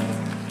leaders.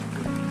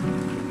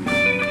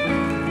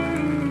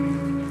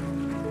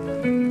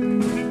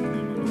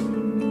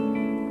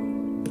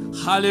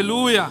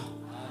 Hallelujah.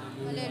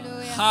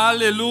 Hallelujah.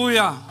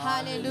 Hallelujah.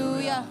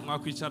 Hallelujah.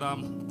 Mwakwicara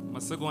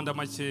masegonda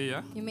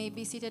makeya. You may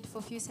be seated for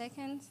a few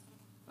seconds.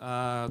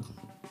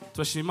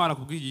 Turashima Imana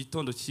kubw'iki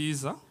gitondo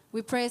cyiza,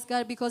 We praise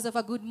God because of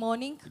a good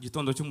morning,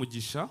 igitondo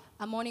cy'umugisha.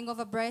 a morning of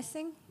a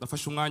blessing.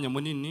 Nafashe umwanya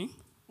munini,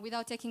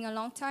 Without taking a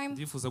long time,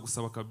 ndifuza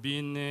gusaba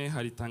kabine,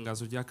 hari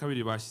itangazo rya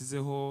kabiri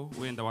bashyizeho,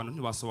 wenda abantu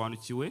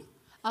ntibasobanukiwe.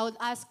 I would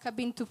ask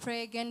Cabin to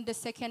pray again the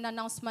second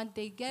announcement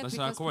they gave.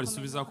 Ndashaka because ko people may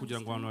barisubiza not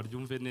kugira ngo abantu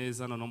understand. baryumve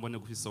neza, noneho mbone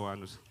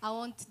kubisobanura. I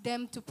want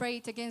them to pray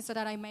it again so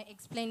that I may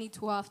explain it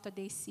to after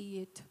they see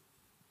it.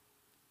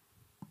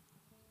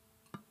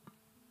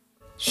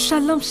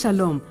 Shalom,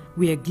 shalom.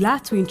 We are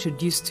glad to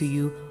introduce to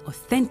you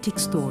Authentic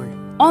Store.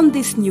 On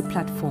this new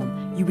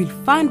platform, you will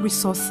find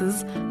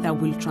resources that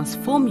will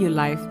transform your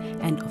life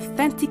and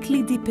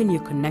authentically deepen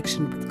your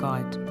connection with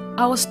God.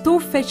 Our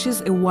store features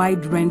a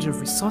wide range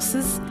of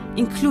resources,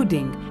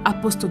 including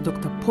Apostle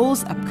Dr.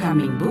 Paul's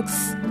upcoming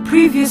books,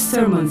 previous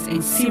sermons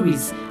and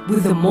series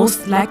with the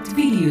most liked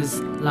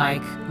videos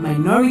like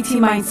Minority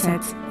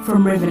Mindset,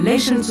 From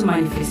Revelation to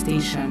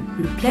Manifestation,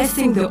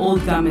 Replacing the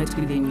Old Garment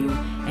with the New,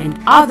 and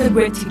other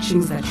great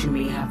teachings that you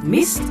may have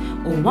missed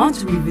or want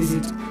to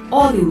revisit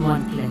all in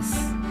one place.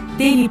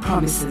 Daily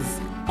Promises.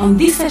 On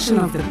this session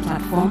of the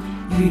platform,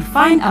 you will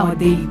find our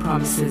daily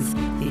promises,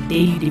 the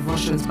daily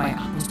devotions by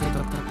Apostle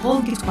Dr.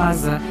 Paul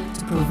Gitwaza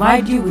to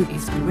provide you with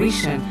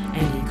inspiration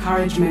and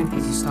encouragement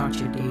as you start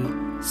your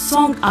day.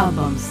 Song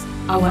albums.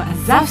 Our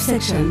Azaf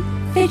section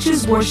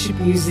features worship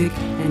music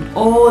and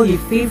all your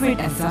favorite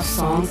Azaf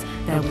songs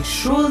that will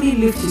surely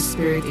lift your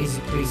spirit as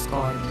you praise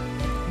God.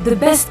 The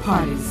best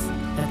part is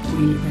that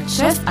when you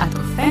purchase at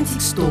Authentic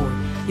Store,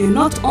 you're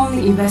not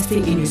only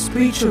investing in your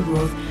spiritual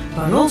growth,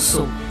 but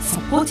also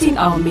supporting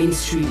our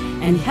ministry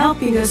and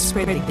helping us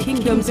spread the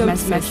kingdom's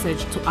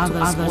message to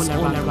others all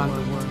around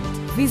the world.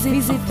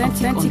 Visit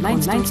Authentic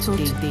Online Store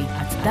today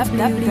at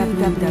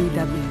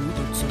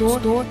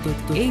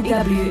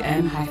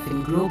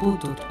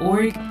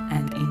www.store.awm-global.org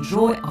and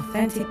enjoy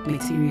authentic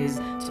materials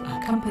to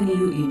accompany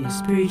you in your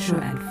spiritual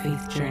and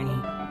faith journey.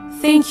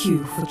 Thank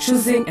you for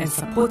choosing and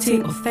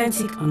supporting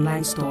Authentic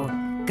Online Store.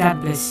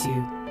 God bless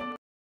you.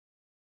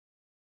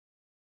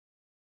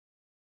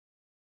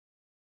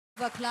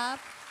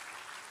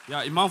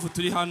 Impamvu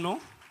turi hano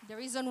The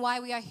reason why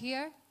we are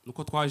here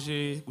nuko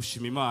twaje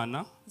gushima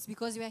Imana is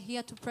because we are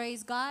here to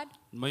praise God.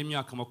 nyuma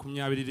y'imyaka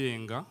 20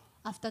 irenga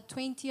After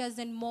 20 years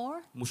and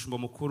more, umushumba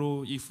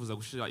mukuru yifuza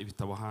gushira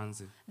ibitabo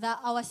hanze. that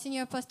our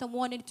senior pastor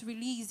wanted to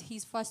release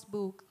his first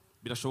book.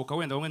 Birashoboka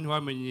wenda bamwe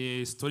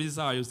ntibamenye story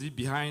zayo ziri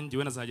behind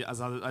wenda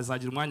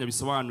azagira umwanya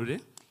bisobanure.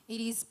 It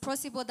is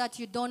possible that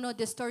you don't know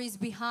the stories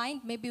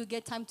behind. Maybe you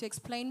get time to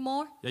explain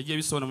more. Yagiye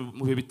bisobanura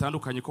mu bihe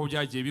bitandukanye ko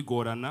byagiye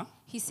bigorana.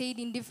 He said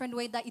in different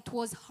ways that it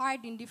was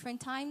hard in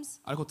different times.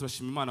 Ariko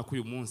turashima Imana ko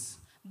uyu munsi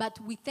But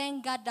we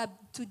thank God that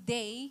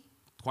today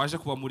twaje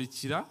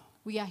kubamurikira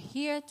we are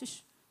here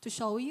to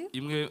show you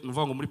imwe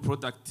nuvuga ngo muri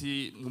product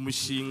mu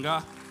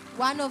mishinga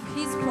one of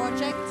his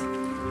projects.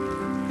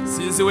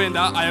 sinzi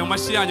wenda ayo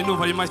mashi yanyu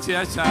numva ari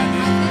makeya cyane. I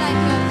feel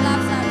like your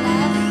gloves are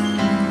less.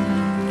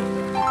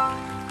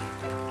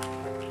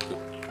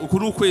 Uku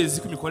ni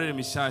ukwezi kw'imikorere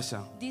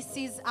mishasha. This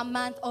is a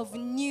month of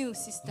new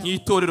system.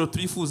 Nk'itorero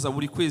turifuza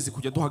buri kwezi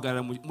kujya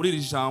duhagarara muri iri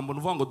jambo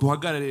nuvuga ngo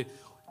duhagarare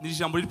ni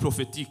jambo riri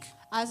prophetique.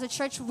 As a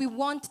church, we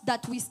want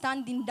that we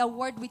stand in the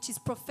word which is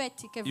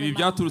prophetic every Ibi month.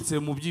 byaturutse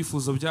mu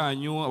byifuzo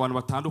byanyu abantu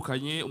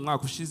batandukanye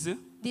umwaka ushize.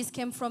 This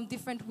came from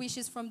different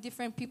wishes from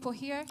different people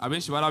here.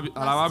 Abenshi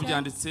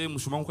barababyanditse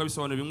mushuma nkuko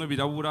bisobanura bimwe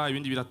birabura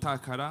ibindi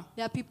biratakara.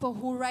 There are people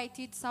who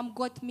write it, some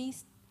got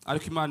missed.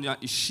 Ariko Imana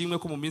ishimwe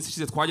ko mu minsi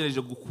ishize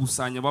twagerageje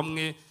gukusanya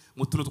bamwe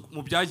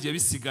mu byagiye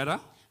bisigara.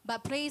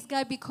 But praise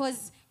God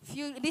because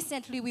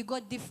recently we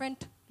got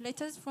different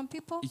letters from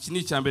people. Iki ni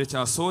icyambere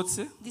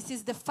cyasohotse. This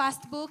is the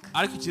first book.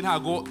 Ariko iki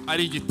ntago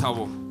ari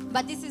igitabo.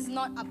 But this is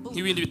not a book.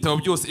 Nk'ibindi bitabo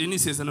byose iri ni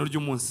isezerano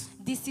ry'umunsi.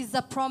 This is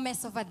a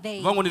promise of a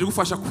day. Vango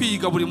nirigufasha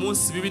kwiga buri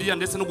munsi Bibiliya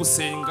ndetse no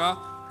gusenga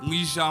mu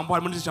ijambo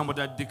harimo n'ijambo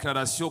rya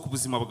declaration ku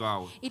buzima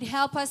bwawe. It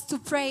helps us to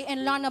pray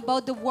and learn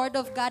about the word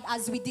of God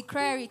as we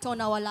declare it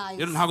on our lives.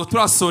 Rero ntago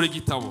turasohora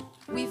igitabo.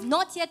 We've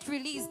not yet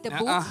released the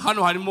book.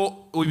 Hano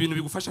harimo ibintu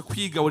bigufasha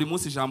kwiga buri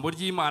munsi ijambo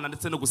ry'Imana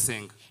ndetse no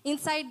gusenga.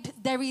 Inside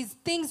there is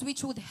things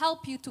which would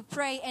help you to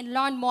pray and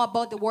learn more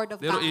about the word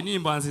of God. Rero iyi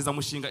nimbanziza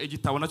mushinga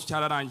igitabo nacyo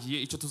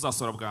cyararangiye icyo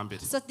tuzasohora bwa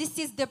mbere. So this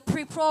is the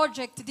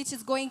pre-project which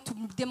is going to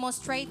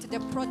demonstrate the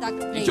product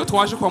later. Icyo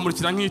twaje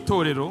kwamurikira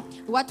nk'itorero.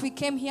 What we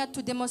came here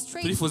to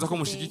demonstrate. Turifuza ko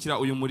mushigikira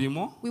uyu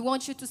murimo. We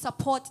want you to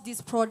support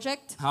this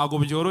project. Ntago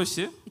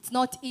byoroshye. It's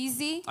not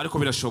easy. Ariko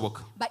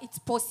birashoboka. But it's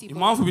possible.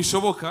 Impamvu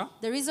bishoboka.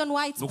 The reason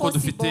why it's nuko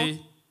possible. Dufite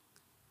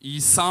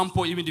iyi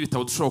sample y'ibindi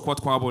bitabo dushobora kuba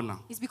twabona.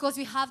 It's because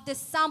we have the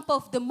sample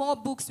of the more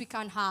books we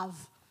can have.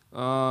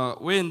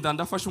 Wenda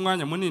ndafashe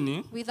umwanya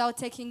munini. Without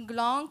taking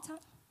long time.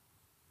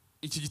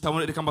 Iki gitabo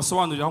reka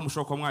mbasobanurira aho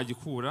mushobora kuba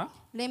mwagikura.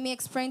 Let me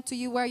explain to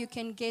you where you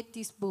can get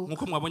this book.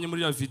 Nkuko mwabonye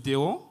muri ya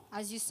video.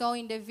 As you saw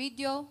in the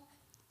video.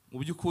 Mu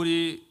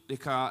byukuri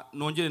reka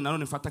nongere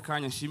nanone mfata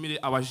akanya nshimire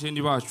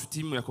abajeni bacu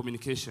team ya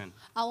communication.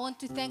 I want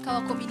to thank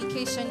our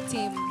communication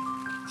team.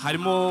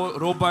 Harimo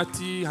Robert,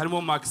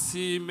 harimo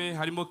Maxime,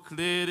 harimo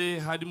Claire,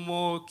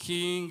 harimo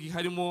King,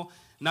 harimo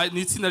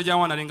n'itsinda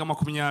ry'abana renga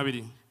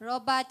 20.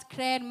 Robert,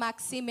 Claire,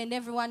 Maxime and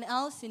everyone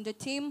else in the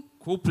team.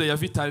 Couple ya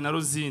Vital na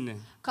Rosine.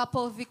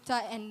 Couple Victor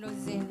and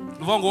Rosine.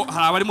 Nuvuga ngo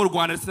hari abari mu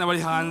Rwanda ndetse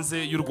n'abari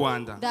hanze y'u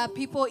Rwanda. There are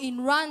people in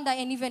Rwanda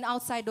and even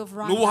outside of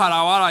Rwanda. Nubu hari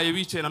abaraye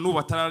bicaye na nubu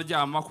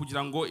batararyama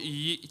kugira ngo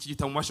iki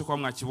gitabo mubashe kuba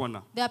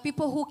mwakibona. There are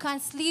people who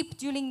can't sleep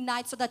during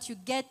night so that you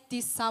get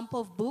this sample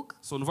of book.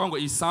 So nuvuga ngo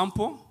iyi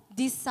sample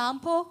this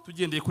sample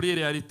tugendeye kuri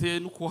realite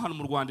nuko hano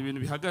mu Rwanda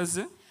ibintu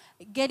bihagaze.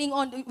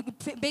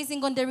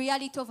 basing on the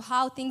reality of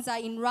how things are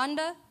in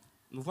Rwanda.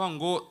 nuvuga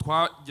ngo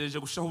twagejeje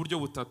gushaho uburyo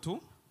butatu.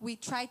 We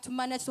try to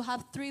manage to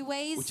have 3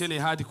 ways. Ukeneye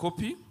hard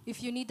copy.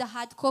 If you need a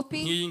hard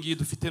copy, nk'iyi ngiyi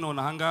dufite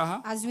none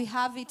ahangaha, as we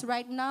have it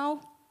right now,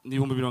 ni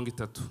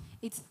 30,000.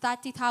 It's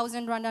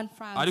 30,000 Rwandan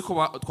francs.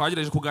 Ariko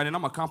twagerageje kuganira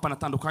n'amakampani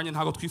atandukanye,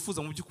 ntago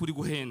twifuza mu by'ukuri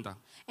guhenda.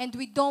 And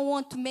we don't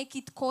want to make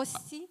it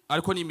costly.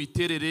 Ariko ni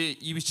imiterere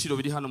y'ibiciro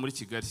biri hano muri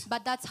Kigali.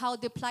 But that's how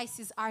the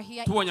prices are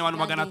here. Tubonye abantu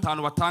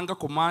 500 batanga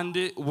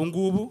commande ubu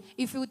ngubu.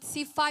 If we would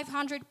see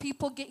 500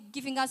 people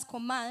giving us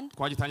command,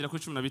 twagitangira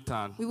kuri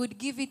 15. we would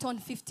give it on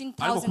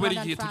 15,000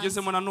 Rwandan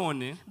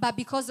francs. But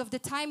because of the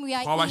time we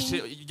are in,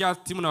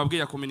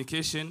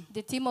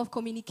 the team of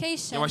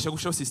communication, yabashe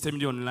gushaho system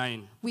iri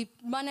online. We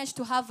managed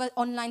to have an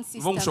online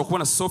system.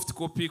 Kubona soft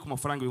copy ku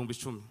mafaranga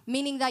 10,000.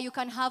 Meaning that you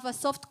can have a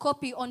soft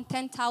copy on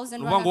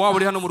 10,000 Rwandan. Waba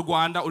uri hano mu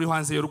Rwanda, uri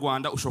hanze y'u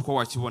Rwanda, ushobora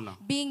wakibona.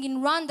 Being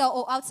in Rwanda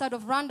or outside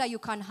of Rwanda, you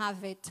can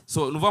have it.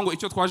 So nuvuga ngo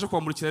icyo twaje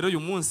kwamurikira rero uyu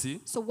munsi.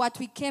 So what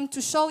we came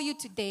to show you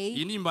today,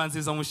 iyi ni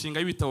imbanziriza mushinga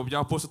y'ibitabo bya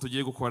Apostle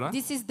tugiye gukora.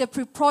 This is the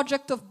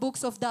pre-project of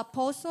books of the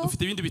Apostle.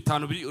 Dufite ibindi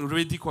bitanu biri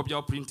ready ko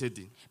bya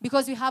printed.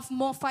 Because we have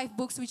more 5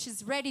 books which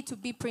is ready to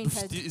be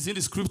printed.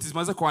 Izindi scripts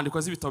zimaze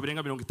kwandikwa z'ibitabo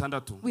birenga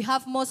 60. We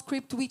have more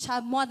script which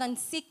are more than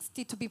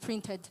 60 to be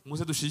printed.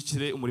 Muze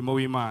dushikire umurimo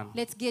w'Imana.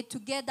 Let's get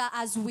together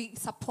as we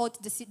support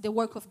the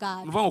work of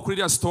God. Nuvuga ngo kuri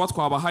ya store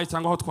twabahaye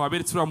cyangwa aho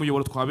twaberetse uriya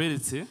muyoboro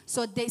twaberetse.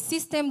 So the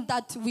system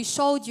that we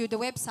showed you, the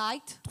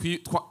website,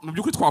 mu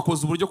by'ukuri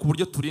twakoze uburyo ku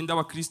buryo turinda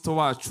abakristo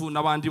bacu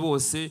n'abandi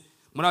bose.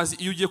 Murazi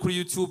iyo ugiye kuri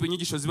YouTube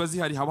inyigisho ziba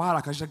zihari haba hari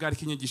akajagari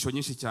k'inyigisho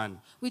nyinshi cyane.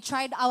 We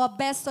tried our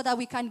best so that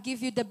we can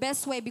give you the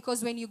best way,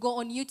 because when you go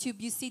on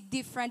YouTube you see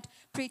different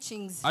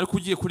preachings. Ariko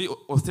ugiye kuri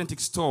Authentic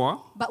Store,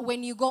 but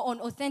when you go on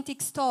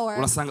Authentic Store,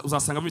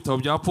 uzasanga ibitabo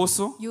bya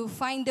Apostle, you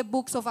find the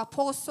books of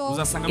Apostle,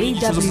 uzasanga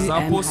inyigisho zose za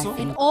Apostle,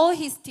 and all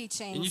his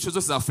teachings, inyigisho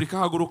zose za Afrika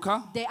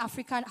Haguruka, the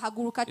African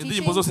Haguruka teachings,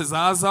 indirimbo zose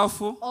za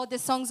Azafu, all the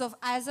songs of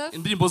Asaph,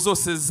 indirimbo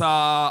zose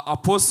za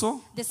Apostle,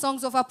 the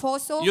songs of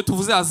Apostle. Iyo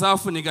tuvuze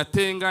Azafu ni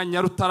Gatenga,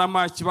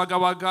 Nyarutarama,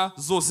 Kibagabaga,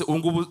 zose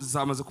ubungubu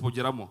zamaze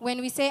kubugeramo.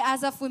 When we say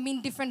Asaph, we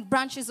mean different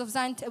branches of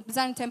Zion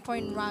Temple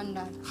in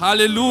Rwanda.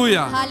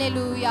 Hallelujah.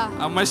 Hallelujah.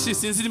 Amashi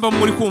sinzi nimba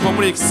muri kumva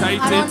muri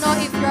excited. I don't know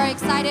if you are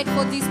excited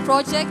for this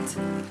project.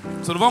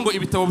 So nuvango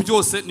ibitabo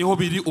byose niho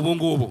biri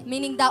ubungubu.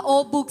 Meaning that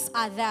all books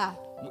are there.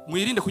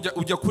 Mwirinde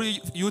ujya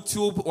kuri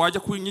YouTube wajya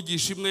kuri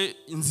inyigisho imwe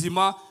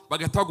inzima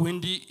bagata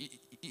guhindi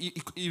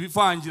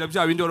ibivangira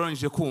bya bindi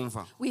waronje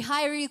kumva. We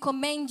highly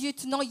recommend you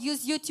to not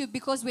use YouTube,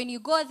 because when you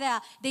go there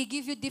they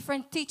give you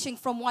different teaching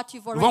from what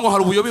you've already. Nuvango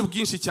hari ubuyobe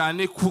bwinshi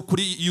cyane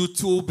kuri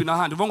YouTube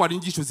n'ahandi. Nuvango hari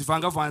inyigisho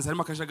zivanga vanze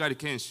harimo akajagari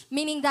kenshi.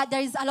 Meaning that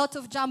there is a lot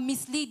of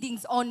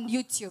misleadings on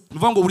YouTube.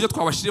 Nuvango uburyo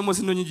twabashiremo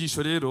zino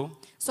nyigisho rero.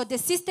 So the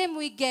system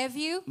we gave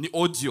you, ni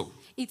audio.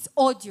 It's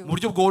audio. Mu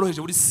buryo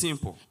bworoheje buri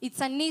simple.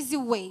 It's an easy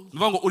way.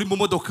 Nuvango uri mu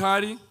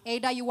modokari,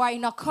 either you are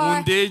in a car,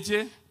 mu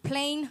ndege,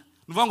 plane.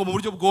 Nuvango mu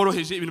buryo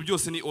bworoheje ibintu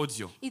byose ni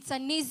audio. It's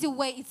an easy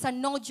way, it's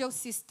an audio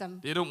system.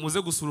 Rero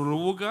muze gusura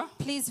urubuga.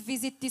 Please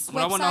visit this website.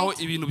 Murabonaho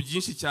ibintu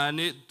byinshi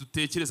cyane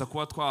dutekereza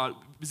kuba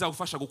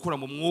bizagufasha gukura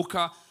mu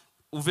mwuka,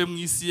 uve mu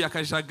isi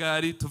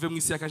y'akajagari, tuve mu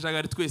isi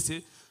y'akajagari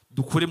twese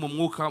dukure mu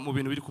mwuka mu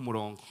bintu biri ku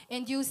murongo.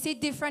 And you see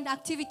different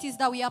activities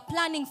that we are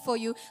planning for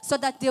you, so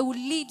that they will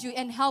lead you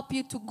and help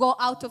you to go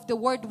out of the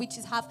word which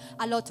have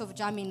a lot of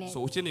jam in it.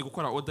 So ukeneye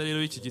gukora order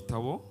rero y'iki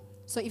gitabo.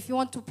 So if you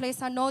want to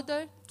place an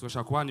order,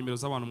 turashaka kubaha nimero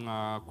z'abantu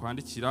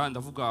mwakwandikira,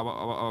 ndavuga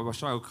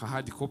abashaka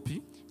hard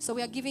copy. So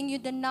we are giving you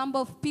the number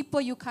of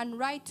people you can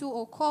write to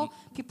or call,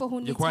 people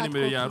who need hard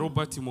nimero ya copy.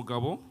 Robert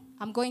Mugabo.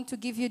 I'm going to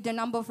give you the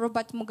number of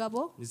Robert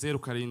Mugabo.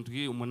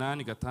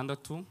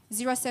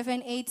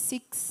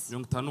 0786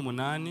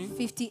 0786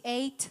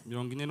 58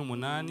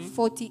 48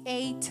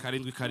 48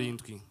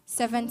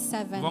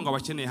 77. Ngo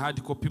abakeneye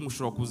hard copy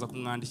mushobora kuza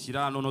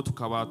kumwandikira, none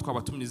tukaba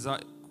twabatumiza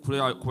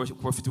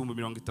kubafite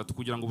 30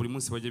 kugira ngo buri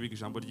munsi bajye biga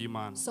ijambo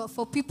ry'Imana. So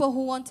for people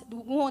who want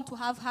to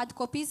have hard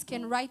copies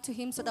can write to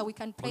him so that we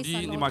can place an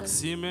order. Ni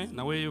Maxime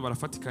nawe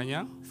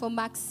barafatikanya. For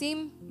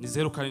Maxime, ni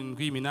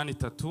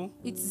 0783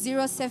 it's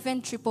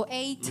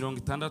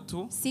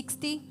 07888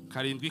 60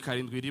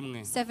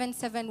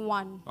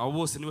 771. Abo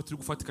bose nibo turi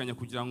gufatikanya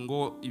kugira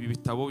ngo ibi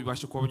bitabo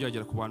bibashe kuba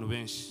byagera ku bantu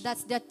benshi.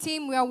 That's the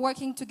team we are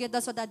working together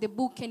so that the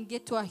book can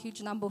get to a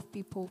huge number of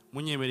people.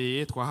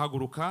 Munyemereye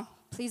twahaguruka.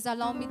 Please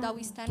allow me that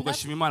we stand up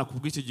tugashima Imana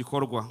kubw'iki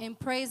gikorwa. and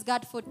praise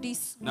God for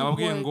this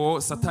Nababwiye work.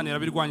 ngo Satani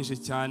yarabirwanyije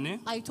cyane.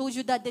 I told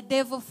you that the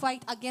devil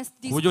fight against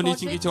this Buryo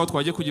n'iki project. ngiki aho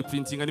twagiye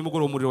kugiprintinga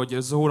nimugoroba umuriro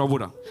wagezeho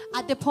urabura.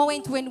 At the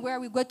point when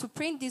we go to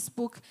print this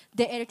book,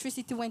 the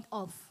electricity went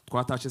off.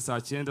 Twatashe saa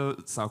 9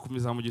 saa 10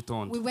 za mu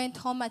gitondo. We went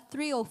home at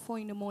 3 or 4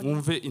 in the morning.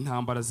 Mwumve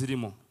intambara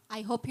zirimo.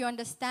 I hope you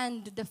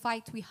understand the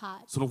fight we had.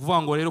 So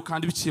nukuvuga ngo rero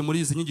kandi biciye muri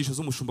izi nyigisho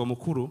z'umushumba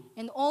mukuru.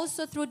 And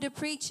also through the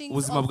preaching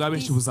ubuzima bwa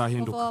benshi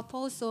buzahinduka.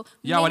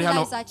 Yawe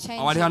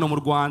ari hano mu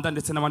Rwanda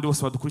ndetse n'abandi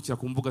bose badukurikira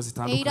ku mbuga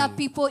zitandukanye. Either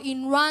people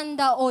in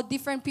Rwanda or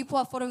different people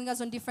are following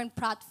us on different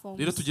platforms.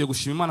 Rero tugiye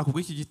gushima Imana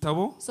kubw'iki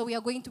gitabo. So we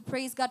are going to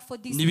praise God for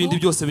this n'ibindi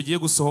byose bigiye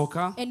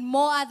gusohoka. And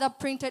more other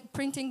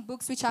printing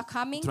books which are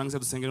coming. Turangiza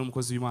dusengera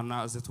umukozi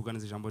w'Imana aze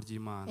tuganize ijambo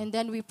ry'Imana. And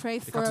then we pray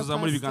for Pastor.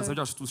 Tuzamura ibiganza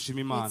byacu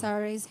dushima Imana. Let's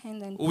raise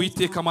hand and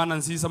Uwiteka Mana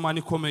nziza Mana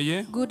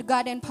ikomeye. Good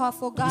God and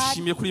powerful God.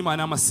 Dushimiye kuri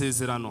Imana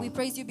y'amasezerano. We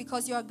praise you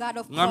because you are God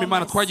of promise. Mwami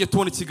Imana twagiye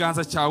tubona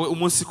ikiganza cyawe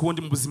umunsi ku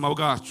wundi mu buzima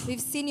bwacu.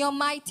 We've seen your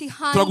mighty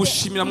hand.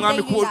 Turagushimira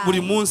Mwami ko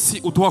buri munsi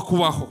uduha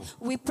kubaho.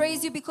 We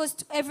praise you because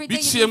every day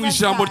biciye mu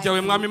ijambo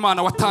ryawe Mwami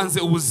Imana watanze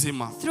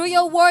ubuzima. Through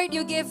your word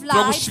you give life.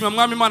 Turagushimira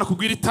Mwami Imana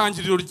kubwira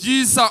itangiriro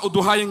ryiza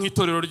uduhaye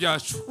nk'itorero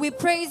ryacu. We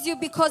praise you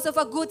because of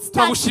a good start.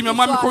 Turagushimira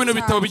Mwami ko bino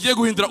bitabo bigiye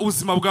guhindura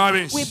ubuzima bwa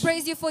benshi. We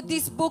praise you for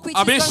this book which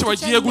is going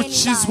to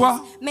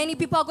change many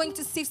people are going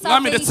to see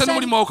salvation.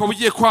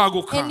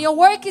 And your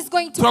work is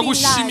going to be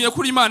large.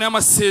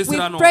 We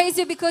praise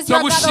you because you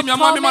are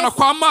God of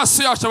promise.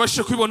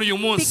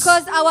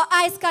 Because our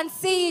eyes can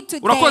see it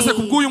today.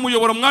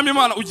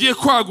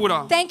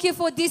 Thank you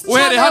for this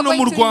channel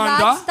going to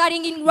enlarge,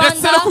 starting in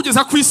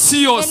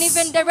Rwanda and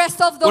even the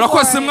rest of the world.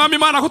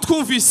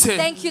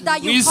 Thank you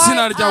that you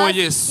heard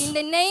us. In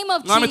the name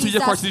of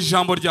Jesus, we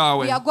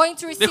are going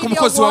to receive your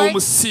word.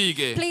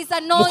 Please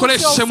anoint your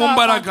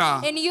servant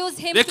and use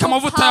him to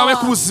power.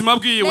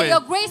 Let your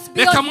grace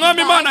be on his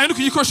life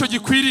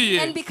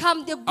and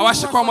become the good so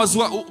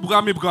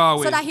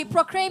that he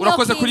proclaim your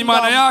kingdom.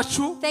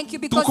 Thank you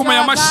because you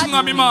are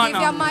God. We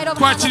give your might of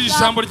God,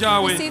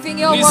 receiving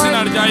your word in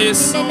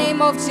the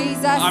name of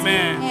Jesus.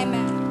 Amen.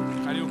 Amen.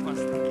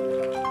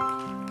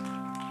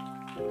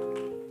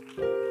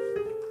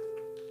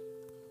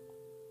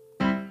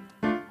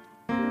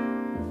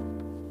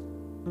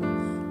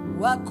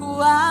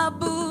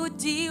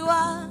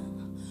 Wakuabudiwa,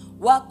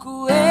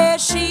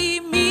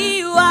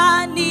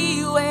 wakuheshimiwa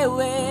ni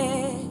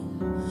wewe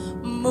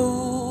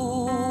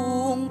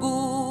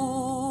Mungu,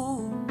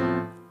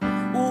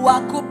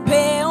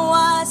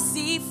 wakupewa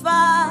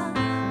sifa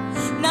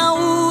na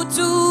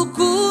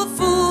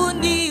utukufu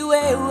ni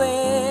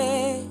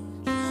wewe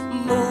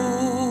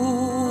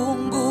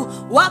Mungu,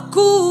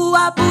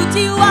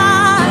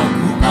 wakuabudiwa,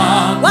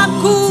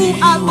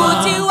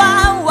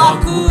 wakuabudiwa,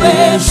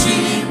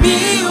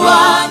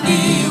 wakuheshimiwa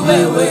ni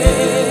wewe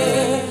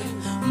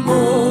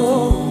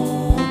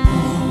Mungu,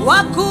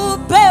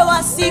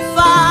 wakupewa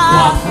sifa,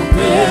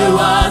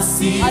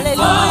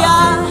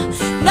 haleluya,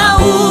 na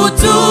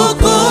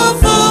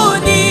utukufu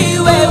ni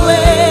wewe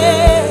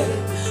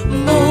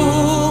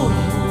Mungu,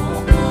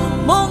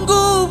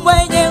 Mungu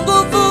mwenye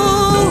nguvu,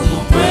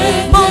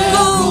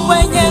 Mungu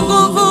mwenye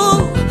nguvu,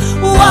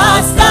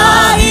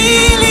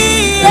 wastahili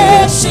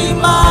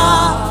heshima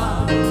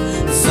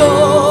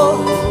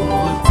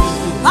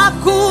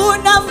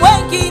hakuna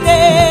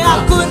mwengine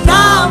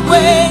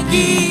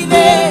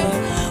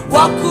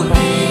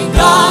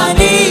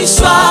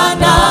wakulinganishwa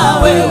na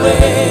wewe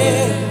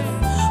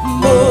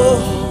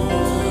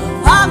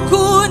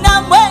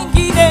hakuna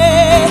mwengine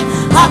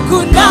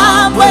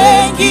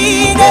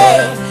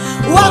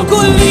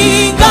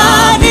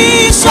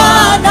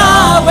wakulinganishwa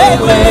na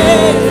wewe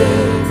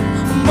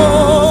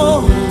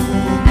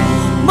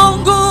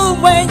Mungu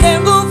mwenye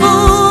nguvu,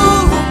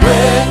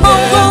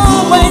 Mungu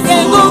mwenye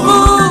nguvu,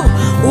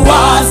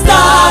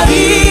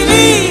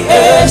 wastahili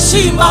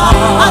heshima,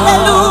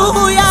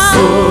 haleluya.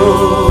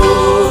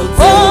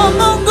 Oh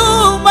Mungu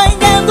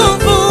mwenye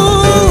nguvu,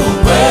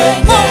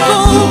 Mungu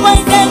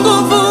mwenye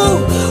nguvu,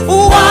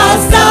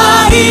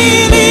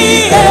 wastahili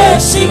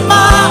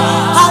heshima,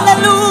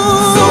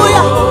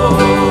 haleluya.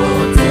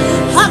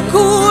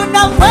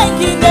 Hakuna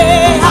mwengine,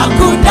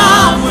 hakuna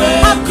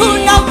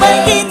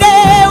mwengine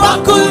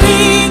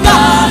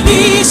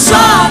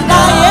wakulinganishwa na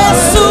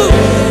Yesu,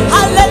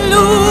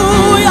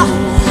 haleluya.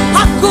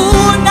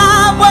 Hakuna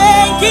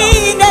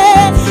mwengine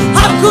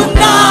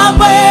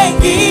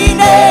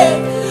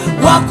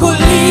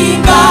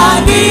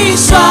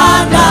wakulinganishwa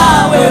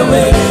na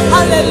wewe,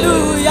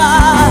 haleluya.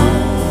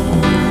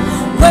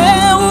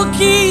 Wewe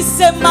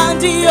ukisema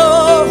ndio,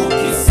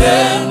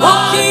 ukisema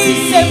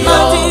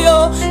ndio,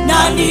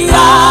 nani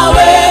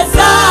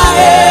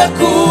awezaye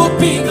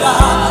kupinga,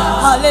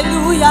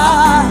 haleluya.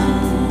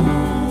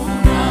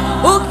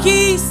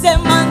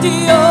 Ukisema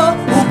ndio,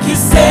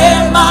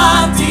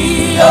 ukisema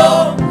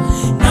ndio,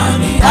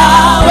 nani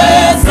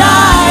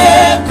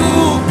awezaye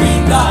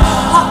kupinga,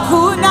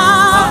 hakuna.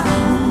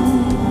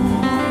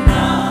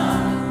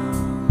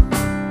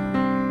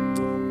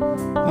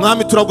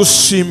 Mwami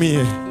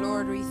turagushimiye,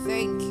 Lord, we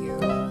thank you.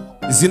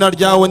 izina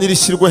ryawe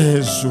nirishyirwe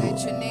hejuru,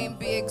 Let your name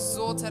be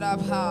exalted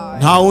up high.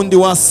 nta wundi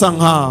wasa There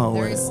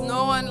nkawe, is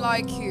no one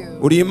like you.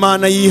 uri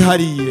Imana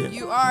yihariye,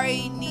 You are a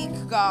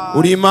unique God.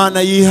 uri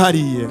Imana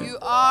yihariye, You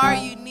are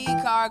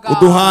unique, our are God.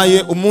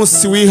 uduhaye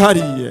umunsi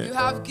wihariye, You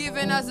have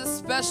given us a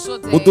special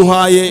day.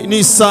 uduhaye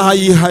n'isaha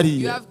You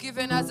yihariye, have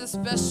given us a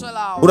special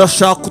hour.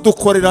 urashaka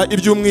kudukorera You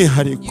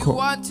iby'umwihariko.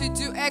 want to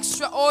do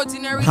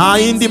extraordinary Nta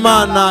things yindi in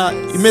our mana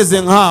lives.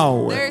 imeze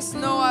nkawe, There is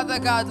no other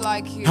God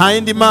like you. nta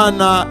yindi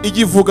mana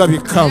ijya ivuga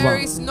bikaba,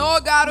 There is no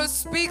God who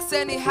speaks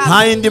and he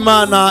nta yindi happens.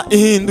 mana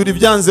ihindura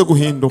ibyanze There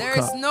guhinduka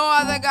is no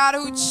other God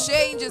who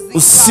changes the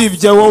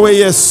usibye wowe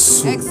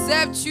Yesu.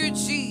 except you,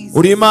 Jesus.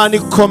 Uri Imana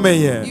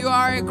ikomeye. You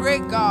are a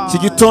great God. Iki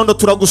gitondo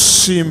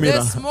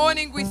turagushimira This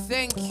morning we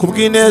thank you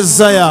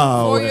kubw'ineza for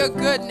yawe. your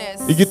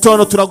goodness.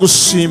 Igitondo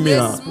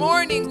turagushimira This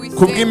morning we thank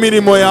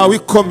kubw'imirimo you yawe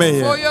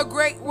ikomeye. for your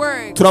great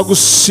work.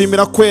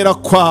 Turagushimira kwera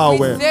kwawe,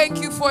 We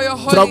thank you for your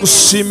holiness.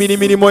 turagushimira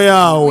imirimo We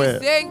yawe,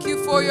 thank you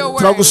for your work.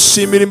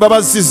 turagushimira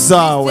imbabazi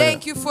zawe,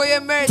 Thank you for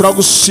your mercy.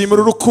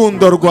 turagushimira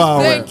urukundo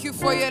rwawe Thank you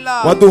for your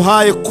love.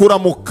 waduhaye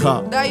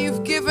kuramuka, That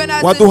you've given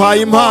us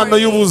waduhaye a new impano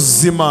morning.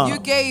 y'ubuzima. You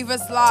gave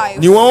us life.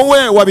 Ni wowe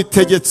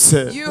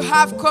wabitegetse, You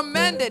have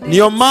commended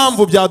niyo it.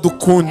 mpamvu And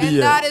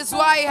byadukundiye, that is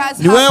why it has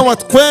ni wowe happened.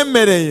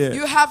 watwemereye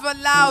You have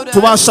allowed us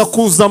tubasha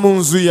kuza mu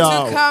nzu to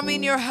yawe, come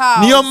in your house.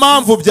 niyo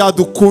mpamvu That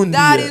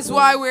byadukundiye. is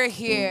why we're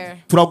here.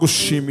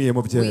 Turagushimiye We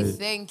mubyeyi,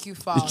 thank you,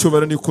 Father.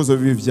 icyubahiro n'ikuzo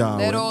bibi Let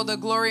byawe all the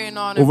glory and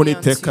honor ubu be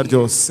unto n'iteka you.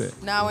 ryose,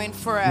 Now and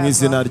mu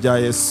izina forever. rya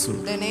Yesu,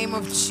 In the name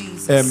of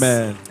Jesus.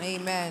 amen.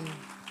 Amen.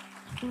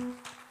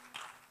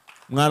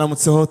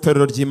 Mwaramutseho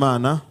itorero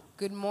ry'Imana.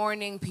 Good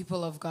morning,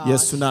 people of God.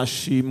 Yesu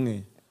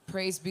nashimwe,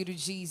 Praise be to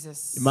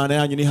Jesus. Imana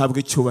yanyu nihabwe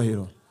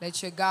icyubahiro.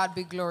 Let your God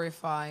be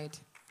glorified.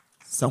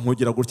 Sa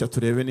nkugira gutya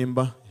turebe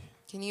nimba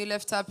Can you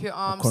lift up your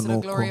arms uko to the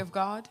nuko. glory of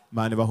God?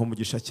 Imana ibahe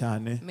umugisha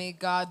cyane, May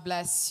God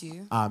bless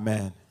you.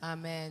 amen.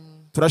 Amen.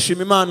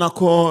 Turashima Imana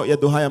ko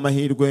yaduhaye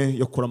amahirwe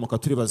yo kuramuka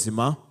turi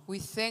bazima, We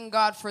thank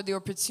God for the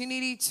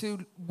opportunity to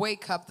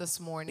wake up this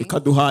morning.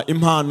 ikaduha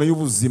impano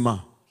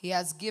y'ubuzima. He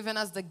has given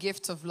us the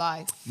gift of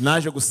life.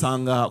 Naje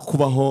gusanga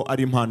kubaho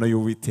ari impano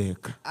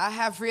y'Uwiteka. I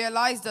have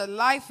realized that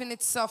life in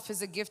itself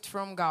is a gift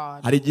from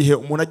God. Hari igihe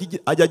umuntu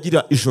ajya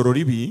agira ijoro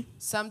ribi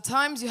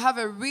Sometimes you have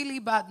a really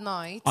bad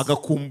night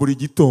agakumbura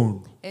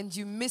igitondo, and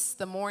you miss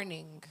the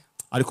morning.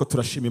 ariko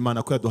turashima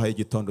Imana ko yaduhaye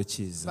igitondo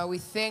cyiza, But we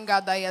thank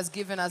God that He has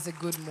given us a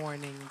good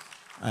morning.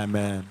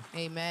 amen.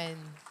 Amen.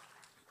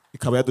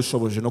 Ikaba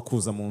yadushoboje no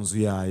kuza mu nzu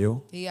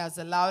yayo. He has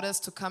allowed us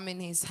to come in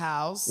His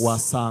house.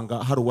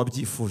 Wasanga hari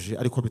uwabyifuje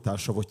ariko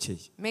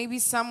bitashobokeye. Maybe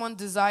someone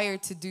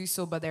desired to do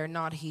so, but they're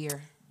not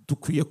here.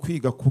 Dukwiye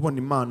kwiga kubona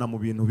Imana mu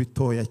bintu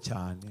bitoya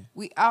cyane.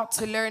 We ought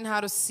to learn how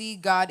to see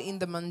God in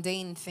the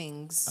mundane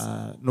things.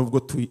 Nubwo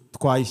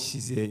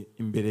twayishyize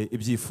imbere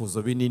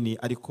ibyifuzo binini,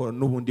 ariko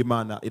n'ubundi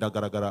Imana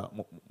iragaragara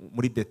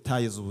muri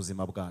details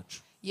z'ubuzima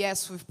bwacu.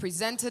 Yes, we've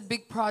presented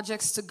big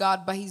projects to God,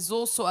 but He's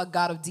also a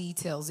God of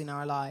details in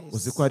our lives.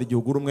 Uzi ko hari igihe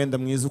ugura umwenda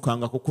mwiza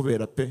ukanga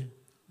kukubera pe,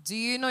 Do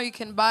you know you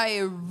can buy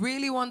a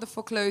really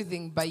wonderful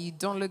clothing, but you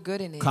don't look good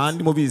in it?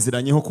 kandi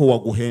mubiziranyeho ko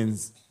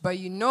waguhenze, But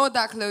you know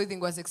that clothing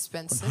was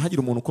expensive. ntihagire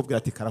umuntu ukubwira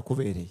ati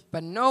karakubereye.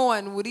 But no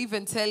one would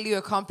even tell you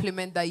a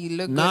compliment that you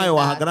look good Nawe in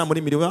wahagarara that.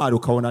 muri miriyari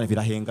ukabona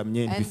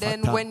birahengamye And then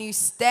ntibifata. when you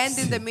stand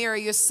in the mirror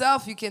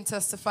yourself, you can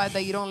testify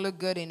that you don't look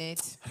good in it.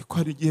 Ariko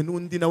hari igihe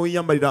n'undi nawe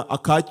yiyambarira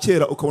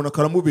akakera ukabona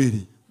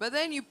karamubereye. But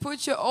then you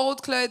put your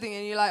old clothing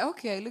and you're like,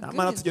 okay, I look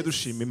Amara good tujye in this.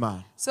 dushima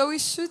Imana. So we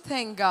should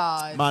thank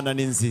God. Imana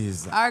ni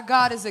nziza. Our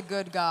God is a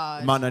good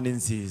God. Imana ni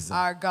nziza.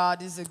 Our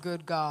God is a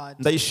good God.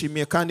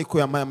 Ndayishimiye kandi ko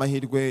yampaye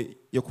amahirwe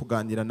yo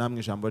kuganira namwe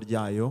ijambo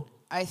ryayo.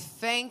 I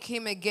thank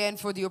Him again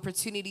for the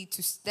opportunity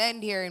to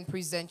stand here and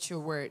present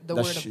your word, the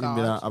word of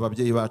Ndashimira God.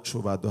 ababyeyi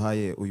bacu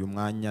baduhaye uyu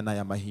mwanya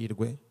n'aya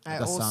mahirwe I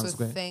also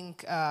adasanzwe,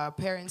 thank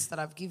parents that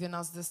have given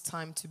us this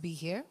time to be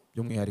here,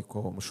 by'umwihariko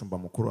umushumba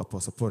mukuru wa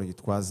Pastor Paul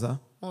Gitwaza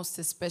most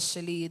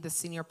especially the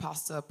senior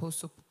pastor,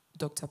 Apostle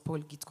Dr. Paul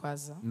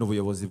Gitwaza,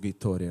 n'ubuyobozi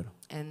bw'itorero,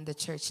 and the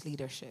church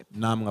leadership.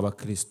 namwe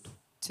abakristo,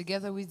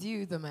 Together with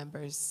you, the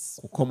members.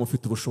 kuko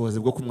mufite ubushobozi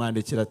bwo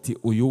kumwandikira ati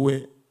uyu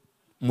we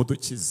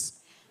mudukize.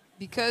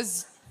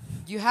 Because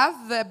you have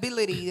the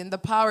ability and the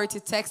power to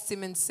text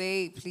him and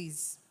say,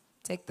 please,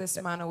 take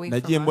this man away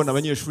Nagiye from mbona us.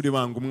 abanyeshuri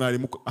banga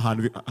umwarimu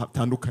ahantu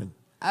hatandukanye,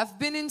 I've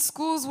been in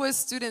schools where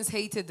students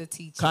hated the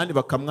teacher. kandi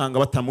bakamwanga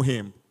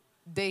batamuhemba.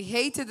 They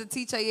hated the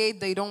teacher, yet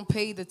they don't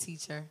pay the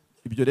teacher.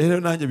 Ibyo rero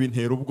nanjye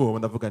bintera ubwoba,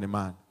 ndavugana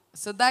Imana,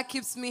 So that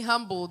keeps me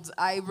humbled.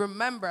 I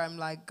remember, I'm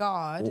like,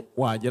 God,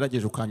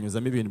 wagerageje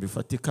ukanyuzamo ibintu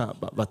bifatika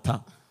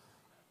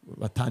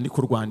batandika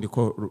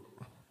urwandiko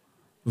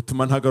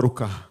rutuma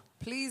ntagaruka.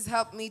 please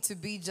help me to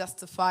be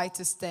justified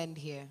to stand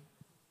here.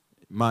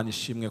 Imana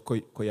ishimwe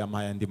ko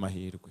yampaye andi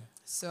mahirwe.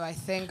 So I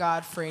thank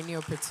God for any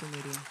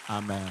opportunity.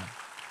 Amen.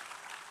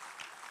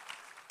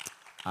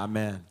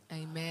 Amen.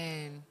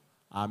 Amen.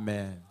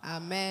 Amen.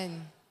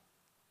 Amen.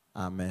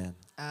 Amen.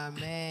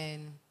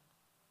 Amen.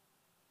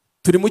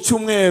 Turi mu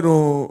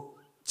cyumweru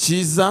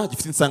cyiza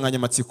gifite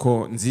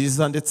insanganyamatsiko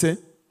nziza, ndetse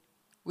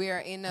We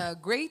are in a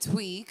great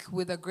week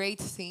with a great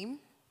theme.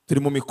 turi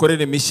mu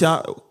mikorere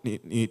mishya,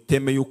 ni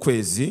teme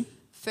y'ukwezi.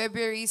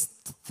 February's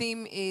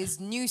theme is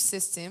new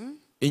system.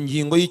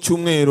 ingingo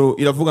y'icyumweru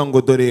iravuga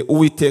ngo dore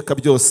Uwiteka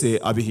byose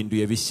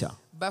abihinduye bishya.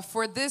 But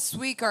for this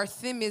week, our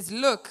theme is,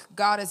 look,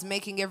 God is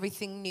making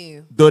everything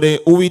new. Dore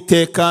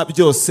Uwiteka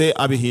byose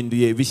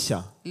abihinduye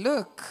bishya.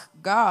 Look,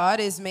 God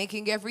is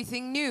making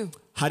everything new.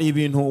 Hari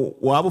ibintu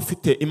waba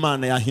ufite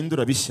Imana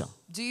yahindura bishya?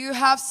 Do you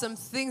have some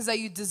things that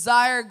you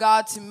desire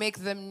God to make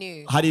them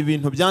new? Hari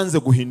ibintu byanze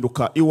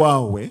guhinduka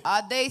iwawe?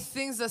 Are they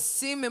things that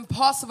seem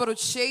impossible to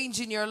change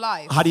in your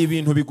life? Hari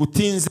ibintu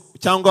bigutinze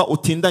cyangwa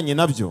utindanye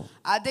nabyo?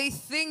 Are they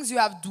things you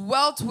have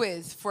dwelt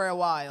with for a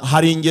while?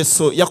 Hari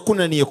ingeso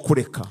yakunaniye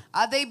kureka?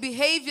 Are they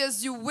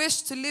behaviors you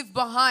wish to leave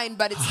behind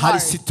but it's Hari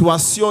hard?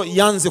 situation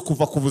yanze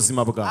kuva ku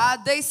buzima bwawe? Are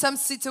they some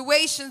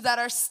situations that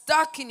are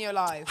stuck in your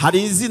life?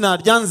 Hari izina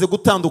ryanze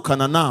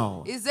gutandukana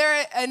nawe? Is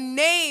there a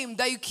name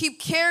that you keep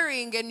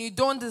carrying and you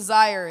don't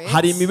desire it?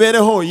 Hari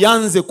imibereho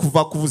yanze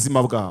kuva ku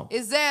buzima bwawe?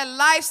 Is there a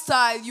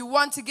lifestyle you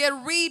want to get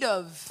rid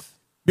of?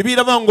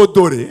 Bibiliya iravuga ngo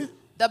dore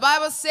The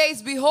Bible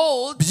says,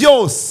 behold,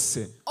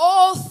 byose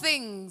all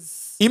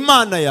things,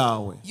 Imana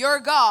yawe your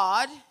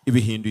God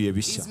ibihinduye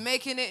bishya. is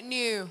making it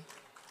new.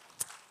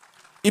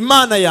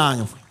 Imana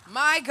yawe,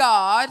 My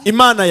God,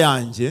 Imana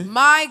yanjye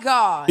my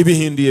God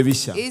ibihinduye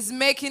bishya. is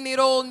making it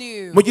all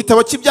new. Mu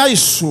gitabo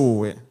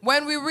cy'ibyahishuwe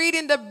When we read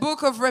in the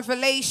book of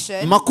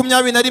Revelation,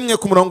 21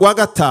 ku murongo wa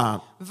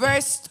 5,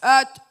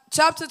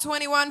 chapter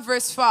 21,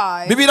 verse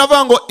 5, Bibiliya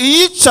iravuga ngo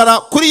iyicara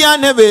kuri ya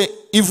ntebe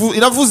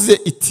iravuze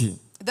iti,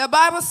 the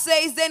Bible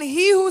says, then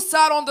he who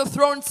sat on the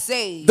throne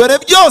said, dore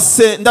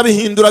byose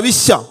ndabihindura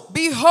bishya.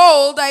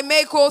 behold, I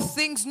make all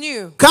things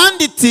new.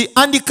 Kandi iti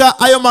andika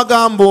ayo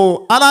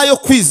magambo ari ayo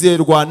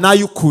kwizerwa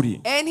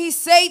n'ay'ukuri. And he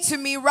said to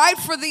me, write,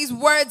 for these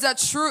words are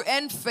true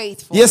and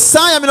faithful.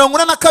 Yesaya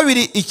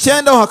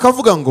 42:9 ho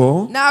hakavuga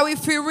ngo, Now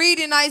if we read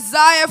in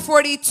Isaiah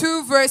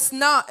 42 verse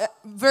 9,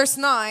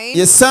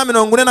 Yesaya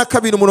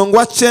 42 umurongo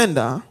wa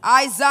 9,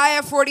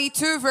 Isaiah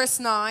 42 verse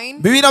 9,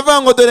 Bibiliya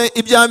iravuga ngo dore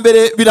ibya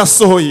mbere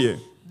birasohoye.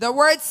 the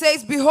word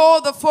says,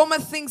 behold, the former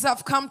things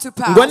have come to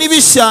pass, Ngo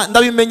nibishya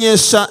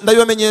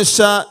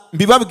ndabibamenyesha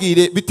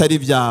mbibabwire bitari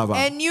byaba.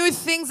 and new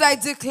things I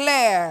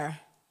declare.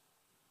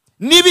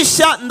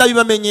 Nibishya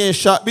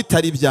ndabibamenyesha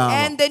bitari byaba.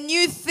 And the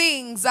new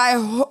things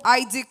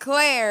I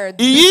declared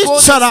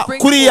Iyicara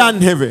kuri ya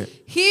ntebe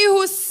he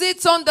who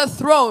sits on the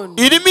throne,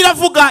 irimo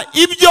iravuga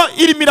ibyo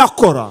irimo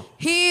irakora.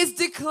 he is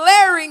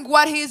declaring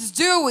what he is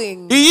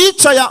doing.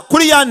 Iyicara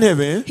kuri ya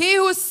ntebe He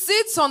who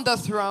sits on the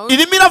throne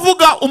irimo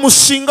iravuga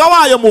umushinga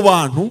wayo mu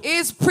bantu.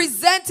 is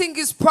presenting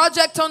his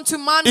project unto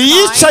mankind.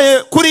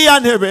 Iyicaye kuri ya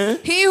ntebe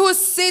He who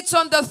sits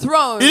on the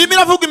throne irimo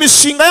iravuga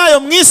imishinga yayo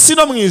mu isi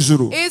no mu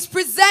ijuru. is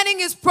presenting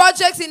his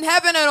projects in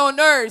heaven and on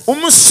earth.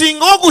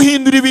 Umushinga wo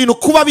guhindura ibintu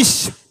kuba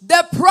bishya.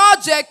 The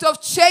project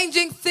of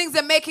changing things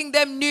and making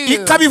them new.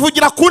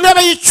 Ikabivugira ku ntebe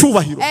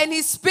y'icyubahiro, And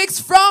he speaks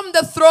from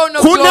the throne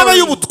of ku ntebe glory,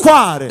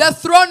 y'ubutware, the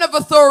throne of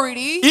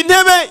authority,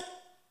 intebe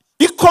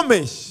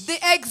ikomeye, the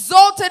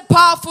exalted,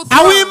 powerful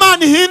aho throne,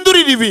 Imana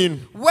ihindurira ibintu,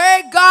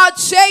 where God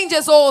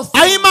changes all aho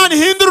things, Imana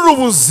ihindurira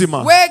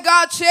ubuzima. where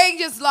God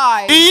changes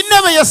lives. Iyi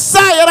ntebe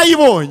Yesaya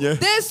yarayibonye.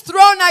 This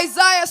throne,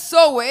 Isaiah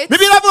saw it.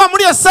 Bibiliya iravuga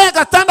muri Yesaya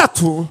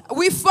 6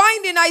 We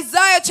find in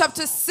Isaiah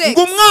chapter 6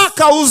 ngo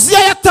umwaka Uziya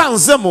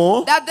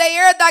yatanzemo, that the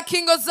year that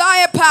King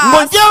Uzziah ngo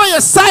passed, njyewe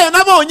Yesaya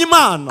nabonye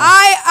Imana,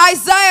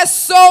 Isaiah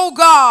saw ngo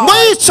God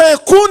yicaye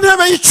ku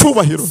ntebe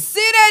y'icyubahiro,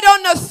 seated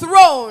on a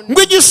throne,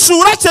 ngo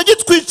igishura cye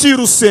gitwikira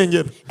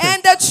urusengero,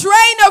 and the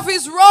train of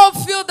his robe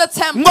filled the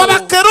temple. ngo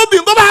abakerubi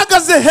ngo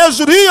bahagaze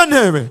hejuru y'iyo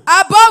ntebe.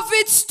 Above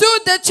it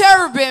stood the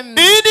cherubim.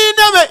 Iyi ni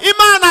intebe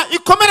Imana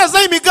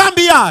ikomerezaho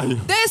imigambi yayo,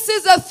 This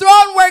is a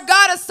throne where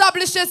God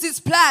establishes his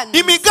plans.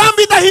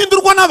 imigambi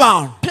idahindurwa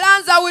n'abantu,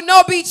 Plans that will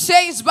not be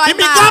changed by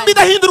imigambi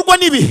man. idahindurwa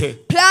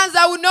n'ibihe, Plans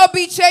that will not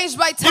be changed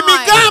by time.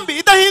 imigambi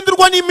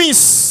idahindurwa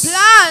n'iminsi,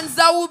 Plans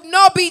that will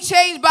not be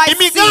changed by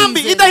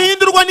imigambi seasons.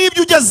 idahindurwa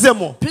n'ibyo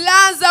ugezemo.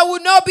 Plans that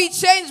will not be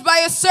changed by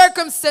your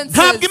circumstances.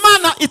 Ntabwo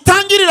Imana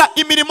itangirira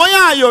imirimo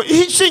yayo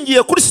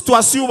ishingiye kuri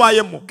situwasiyo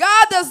ubayemo.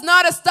 God does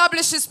not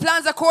establish his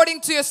plans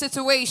according to your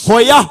situation.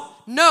 Hoya,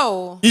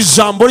 No.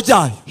 ijambo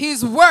ryayo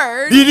His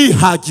word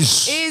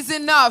ririhagije, is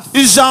enough.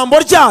 ijambo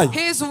ryayo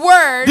His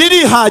word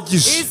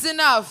ririhagije. is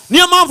enough.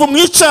 Niyo mpamvu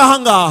mwicaye aha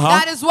ngaha,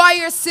 That is why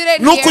you're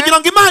seated ni ukugira here.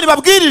 ngo Imana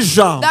ibabwire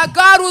ijambo, That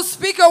God will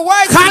speak a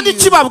word kandi to you.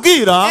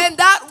 ikibabwira And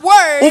that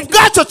word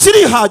ubwacyo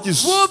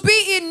kirihagije, will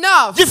be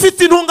enough.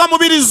 gifite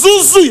intungamubiri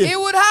zuzuye. It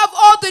would have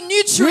all the Mu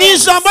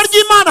nutrients. ijambo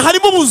ry'Imana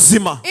harimo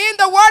ubuzima, In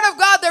the word of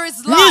God there is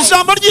mu life.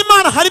 ijambo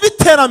ry'Imana harimo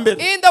iterambere,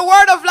 In the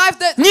word of life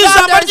mu God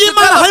ijambo there is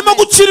ry'Imana harimo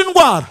development. gukira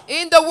indwara,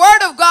 In the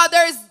word of God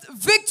there is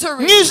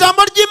victory. mu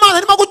ijambo ry'Imana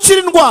harimo gukira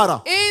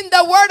indwara, In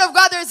the word of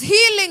God there is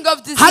healing of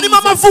harimo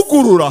diseases.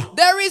 amavugurura.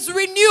 There is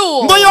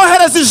renewal. Ngo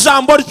yohereza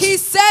ijambo rye, He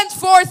sent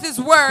forth his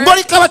word ngo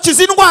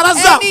rikabakiza indwara and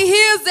zabo, he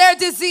heals their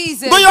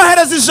diseases. ngo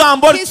yohereza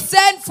ijambo He rye,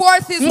 sent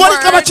forth his ngo word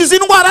rikabakiza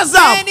indwara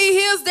zabo, and he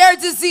heals their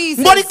diseases.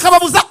 ngo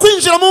rikababuza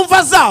kwinjira mu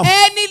mva zabo,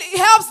 And it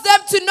helps them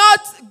to not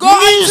Go into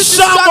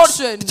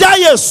destruction.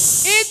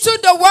 Into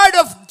the word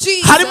of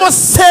Jesus.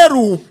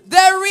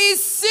 There is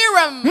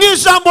serum. In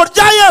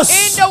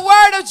the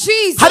word of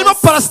Jesus.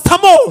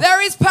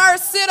 There is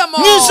paracetamol.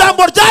 In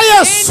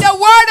the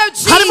word of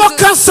Jesus.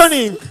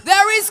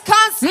 There is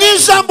counseling. In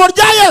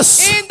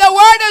the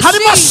word of Jesus.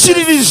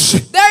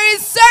 There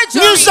is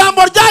surgery.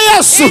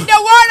 In the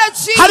word of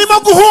Jesus.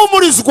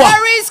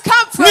 There is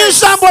comfort. In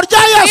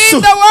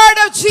the word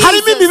of Jesus.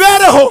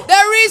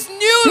 There is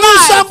new life.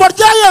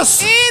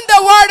 In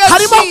the word of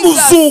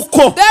Jesus.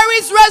 There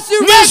is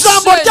resurrection.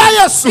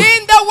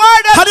 In the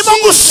word of Jesus.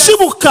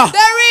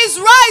 There is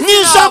rising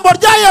up.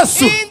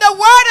 In the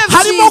word of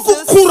Jesus.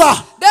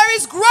 There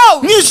is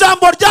growth. In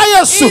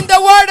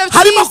the word of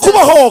Jesus.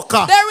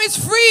 There is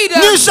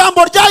freedom. In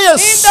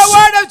the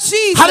word of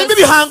Jesus.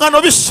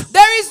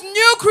 There is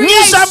new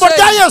creation.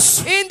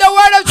 In the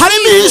word of Jesus.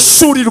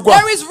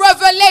 There is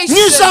revelation.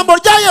 In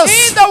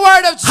the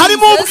word of Jesus.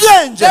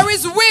 There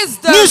is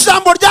wisdom. In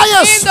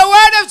the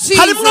word of Jesus.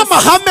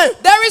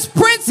 There is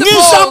principles.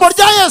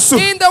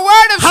 In the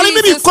word of Jesus.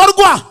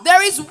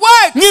 There is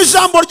work. In the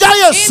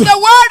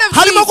word of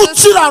Jesus.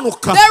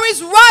 There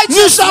is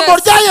righteousness.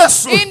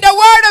 In the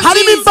word of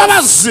Jesus.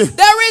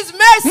 There is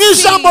mercy. In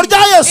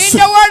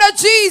the word of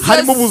Jesus.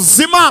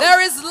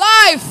 There is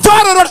life.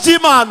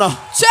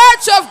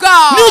 Church of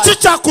God.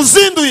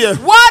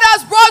 What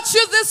has brought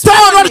you this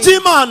morning?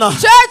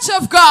 Church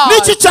of God.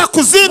 What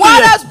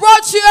has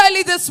brought you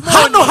early this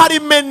morning?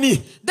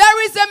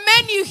 There is a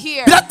menu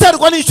here.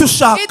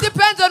 It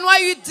depends on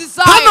what you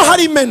desire.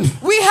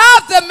 We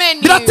have the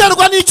menu. What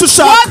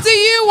do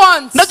you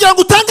want? I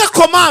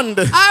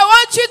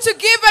want you to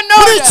give an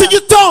order.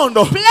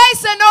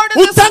 Place an order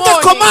this morning.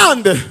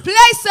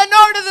 Place an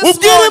order this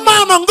morning.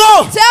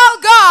 Tell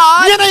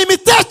God, I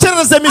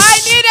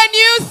need a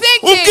new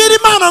thinking.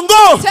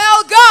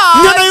 Tell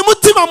God,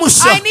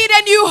 I need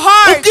a new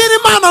heart.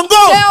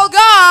 Tell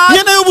God,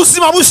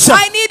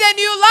 I need a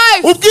new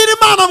life. Tell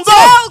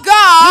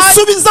God,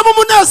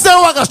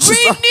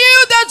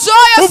 renew the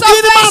joy of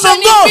salvation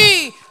in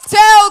me.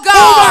 Tell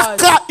God,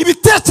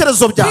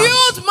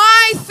 build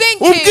my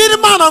thinking.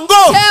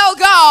 Tell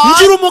God,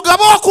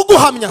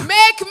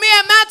 make me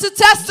a man to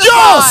testify.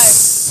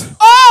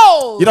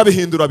 Oh,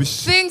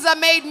 things are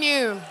made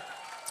new.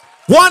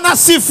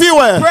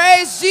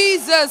 Praise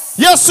Jesus.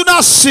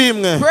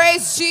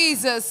 Praise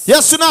Jesus.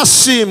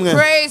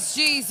 Praise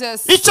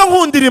Jesus.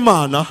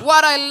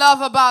 What I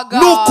love about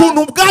God,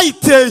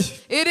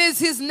 it is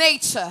His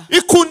nature.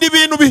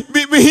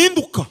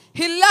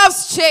 He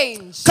loves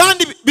change.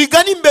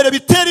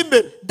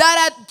 That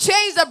a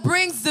change that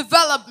brings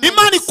development.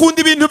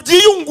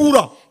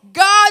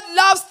 God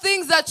loves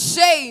things that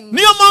change.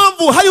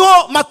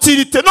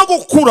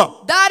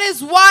 That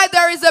is why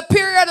there is a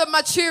period of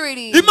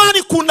maturity. God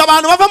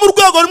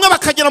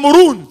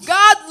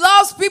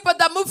loves people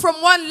that move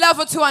from one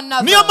level to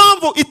another.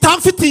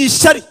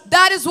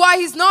 That is why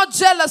He's not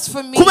jealous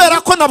for me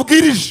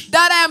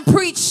that I am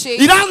preaching.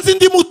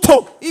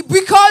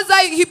 Because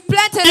He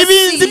planted a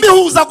seed.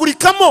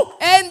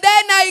 And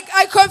then I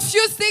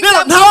confuse things.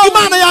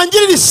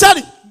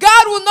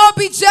 God will not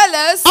be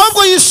jealous, but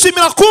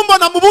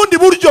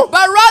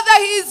rather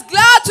He is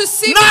glad to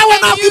see me in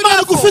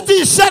uniform.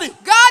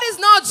 God is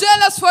not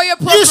jealous for your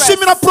progress. He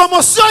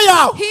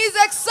is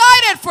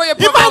excited for your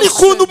promotion.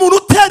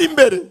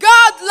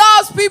 God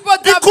loves people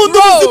that grow.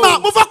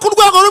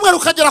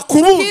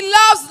 He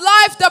loves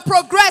life that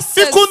progresses.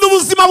 He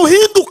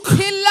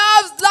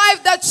loves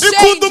life that changes.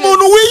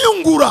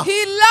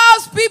 He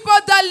loves people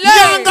that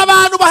learn.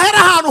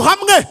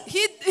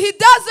 He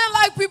doesn't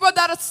like people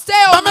that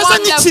stay on one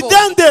level. People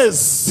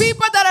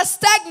that are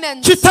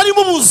stagnant.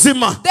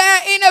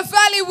 They're in a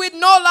valley with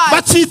no life.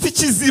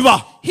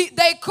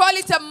 They call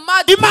it a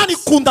mud pit.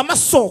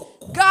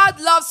 God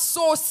loves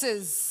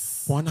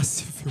sources.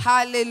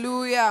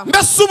 Hallelujah.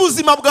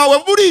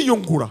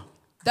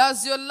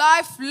 Does your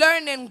life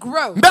learn and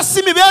grow? Does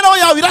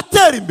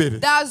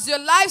your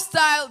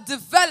lifestyle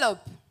develop?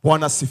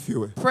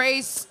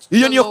 Praise the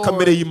Lord.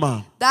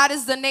 That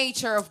is the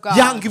nature of God.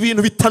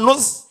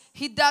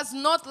 He does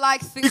not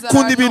like things that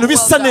are not well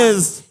done.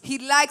 He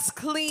likes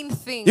clean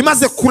things.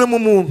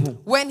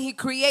 When He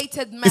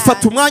created man,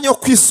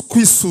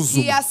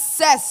 He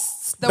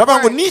assessed the work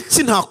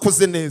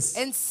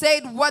and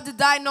said, what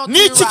did I not do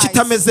right?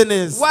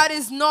 What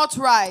is not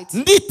right?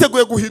 I'm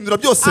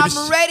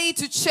ready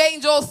to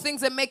change all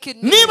things and make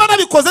it new.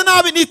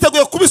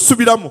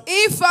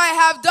 If I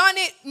have done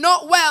it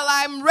not well,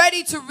 I'm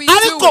ready to redo it.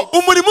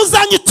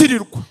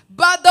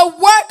 But the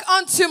work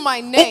unto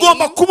my name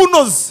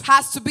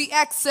has to be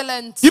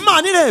excellent.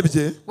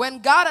 When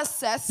God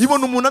assessed,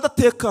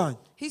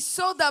 He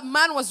saw that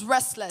man was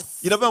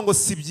restless.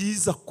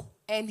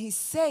 And He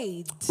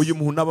said,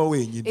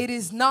 it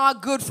is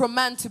not good for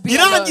man to be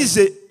alone.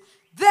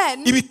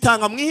 Then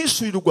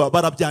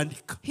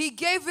He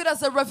gave it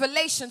as a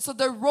revelation, so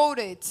they wrote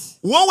it.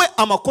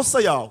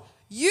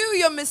 You,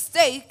 your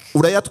mistake,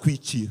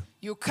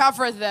 you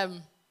cover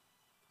them.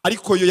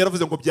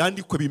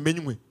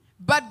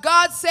 But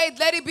God said,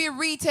 let it be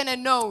written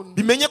and known.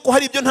 bimenye ko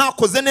hari ibyo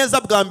ntakoze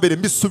neza bwa mbere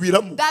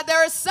mbisubiramo That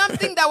there is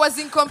something that was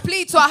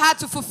incomplete, so I had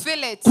to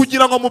fulfill it.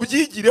 kugira ngo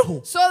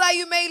mubyigireho So that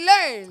you may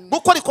learn.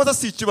 gukora ikosa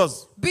si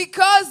ikibazo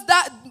Because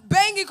that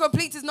being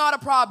incomplete is not a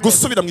problem.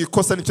 gusubira mu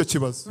ikosa nicyo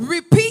kibazo.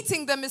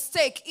 Repeating the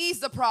mistake is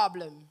the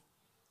problem.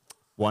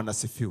 Bwana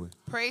asifiwe.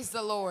 Praise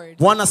the Lord.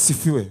 Bwana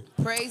asifiwe.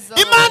 Praise the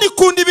Lord. Imana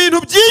ikunda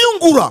ibintu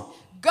byiyungura.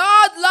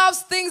 God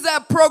loves things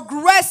that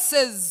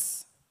progresses.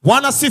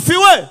 Bwana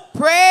asifiwe.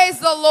 Praise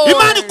the Lord.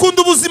 Imana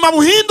ikunda ubuzima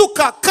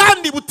buhinduka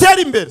kandi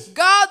butera imbere.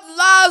 God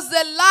loves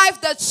a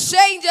life that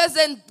changes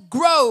and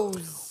grows.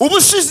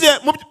 Ubushize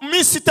mu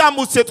minsi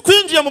itambutse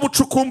twinjiye mu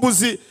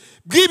bucukumbuzi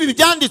bw'ibi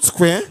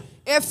byanditswe.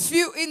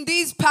 In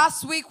these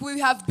past week we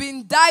have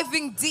been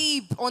diving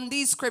deep on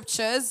these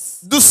scriptures.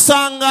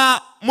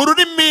 Dusanga mu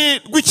rurimi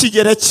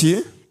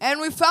rw'ikigereki.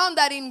 And we found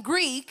that in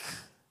Greek.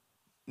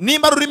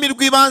 Nimba rurimi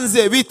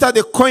rw'ibanze bita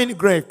the Koine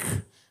Greek.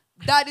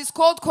 That is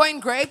called Koine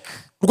Greek.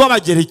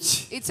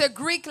 Rw'abagereki. It's a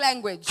Greek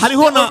language.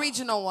 The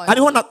original one.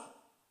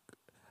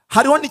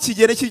 Hariho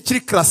n'ikigereki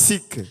kiri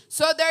classique.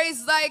 So there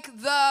is like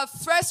the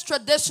first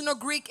traditional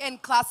Greek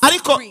and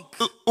classic Greek.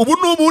 Ubu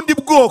n'ubundi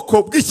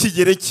bwoko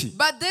bw'ikigereki.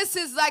 But this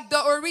is like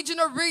the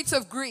original roots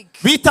of Greek.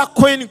 Bita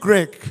Koine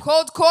Greek.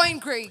 Called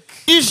Koine Greek.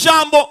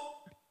 Ijambo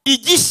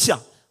igishya.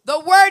 The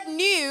word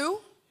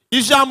new.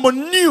 Ijambo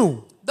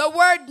new. The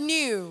word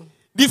new.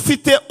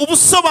 Rifite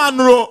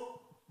ubusobanuro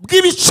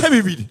bw'ibice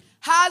bibiri.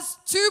 Has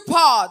two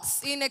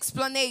parts in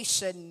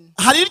explanation.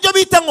 Hari iryo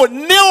bita ngo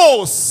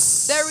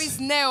neos. There is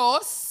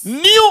neos.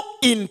 New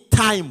in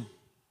time.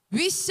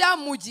 Bishya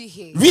mu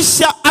gihe.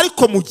 Bishya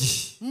ariko mu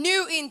gihe.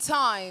 New in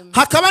time.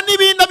 Hakaba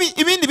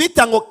n'ibindi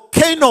bita ngo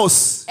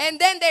kainos. And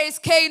then there is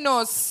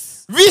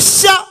kainos.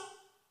 Bishya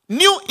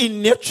new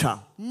in nature.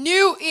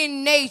 New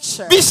in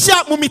nature.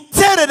 Bishya mu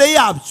miterere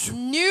yabyo.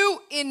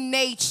 New in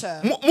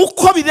nature.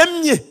 Muko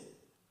biremye.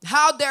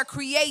 How they're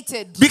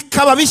created.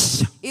 Bikaba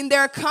bishya. In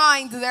their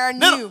kind, they're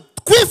new.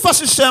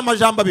 Twifashisha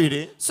amajambo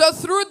abiri. So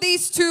through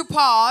these two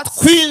parts,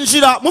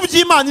 kwinjira mu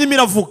by'Imana irimo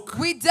iravuga.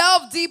 We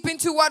delve deep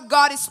into what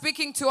God is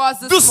speaking to us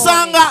this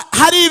Dusanga morning.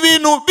 hari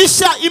ibintu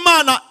bishya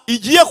Imana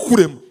igiye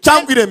kurema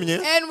cyangwa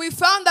iremye. And we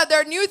found that there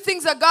are new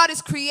things that God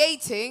is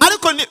creating.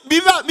 Ariko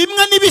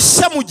bimwe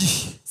n'ibishya mu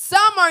gihe.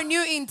 Some are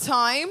new in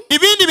time.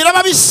 Ibindi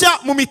biraba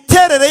bishya mu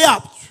miterere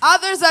yabyo.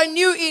 Others are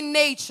new in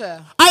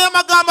nature. Aya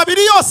magambo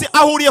abiri yose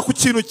ahuriye ku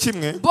kintu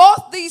kimwe.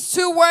 Both these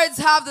two words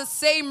have the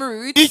same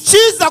root.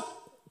 Ikiza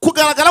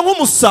kugaragara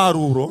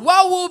nk'umusaruro.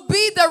 What will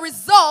be the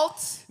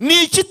result?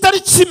 Ni ikitari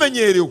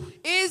kimenyerewe.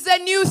 Is a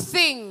new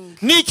thing.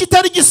 Ni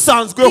ikitari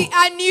gisanzweho. The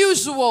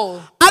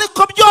unusual.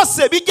 Ariko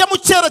byose bijya mu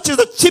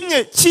cyerekezo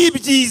kimwe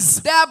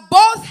cy'ibyiza. They are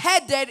both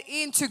headed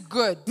into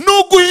good.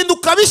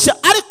 N'uguhinduka bishya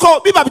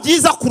ariko biba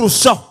byiza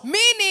kurushaho.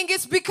 Meaning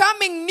it's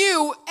becoming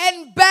new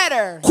and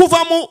better.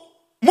 Kuva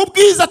mu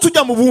bwiza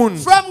tujya mu bundi.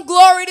 From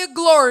glory to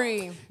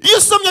glory. Iyo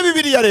usomye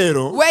Bibiliya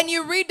rero, when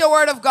you read the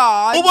word of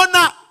God,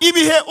 ubona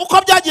ibihe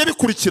uko byagiye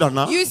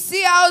bikurikirana. You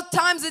see how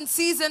times and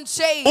seasons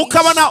change.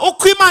 Ukabona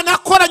uko Imana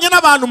yakoranye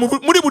n'abantu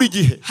muri buri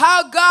gihe.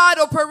 How God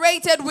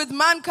operated with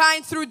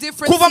mankind through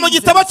different kuva mu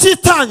gitabo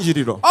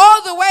cy'itangiriro.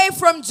 All the way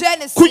from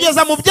Genesis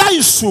kugeza mu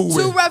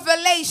byahishuwe. to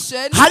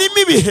Revelation. Harimo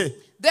ibihe.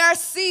 There are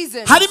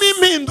seasons. Harimo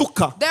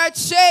impinduka. There are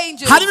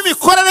changes. Harimo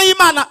imikorere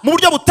y'Imana mu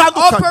buryo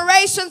butandukanye.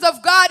 Operations of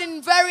God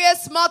in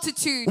various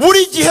multitudes.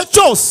 Buri gihe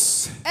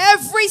cyose.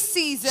 Every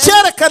season.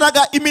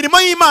 Cyerekanaga imirimo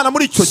y'Imana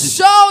muri icyo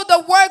gihe. Show the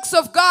works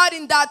of God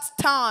in that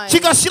time.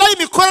 Kigashyiraho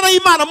imikorere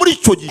y'Imana muri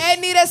icyo gihe.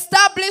 And it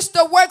established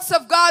the works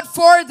of God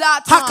for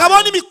that time.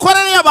 Hakabaho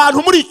n'imikorere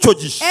y'abantu muri icyo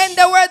gihe. And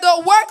there were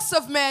the works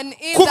of men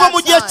in kuva that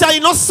mu gihe cya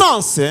time.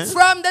 innocence.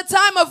 From the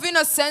time of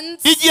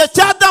innocence. Igihe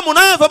cya Adamu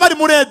na Eva bari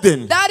muri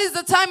Edeni. That is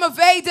the time of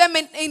Adam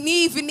and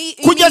Eve in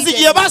Eden. Kugeza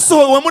igihe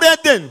basohowe muri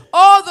Edeni.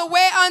 All the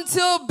way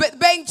until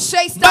being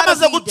chased out of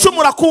bamaze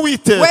gucumura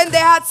k'Uwiteka. when they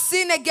had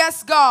sinned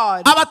against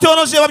God.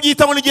 Abateoloji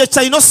babyita mu gihe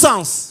cya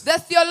innocence. The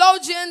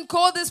theologian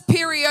called this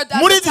period as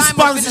muri the time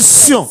of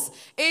dispensation. innocence.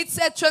 It's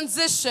a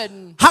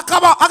transition.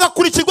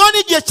 hagakurikirwa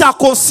n'igihe cya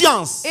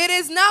conscience. It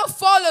is now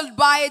followed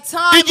by a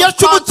time igihe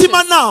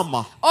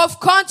cy'umutimanama. of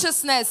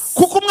consciousness.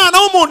 kuko umwana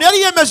w'umuntu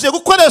yari yemeje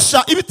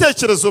gukoresha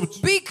ibitekerezo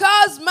bye.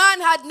 Because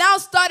man had now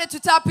started to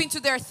tap into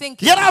their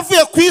thinking. yari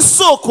avuye ku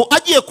isoko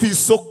agiye ku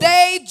isoko.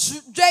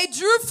 They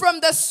drew from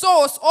the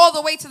source all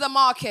the way to the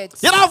market.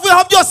 yari avuye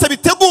aho byose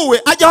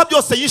biteguwe ajya aho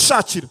byose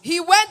yishakira. He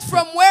went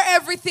from where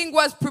everything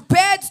was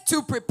prepared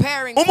to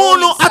preparing for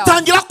umuntu himself.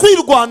 atangira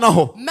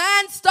kwirwanaho.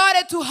 Man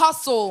started to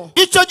hustle.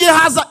 icyo gihe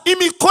haza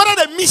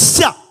imikorere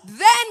mishya.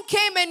 Then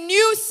came a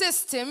new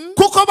system.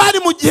 kuko bari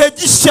mu gihe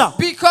gishya.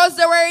 Because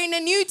they were in a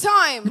new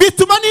time.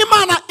 bituma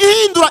n'Imana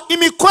ihindura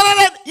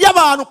imikorere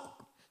y'abantu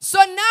So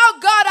now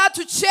God had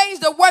to change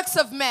the works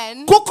of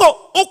men kuko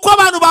uko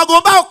abantu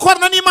bagomba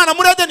gukorana n'Imana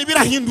muri Edeni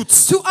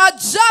birahindutse. to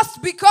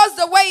adjust because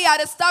the way He had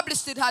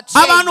established it had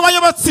changed. Abantu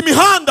bayobotse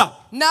imihanda.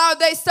 Now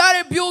they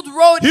started build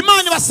roads.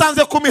 Imana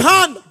basanze ku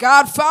mihanda.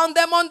 God found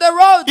them on the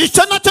road.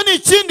 Icyo nacyo ni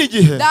ikindi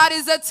gihe. That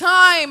is a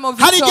time of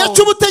hari igihe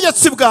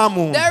cy'ubutegetsi bwa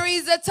muntu. There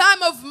is a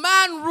time of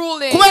man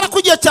ruling. Kubera ko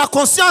igihe cya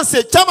conscience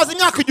cyamaze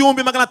imyaka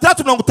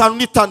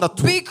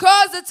 1656.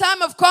 Because the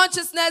time of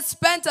consciousness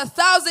spent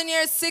 1,000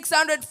 years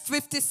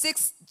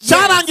 656.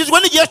 cyarangijwe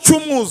n'igihe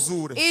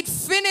cy'umwuzure. It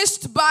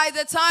finished by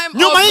the time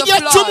nyuma of y'igihe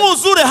the flood.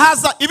 cy'umwuzure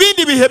haza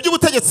ibindi bihe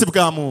by'ubutegetsi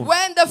bwa muntu.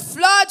 When the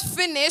flood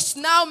finished,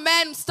 now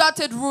men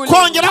started ruling.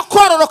 kongera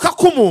kororoka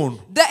k'umuntu.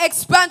 The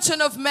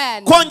expansion of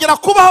man. kongera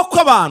kubaho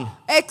kw'abantu.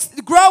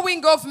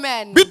 Growing of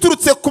men.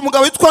 biturutse ku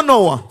mugabo witwa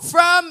Noah.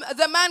 From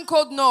the man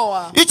called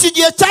Noah. iki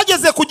gihe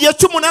cyageze ku gihe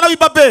cy'umunara w'i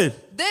Babeli.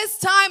 This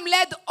time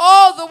led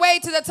all the way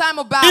to the time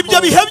of Babel.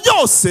 ibyo bihe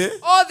byose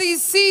all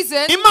these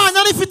seasons, Imana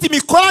yari ifite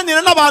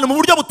imikoranire n'abantu mu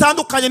buryo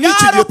butandukanye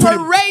n'iki gihe God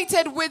turimo.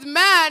 operated with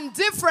man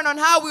different on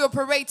how we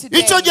operate today.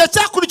 icyo gihe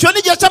cyakurikiwe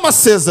n'igihe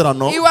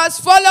cy'amasezerano. It was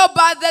followed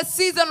by the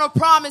season of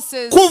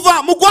promises.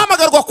 kuva mu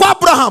guhamagarwa kwa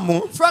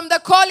Aburahamu From the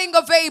calling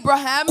of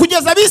Abraham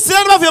kugeza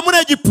Abisirayeli bavuye muri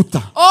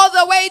Egiputa. all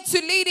the way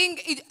to leading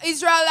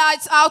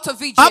Israelites out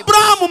of Egypt.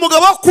 Aburahamu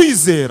umugabo wo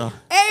kwizera.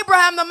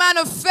 Abraham, the man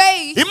of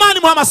faith, Imana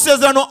imuha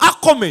amasezerano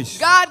akomeye.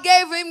 God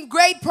gave him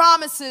great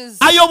promises.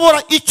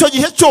 ayobora icyo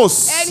gihe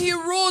cyose. And he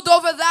ruled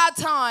over that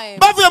time.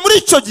 bavuye muri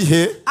icyo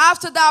gihe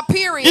After that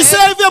period,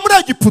 Isirayeli ivuye muri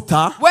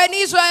Egiputa when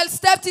Israel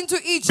stepped into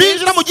Egypt,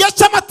 binjira mu gihe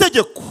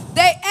cy'amategeko.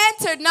 they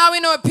entered now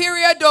in a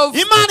period of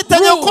Imana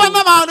itangiye gukora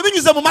rule. n'abantu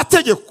binyuze mu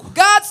mategeko.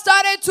 God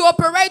started to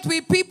operate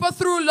with people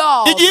through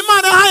laws. igihe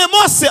Imana yahaye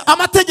Mose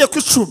amategeko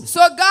 10. So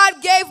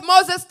God gave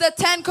Moses the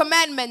 10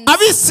 commandments.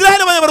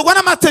 Abisirayeli bayoborwa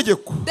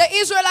n'amategeko. The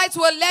Israelites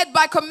were led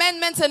by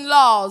commandments and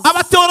laws.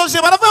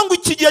 abateoloje baravuga ngo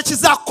iki gihe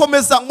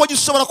kizakomeza ngo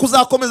gishobora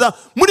kuzakomeza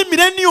muri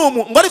millennium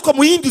ngo ariko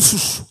mu yindi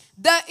shusho.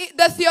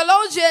 The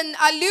theologian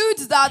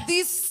alludes that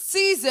this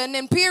season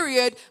and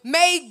period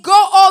may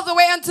go all the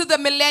way unto the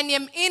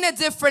millennium in a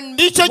different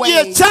icyo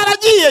gihe way.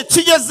 cyaragiye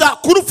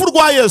kigeza ku rupfu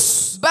rwa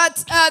Yesu.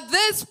 But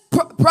this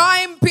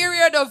prime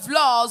period of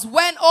laws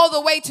went all the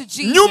way to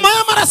Jesus. nyuma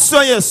y'amaraso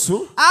ya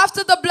Yesu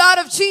After the blood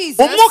of Jesus,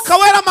 umwuka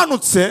wera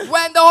amanutse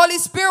when the Holy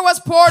Spirit was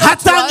poured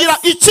onto hatangira us,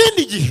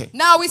 ikindi gihe.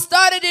 now we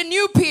started a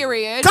new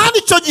period. kandi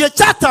icyo gihe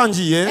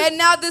cyatangiye And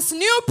now this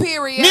new ni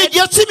period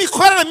igihe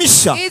cy'imikorere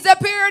mishya. is a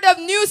period of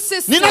new ni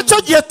systems.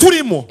 nacyo gihe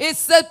turimo.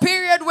 It's the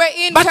period we're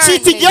in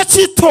bacyita igihe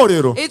currently.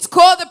 cy'itorero. It's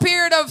called the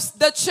period of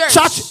the church.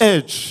 church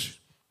age.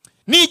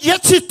 ni igihe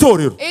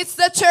cy'itorero. It's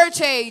the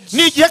church age.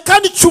 ni igihe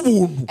kandi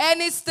cy'ubuntu.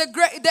 And it's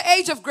the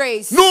age of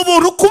grace. ni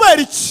ubuntu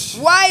kubera iki?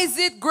 Why is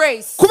it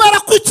grace? kubera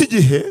ko iki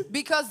gihe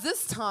Because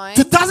this time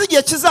tutazi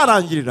igihe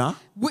kizarangirira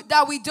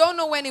that we don't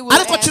know when it will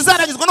ariko end,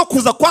 kizarangizwa no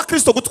kuza kwa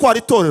Kristo gutwara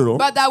itorero.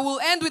 but that will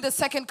end with the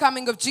second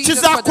coming of Jesus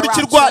for the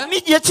kizakurikirwa rapture.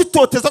 n'igihe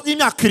cy'itoteza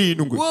ry'imyaka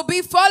 7 Will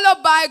be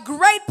followed by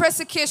great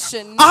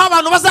persecution aho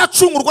abantu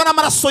bazacungurwa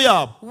n'amaraso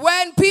yabo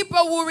when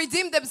people will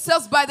redeem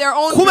themselves by their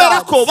own kubera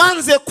blood ko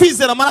banze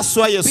kwizera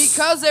amaraso ya Yesu.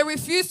 because they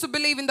refuse to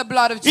believe in the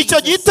blood of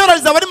icyo gihe Jesus. itorero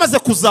rizaba rimaze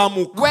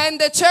kuzamuka. When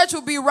the church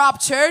will be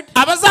raptured,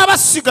 abazaba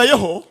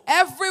basigayeho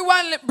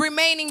everyone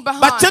remaining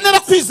behind bakenera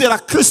kwizera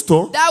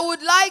Kristo that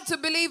would like to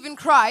believe in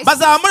Christ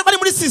bazaba bari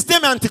muri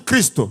system ya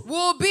antikristo.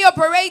 will be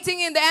operating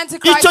in the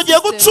Antichrist icyo gihe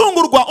system.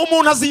 gucungurwa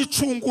umuntu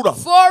azicungura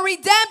For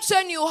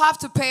redemption, you have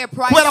to pay a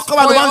price kubera ko for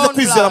abantu your banze own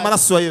kwizera blood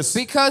amaraso ya Yesu.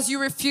 because you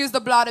refuse the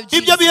blood of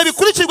ibyo bihe Jesus.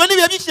 bikurikirwa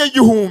n'ibihe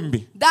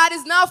by'ikinyagihumbi That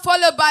is now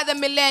followed by the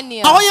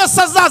millennium aho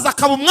Yesu azaza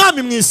akaba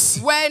umwami mu isi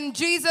when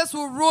Jesus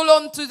will rule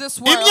onto this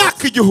world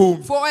imyaka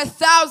 1000. for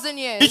 1,000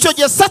 years. icyo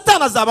gihe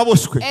Satani azaba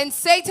aboshwe And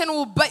Satan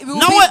will be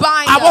nawe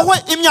bind abohwe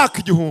up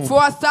imyaka 1000. for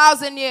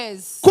 1,000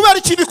 years. kubera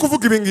iki ndi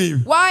kuvuga ibi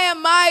ngibi? Why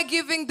am I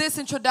giving this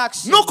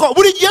introduction? nuko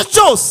buri gihe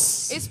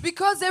cyose It's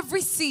because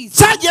every season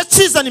cyagiye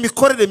kizana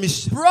imikorere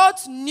mishya.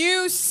 brought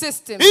new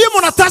systems. iyo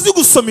umuntu atazi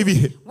gusoma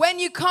ibihe When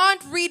you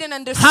can't read and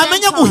understand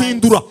ntamenya times,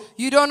 guhindura,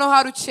 you don't know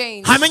how to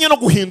change. ntamenye no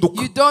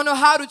guhinduka. You don't know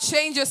how to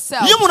change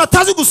yourself. iyo umuntu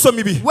atazi gusoma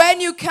ibihe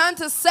When you can't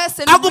assess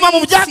and aguma mu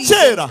read bya seasons,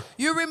 kera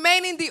you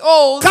remain in the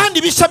old, kandi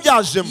ibishya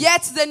byajemo.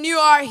 yet the new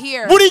are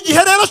here. buri gihe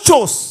rero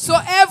cyose So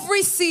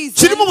every season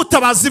kirimo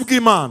ubutabazi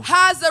bw'Imana.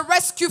 has a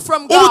rescue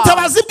from God.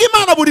 ubutabazi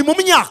bw'Imana buri mu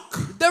myaka,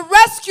 The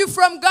rescue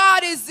from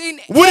God is in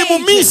buri mu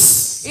ages.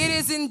 minsi, It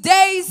is in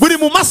days. buri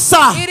mu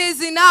masaha, It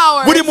is in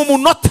hours. buri mu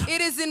munota,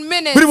 It is in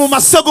minutes. buri mu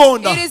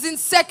masegonda. It is in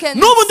seconds.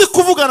 n'ubu ndi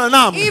kuvugana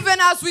namwe Even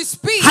as we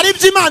speak, hari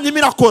ibyo Imana irimo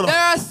irakora there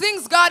are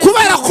things God is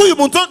kubera ko doing. uyu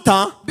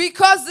munota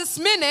Because this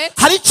minute,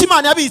 hari icyo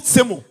Imana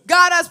yabitsemo,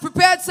 God has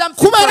prepared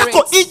something kubera for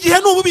ko it. igihe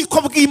ni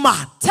ububiko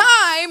bw'Imana.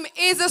 Time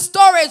is a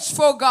storage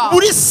for God.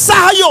 buri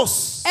saha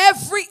yose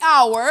Every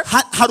hour,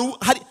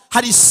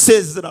 hari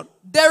isezerano.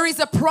 There is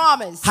a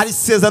promise. hari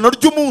isezerano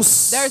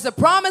ry'umunsi, There is a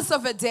promise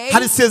of a day.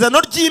 hari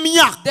isezerano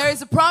ry'imyaka, There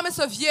is a promise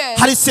of years.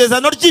 hari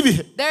isezerano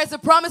ry'ibihe. There is a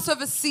promise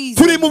of a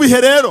season. Turi mu bihe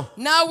rero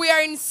Now we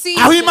are in aho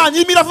season Imana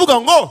irimo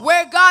iravuga ngo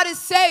where God is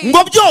saying,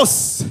 ngo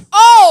byose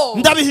all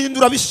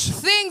ndabihindura bishya,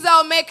 things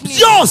I'll make new.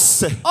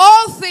 byose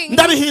All things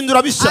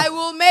ndabihindura bishya. I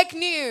will make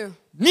new.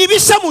 Ni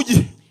bishya mu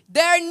gihe,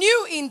 They're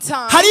new in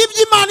time. hari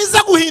ibyo Imana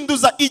iza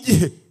guhinduza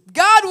igihe,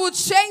 God will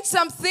change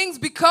some things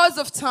because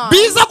of time.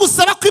 biza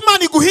gusaba ko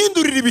Imana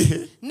iguhindurira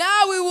ibihe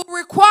Now we will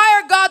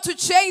require God to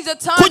change the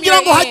time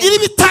kugira ngo you're hagire in,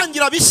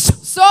 ibitangira bishya.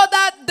 so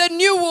that the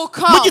new will Mu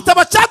come.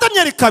 gitabo cya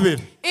Daniyeli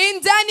kabiri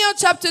In Daniel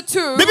chapter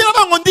 2, Bibiliya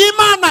iravuga ngo ndi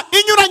Imana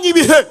inyuranye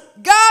ibihe.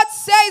 God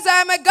says,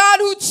 I am a God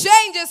who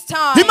changes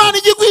time. Imana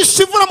ijya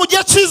igwisha imvura mu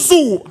gihe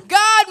cy'izuba.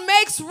 God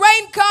makes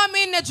rain come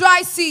in a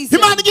dry season.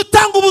 Imana ijya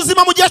itanga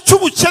ubuzima mu gihe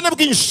cy'ubukene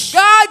bwinshi.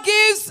 God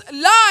gives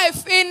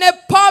life in a Mu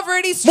gihe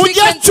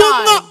poverty-stricken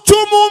time.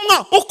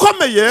 cy'umwuma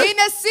ukomeye, In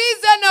a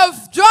season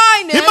of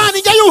dryness, Imana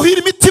ijya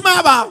yuhira imitima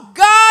y'abantu.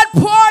 God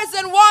pours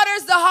and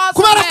waters the hearts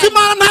Kubera ko of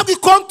men. Imana ntabwo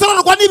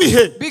ikontororwa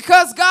n'ibihe,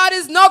 Because God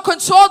is not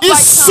controlled by time.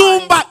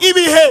 isumba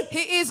ibihe,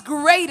 He is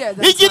greater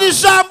than igira time.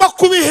 ijambo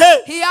ku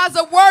bihe, He has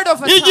a word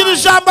of a igira time.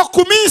 ijambo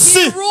ku He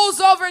minsi. rules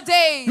over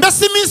days.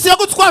 Mbese iminsi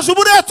yagutwaje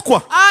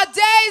uburetwa, Our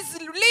days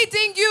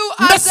leading you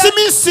as mbese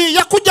iminsi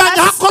yakujyanye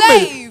a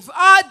ahakomeye, slave.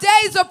 Our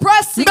days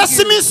oppressing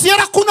mbese you. iminsi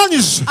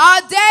yarakunanije.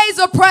 Our days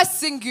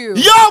oppressing you.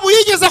 Yobu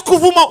yigeze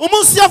kuvuma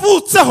umunsi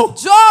yavutseho,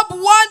 Job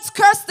once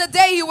cursed the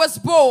day he was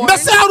born.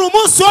 mbese hari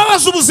umunsi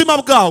wabaje ubuzima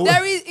bwawe.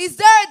 Is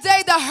there a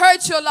day that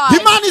hurt your life?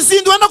 Imana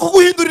izinduwe no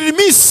kuguhindurira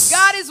iminsi,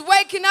 God is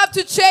waking up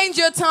to change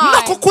your no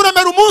time.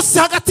 kukuremera umunsi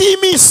hagati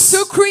y'iminsi,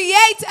 To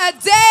create a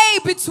day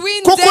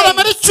between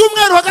kukuremera days.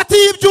 icyumweru hagati To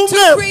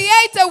y'ibyumweru,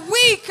 create a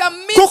week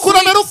amidst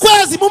kukuremera weeks.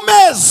 ukwezi mu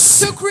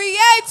mezi, To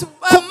create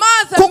a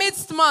month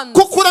amidst months.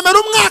 kukuremera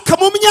umwaka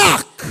mu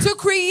myaka. To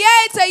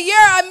create a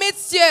year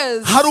amidst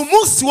years. Hari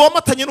umunsi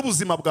womatanye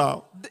n'ubuzima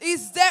bwawe.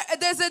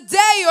 There's a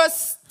day you're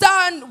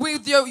stunned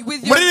with your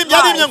Muri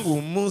byari life. ngo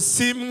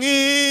umunsi You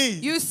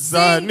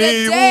mwiza sing the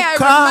day I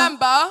nibuka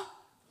remember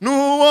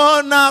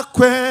nubona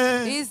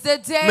kwe is the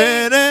day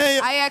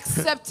mereye. I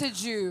accepted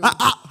you.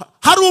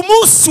 Hari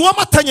umunsi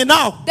womatanye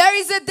nawe. There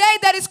is a day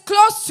that is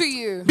close to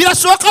you.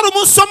 Birashoboka ari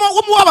umunsi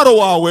w'umubabaro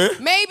wawe,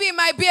 Maybe it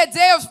might be a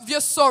day of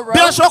your sorrow,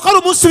 birashoboka ari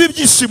umunsi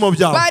w'ibyishimo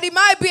byawe, but it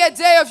might be a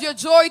day of your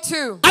joy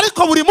too.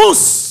 ariko buri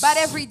munsi But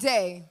every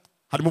day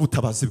harimo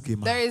ubutabazi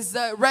bw'Imana. there is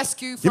a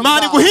rescue from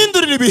Imana God.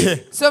 iguhindurira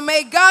ibihe So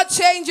may God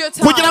change your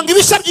time kugira ngo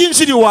ibishya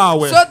byinjire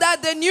iwawe. so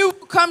that the new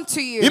come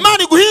to you.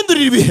 Imana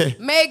iguhindurira ibihe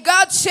May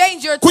God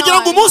change your kugira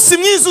ngo time umunsi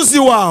mwiza uzi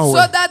so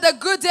iwawe. that the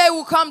good day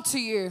will come to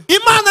you.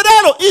 Imana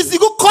rero izi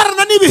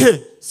gukorana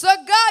n'ibihe. So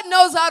God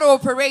knows how to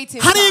operate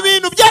in Hari time.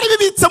 ibintu byari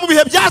bibitse mu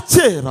bihe bya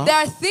kera, There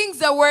are things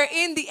that were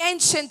in the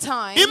ancient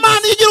times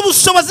Imana igira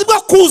ubushobozi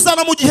bwo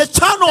kuzana mu gihe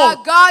cya none.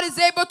 that God is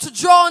able to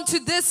draw into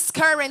this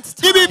current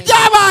Ibi time.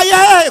 byabaye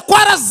hehe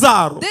kwa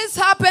Lazaro. This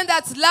happened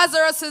at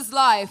Lazarus'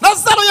 life.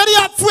 Lazaro yari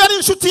yapfuye ari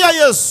inshuti ya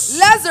Yesu.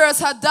 Lazarus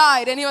had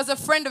died and he was a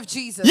friend of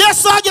Jesus.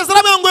 Yesu ahageze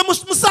aravuga ngo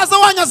musaza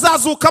wanyu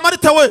azazuka.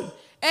 Marita we,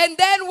 And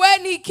then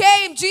when he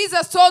came,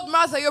 Jesus told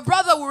Martha, your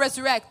brother will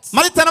resurrect.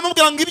 Marita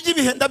aramubwira ngo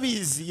iby'ibihe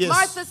ndabizi Yesu,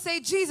 Martha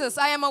said, Jesus,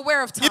 I am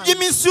aware of time.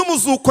 iby'iminsi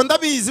y'umuzuko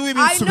ndabizi I know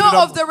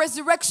of w'ibinsubiramo. the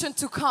resurrection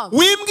to come.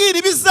 Wimbwira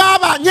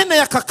ibizaba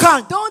nkeneye aka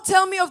kanya. Don't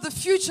tell me of the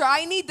future.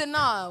 I need the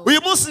now. Uyu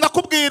munsi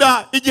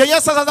ndakubwira igihe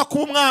Yesu azaza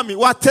kuba umwami,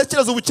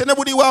 watekereza ubukene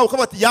buri iwawe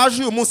ukavuga ati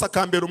yaje uyu munsi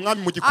akambera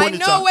umwami mu I gikoni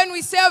know cyawe. when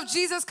we say of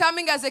Jesus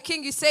coming as a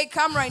king, you say,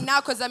 come right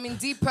now because I'm in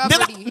deep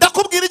poverty.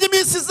 Ndakubwira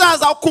iby'iminsi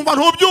izaza ukumva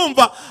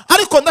ntubyumva,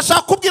 ariko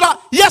ndashaka kubwira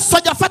Yesu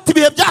ajya afata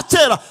ibihe bya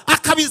kera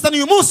akabizana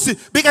uyu munsi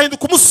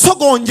bigahinduka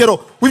umusogongero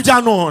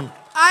w'ibya none.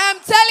 I am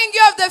telling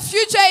you of the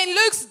future. It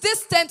looks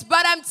distant, but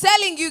I'm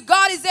telling you,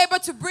 God is able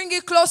to bring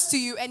it close to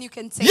you and you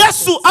can take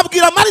Yesu it.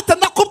 abwira Marita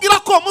ndakubwira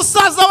ko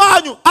musaza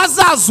wanyu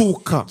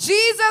azazuka.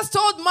 Jesus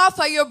told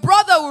Martha, your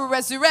brother will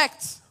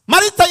resurrect.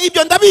 Marita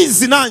ibyo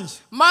ndabizi nanjye.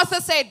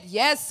 Martha said,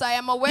 yes, I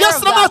am aware Yesu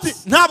of aramuha ati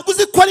that. ntabwo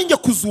uzi ko ari njye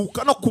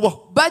kuzuka no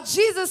kubaho. But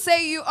Jesus said,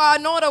 you are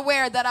not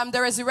aware that I'm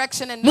the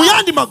resurrection and Mu life.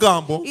 yandi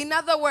magambo, In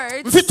other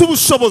words, mfite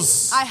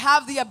ubushobozi I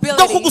have the bwo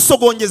ability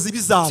kugusogongeza to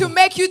ibizaba.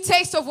 make you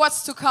taste of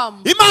what's to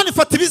come. Imana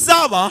ifata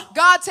ibizaba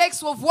God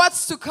takes of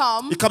what's to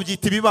come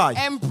ikabyita ibibaye.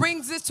 and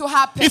brings it to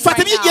happen Ifata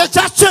right iby'igihe now.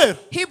 cya kera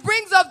He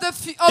brings of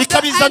the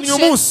ikabizana uyu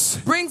munsi.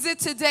 ancient, brings it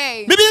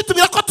today. Bibiliya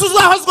itubwira ko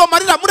tuzahozwa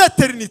amarira muri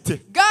eternite.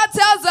 God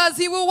tells us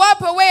He will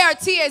wipe away our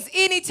tears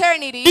in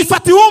eternity.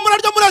 Ifata ihumura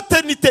ryo muri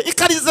eternite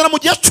ikarizana mu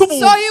gihe So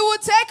cy'ubuntu. He will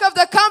take of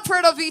the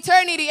comfort of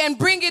eternity and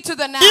bring it to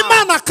the now.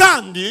 Imana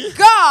kandi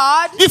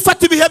God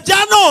ifata ibihe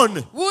bya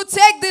none will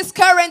take this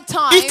current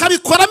time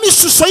ikabikoramo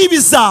ishusho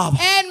y'ibizaba,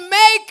 and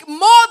make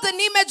mold an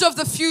image of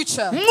the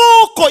future.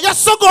 nk'uko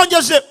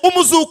yasogongeje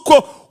umuzuko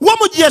wo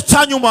mu gihe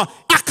cya nyuma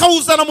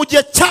akawuzana mu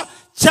gihe cya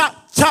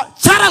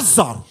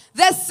Lazaro.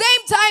 The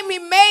same time he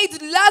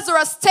made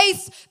Lazarus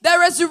taste the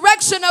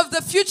resurrection of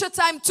the future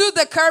time to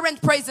the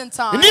current present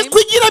time is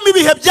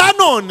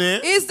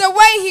the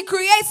way he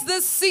creates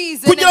this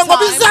season and time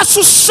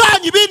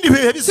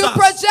to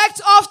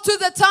project off to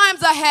the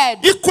times ahead.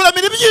 He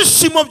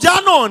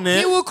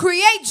will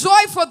create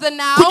joy for the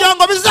now to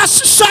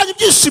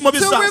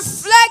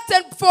reflect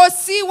and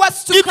foresee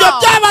what's to come.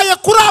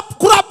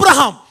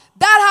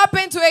 That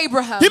happened to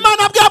Abraham.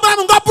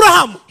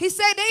 He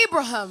said,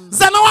 Abraham,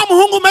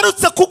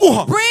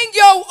 bring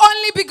your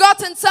only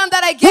begotten son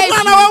that I gave you,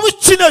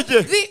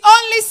 the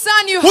only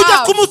son you have.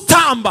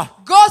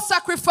 Go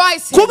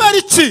sacrifice him.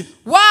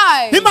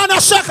 Why?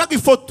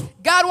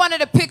 God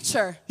wanted a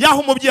picture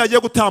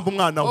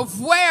of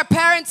where a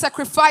parent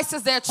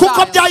sacrifices their child,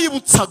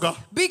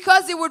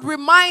 because it would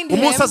remind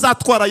him of the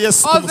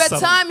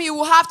time he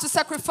will have to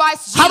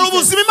sacrifice Jesus.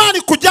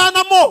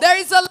 There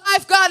is a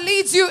life God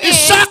leads you in when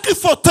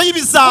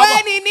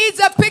he needs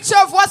a picture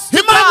of what's to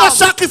come.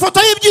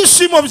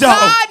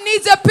 God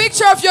needs a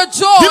picture of your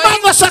joy.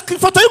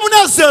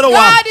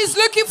 God is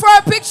looking for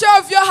a picture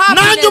of your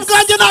happiness.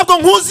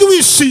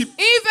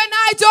 Even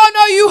I don't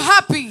know you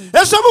happy.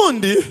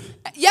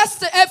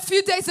 Yesterday, a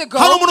few days ago,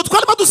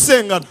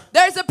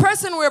 there is a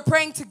person we were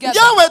praying together.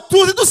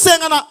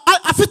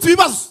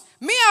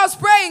 Me, I was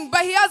praying,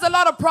 but he has a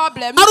lot of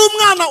problems.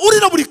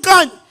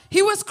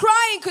 He was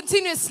crying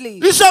continuously.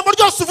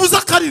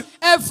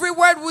 Every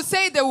word we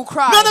say, they will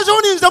cry.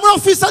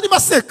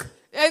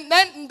 And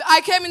then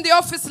I came in the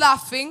office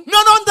laughing.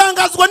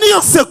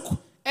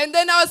 And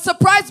then I was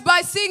surprised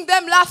by seeing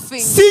them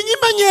laughing.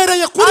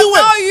 I'm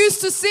now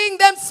used to seeing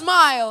them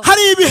smile.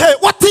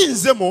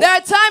 There are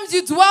times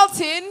you dwelt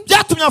in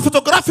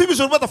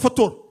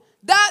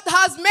that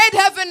has made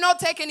heaven not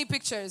take any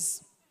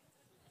pictures.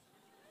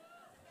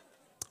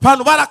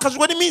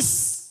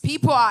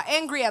 People are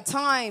angry at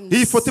times.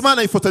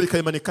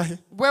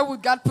 Where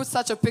would God put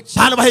such a picture?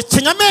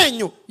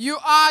 You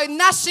are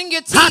gnashing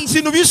your teeth.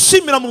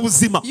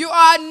 You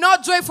are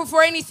not joyful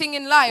for anything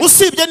in life.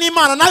 Besides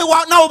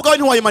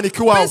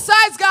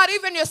God,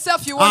 even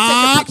yourself, you won't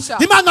take a picture.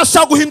 But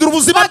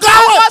God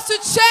wants to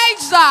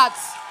change that.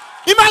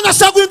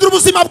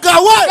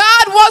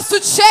 God wants to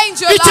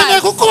change your life.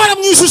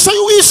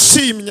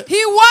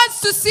 He wants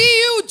to see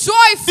you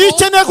joyful. He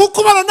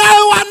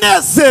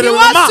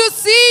wants to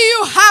see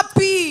you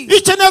happy.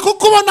 He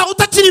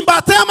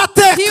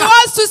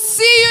wants to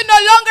see you no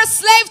longer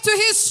slave to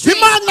history.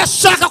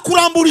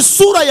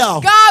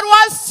 God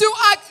wants to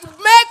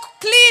make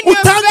clean your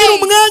face.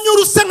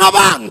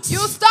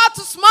 You start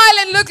to smile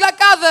and look like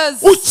others.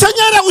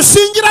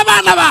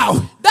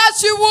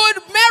 That you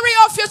would marry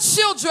off your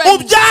children. That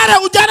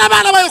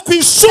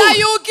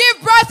you would give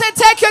birth and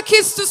take your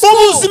kids to school.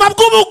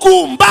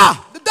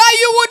 That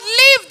you would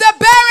live the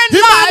barren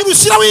life.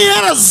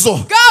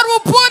 God will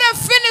put a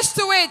finish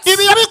to it.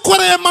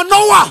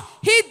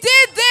 He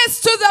did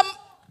this to the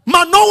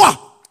Manoah.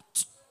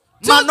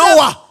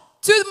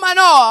 To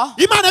Manoah.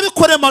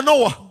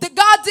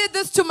 God did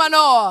this to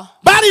Manoah.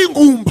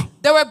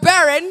 They were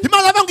barren.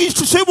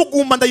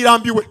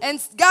 And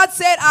God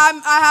said,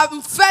 I'm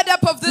fed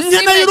up of this image.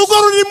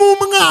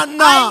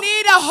 I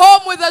need a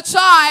home with a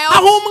child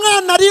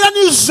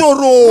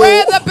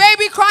where the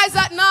baby cries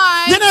at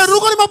night.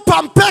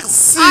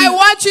 I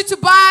want you to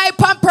buy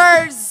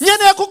Pampers. I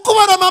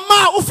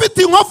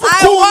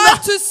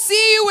want to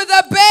see you with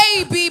a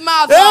baby,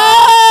 mother.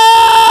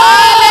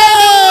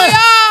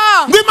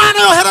 Hallelujah.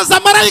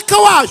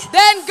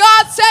 Then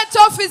God sent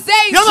off his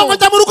angel.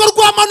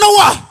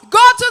 Go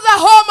to the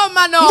home of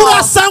Manoah.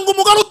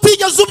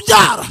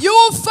 You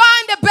will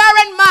find a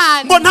barren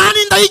man.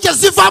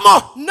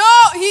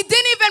 No, he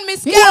didn't even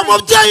miscarry.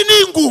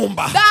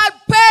 That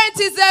parent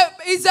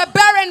is a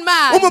barren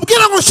man. Tell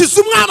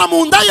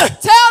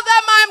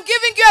them I'm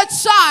giving you a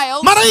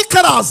child.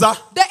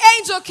 The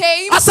angel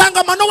came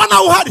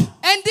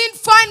and didn't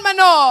find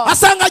Manoah.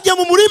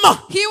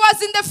 He was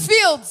in the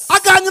fields.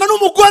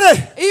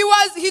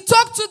 He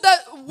talked to the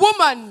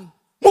woman.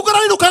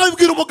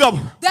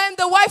 Then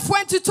the wife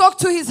went to talk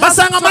to his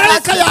husband.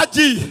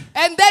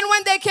 And then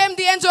when they came,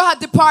 the angel had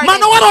departed.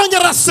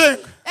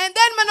 And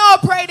then Manoah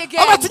prayed again.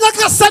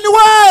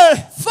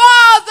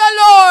 Father,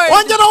 Lord,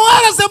 send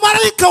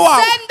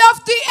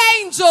off the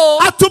angel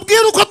to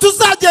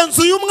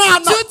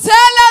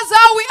tell us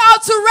how we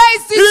ought to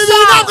raise this child.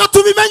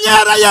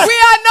 We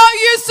are not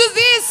used to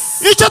this.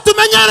 We are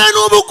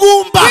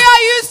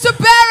used to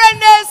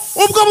barrenness.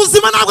 We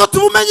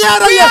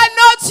are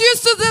not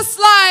used to this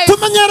life.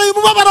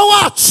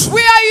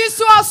 We are used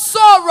to our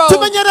sorrow. We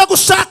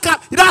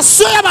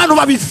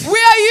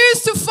are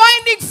used to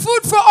finding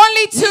food for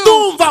only two.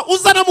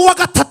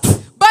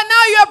 But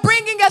now you are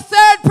bringing a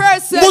third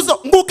person. So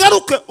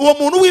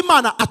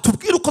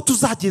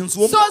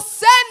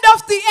send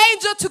off the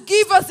angel to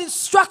give us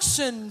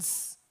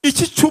instructions.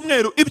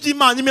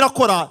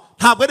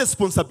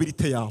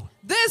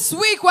 This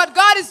week, what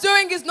God is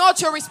doing is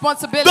not your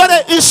responsibility.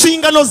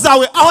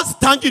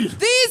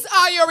 These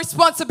are your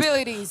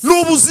responsibilities.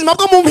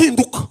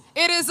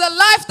 It is a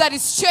life that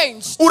is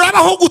changed.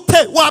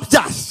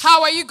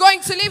 How are you going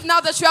to live now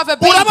that you have a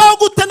baby?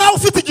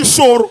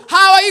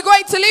 How are you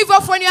going to live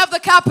off when you have the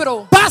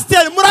capital? Pastors,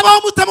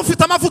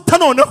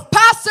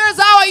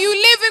 how are you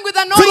living with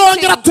anointing?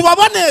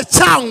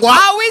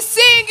 Are we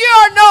seeing you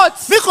or not?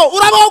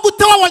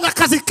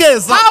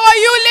 How are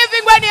you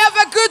living when you have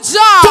a good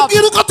job?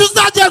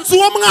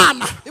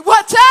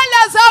 What, tell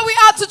us how we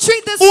are to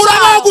treat this child.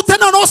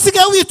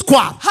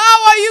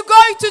 How are you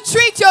going to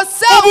treat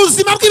yourself? How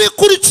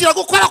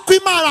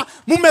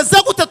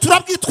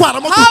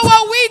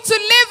are we to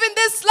live in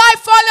this life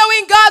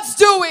following God's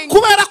doing?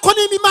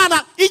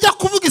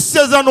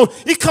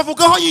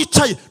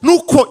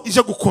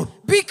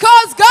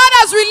 Because God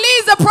has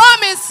released a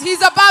promise,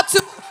 He's about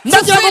to fulfill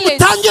it.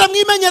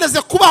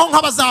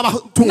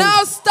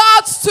 Now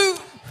start to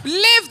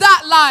live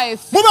that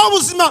life.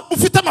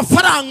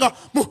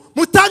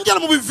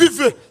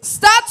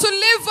 Start to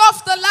live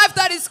off the life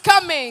that is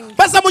coming.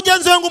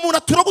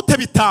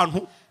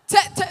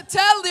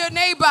 Tell your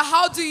neighbor,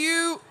 how do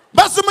you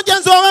give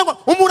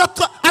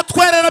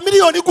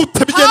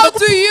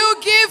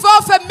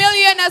off $1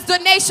 million as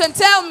donation?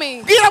 Tell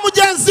me.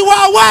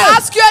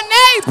 Ask your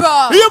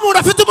neighbor.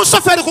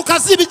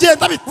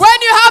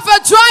 When you have a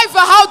driver,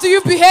 how do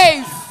you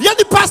behave?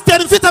 Ask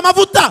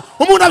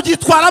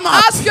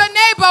your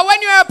neighbor,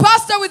 when you're a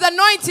pastor with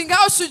anointing,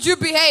 how should you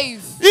behave?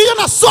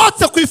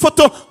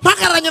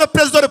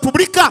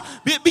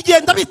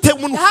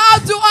 How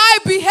do I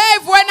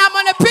behave when I'm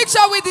on a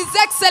picture with His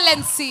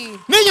Excellency?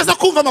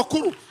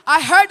 I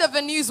heard of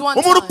a news one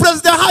time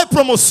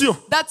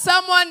that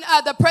someone,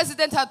 the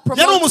president had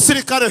promoted.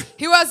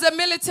 He was a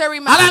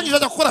military man.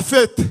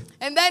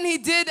 And then he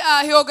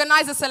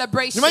organized a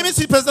celebration.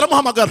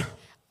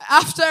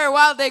 After a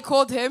while, they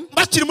called him.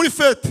 When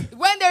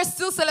they're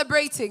still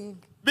celebrating.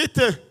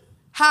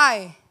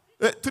 Hi.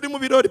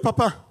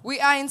 We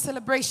are in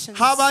celebrations.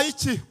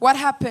 What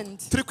happened?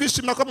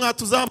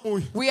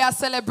 We are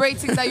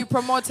celebrating that you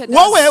promoted us.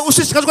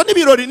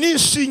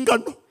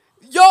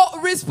 Your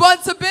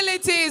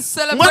responsibility is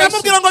celebration.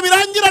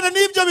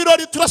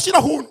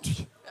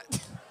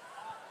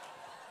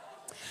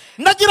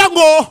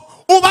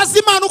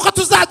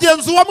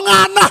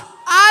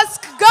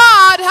 Ask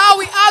God how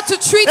we are to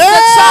treat the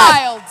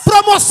child.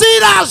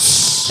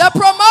 The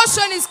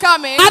promotion is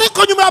coming. But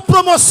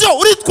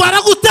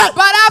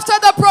after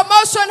the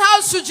promotion,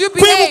 how should you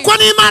behave?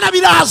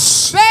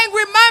 Being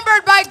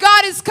remembered by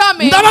God is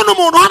coming.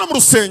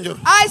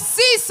 I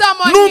see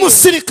someone here.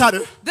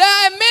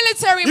 They're a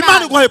military man.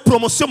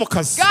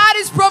 God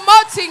is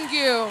promoting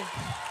you.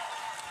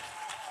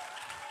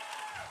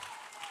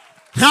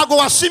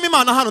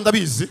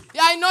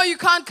 I know you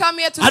can't come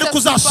here to testify,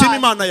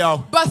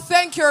 but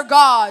thank your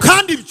God.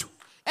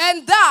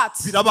 And that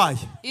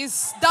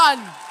is done.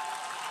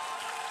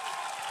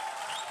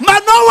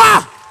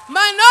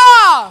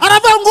 Manoah.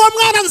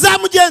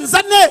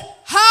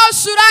 How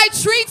should I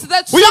treat the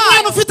child?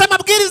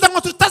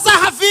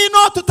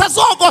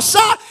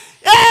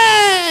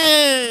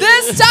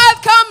 This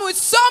child comes with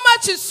so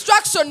much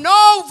instruction.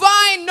 No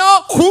vine,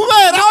 no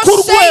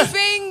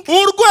shaving.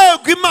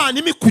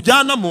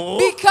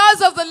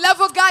 Because of the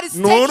level God is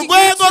taking you to.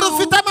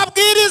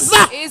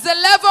 Is a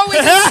level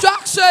with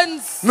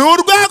instructions. It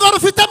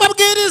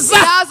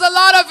has a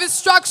lot of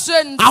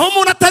instructions.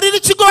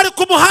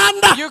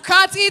 You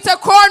can't eat a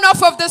corn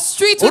off of the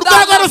street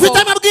without level.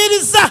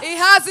 It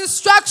has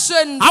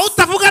instructions. You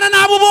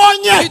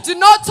do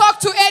not talk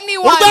to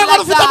anyone like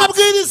that.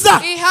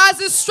 It has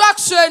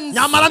instructions.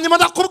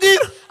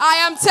 I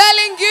am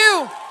telling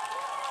you.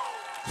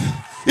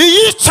 He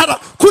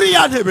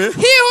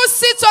who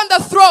sits on the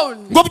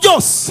throne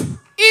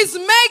is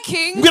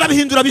making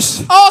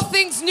all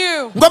things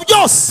new.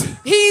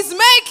 He is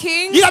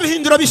making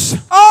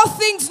all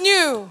things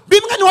new.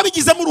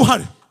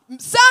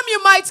 Some you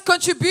might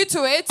contribute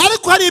to it, but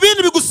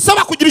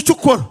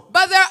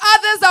there are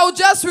others that will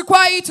just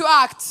require you to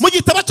act.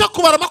 In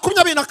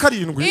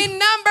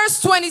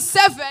Numbers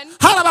 27,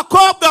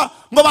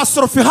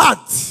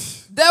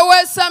 there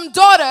were some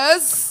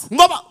daughters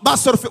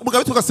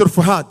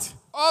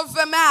of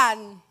a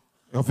man.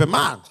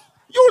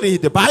 You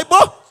read the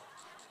Bible?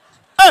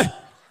 Hey,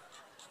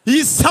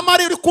 he's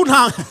somebody who couldn't.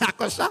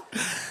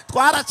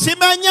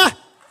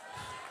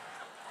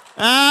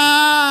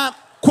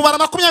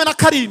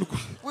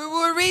 We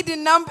will read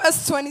in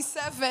Numbers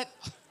 27.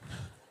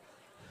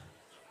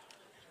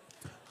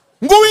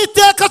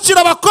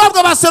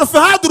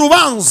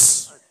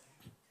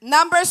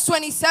 Numbers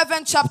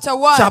 27, chapter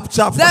 1.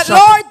 The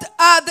Lord,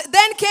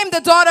 then came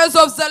the daughters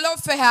of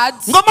Zelophehad.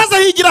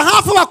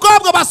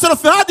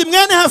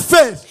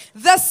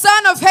 the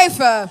son of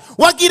Hepher,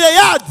 wa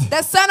Gileyadi,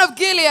 the son of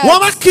Gilead, wa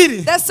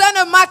Makiri, the son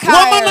of Machir,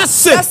 wa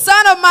Manase, the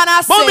son of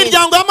Manasseh, mu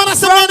miryango ya Manase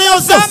from mwene the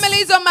Yosefu.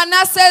 families of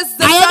Manasseh,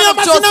 the Aya niyo son of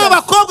mazina Joseph.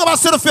 y'abakobwa ba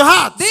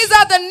Selofehadi. These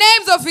are the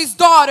names of his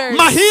daughters: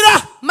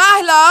 Mahila,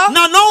 Mahla,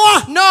 na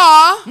Noa,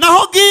 Noah, na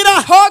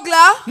Hogira,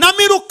 Hogla, na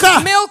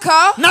Miluka,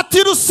 Milcah, na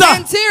Tirusa.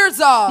 and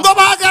Tirzah. Ngo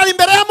bahagarara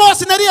imbere ya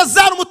Mose na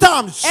Eliyazari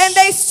umutambyi. And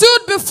they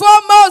stood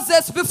before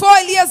Moses, before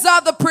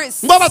Eleazar the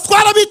priest, Ngo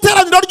batwara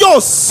b'iteraniro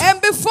ryose. and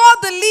before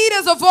the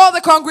leaders of all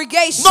the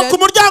congregation, Ngo ku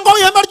muryango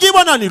w'ihema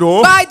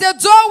ry'ibonaniro by the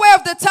doorway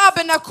of the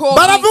tabernacle,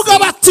 baravuga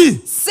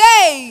bati,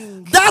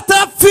 saying, data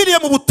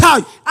yapfiriye mu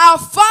butayu, our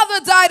father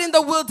died in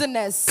the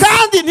wilderness,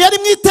 kandi ntiyari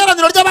mu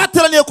iteraniro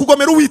ry'abateraniye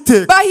kugomera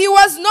Uwiteka. but he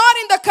was not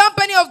in the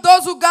company of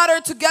those who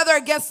gathered together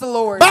against the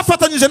Lord,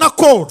 Bafatanyije na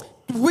Kora,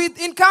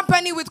 in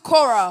company with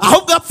Korah.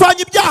 ahubwo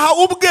yapfanye ibyaha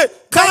ubwe,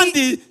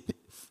 kandi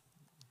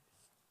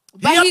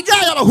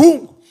ntiyabyaye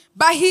abahungu.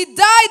 But he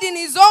died in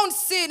his own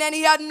sin, and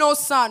he had no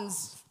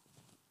sons.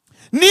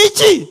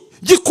 Niki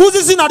gikuza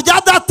izina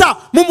rya data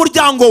mu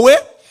muryango we?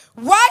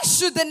 Why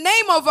should the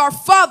name of our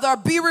father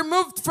be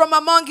removed from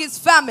among his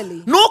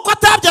family? Nuko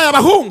atabyaye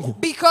abahungu.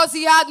 Because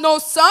he had no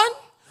son?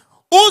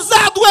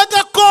 Uzaduhe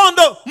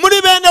gakondo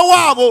muri bene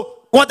wabo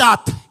wa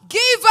data.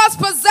 Give us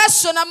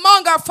possession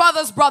among our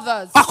father's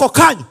brothers. Ako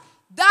kanya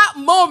That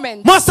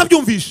moment, Mose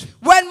abyumvishe,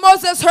 when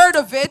Moses heard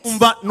of it,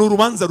 umva ni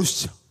urubanza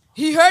rushya.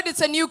 he heard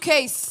it's a new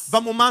case.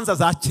 Va mu manza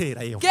za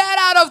kera yewe. Get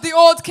out of the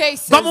old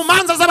cases. Va mu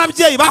manza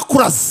z'ababyeyi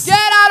bakuraze. Get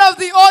out of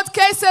the old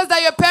cases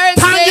that your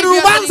parents gave Tangira you.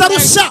 as urubanza an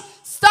inheritance. rushya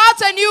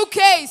Start a new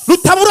case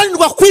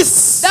rutaburanirwa ku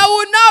isi. that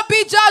will not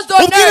be judged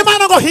on Ubwire earth.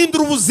 Imana ngo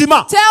hindura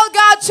ubuzima. Tell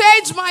God,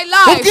 change my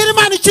life. Ubwire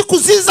Imana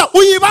ikikuziza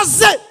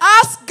uyibaze.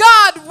 Ask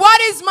God,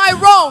 what is my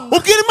wrong?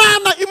 Ubwire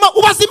Imana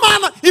ubaze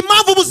Imana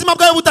impamvu ubuzima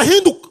bwawe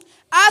budahinduka.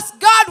 Ask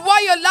God why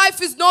your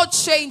life is not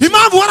changing.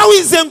 Impamvu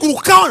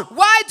warawizengurukaho.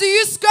 Why do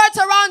you skirt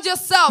around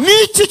yourself?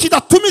 Niki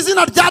kidatuma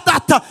izina rya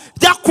data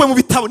ryakuwe mu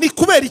bitabo? Ni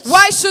kubera iki?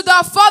 Why should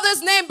our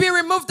father's name be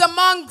removed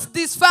among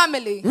this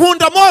family?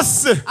 Nkunda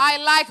Mose. I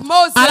like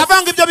Moses.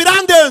 Aravanga ibyo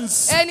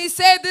birandenze. And he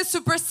said this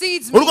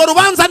supersedes me. Urwo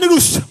rubanza ni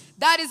rushya.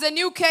 That is a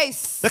new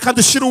case. Reka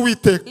dushire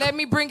Uwiteka. Let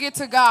me bring it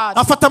to God.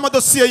 Afata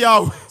amadosiye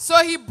yawe. So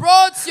he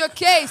brought your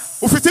case.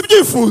 Ufite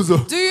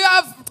ibyifuzo? Do you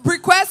have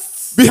requests?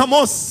 Biha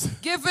Mose.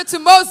 Give it to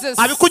Moses.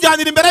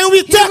 Abikujyanira imbere He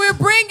y'Uwiteka. will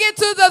bring it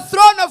to the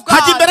throne of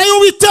Hajya imbere God.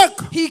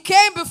 y'Uwiteka. He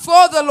came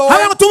before the Lord.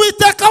 Haravuga ati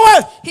Uwiteka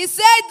we. He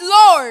said,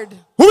 Lord,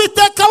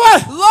 Uwiteka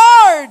we.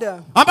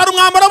 Lord, Ambara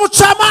umwambaro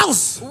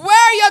w'ubucamanza.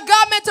 wear your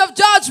garment of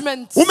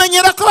judgment.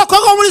 Umenyera ko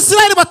abakobwa bo muri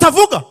Isirayeli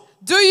batavuga.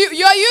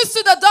 You're used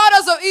to the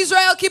daughters of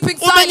Israel keeping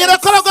Umenyera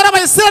silence. ko abagore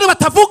b'Abayisirayeli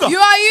batavuga. You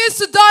are used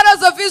to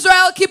daughters of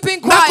Israel keeping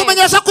quiet.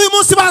 Nakumenyesha ko uyu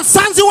munsi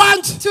bansanze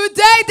iwanjye.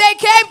 Today they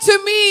came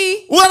to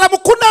me,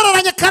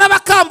 Uramukunararanye karaba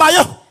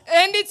kambayeho.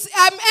 and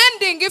I'm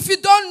ending if you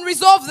don't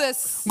resolve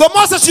this. Ngo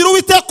Mose ashira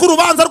Uwiteka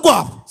urubanza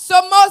rwabo. So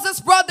Moses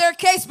brought their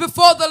case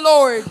before the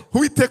Lord.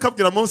 Uwiteka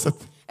abwira Mose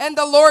ati, And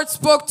the Lord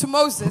spoke to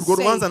Moses. urwo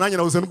rubanza saying, nanjye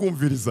nabuze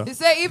ndwumviriza. he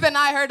said, even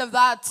I heard of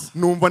that.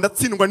 Numva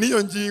ndatsindwa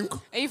n'iyo ngingo.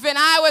 Even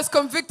I was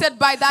convicted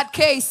by that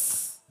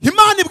case.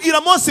 Imana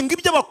ibwira Mose ngo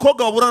ibyo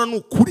abakobwa baburana ni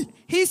ukuri.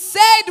 He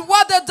said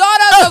what the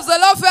daughters of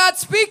Zelophehad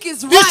speak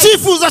is right.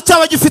 Icyifuzo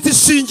cyawe gifite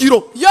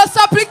ishingiro. Your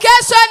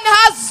supplication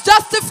has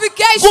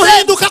justification.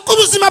 Guhinduka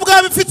k'ubuzima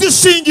bwawe bifite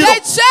ishingiro.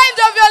 The change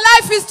of your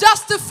life is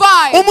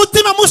justified.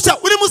 Umutima mushya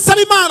urimo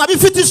usaba Imana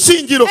bifite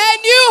ishingiro. A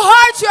new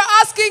heart you're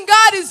asking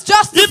God is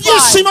justified.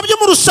 Ibyishimo byo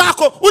mu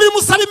rushako urimo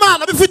usaba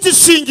Imana bifite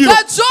ishingiro.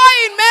 The joy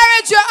in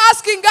marriage you're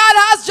asking God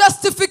has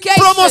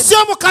justification.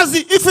 Promosiyo mu kazi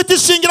ifite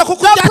ishingiro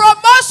kuko The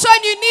promotion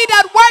you need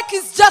at work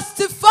is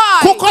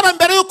justified. kuko na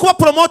mbere yo kuba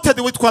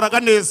promoted witwaraga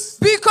neza.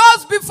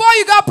 Because before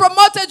you got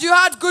promoted, you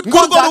had good Ngo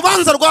urwo conduct.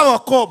 rubanza rw'aba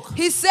bakobwa.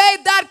 He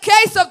said that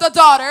case of the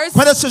daughters,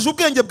 Nkoresheje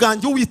ubwenge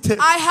bwanjye Uwiteka.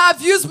 I have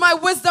used my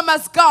wisdom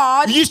as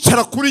God,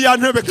 Yicara kuri ya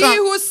ntebe He kandi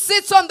who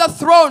sits on the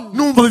throne,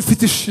 numva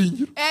bifite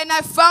ishingiro. and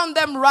I found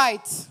them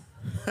right.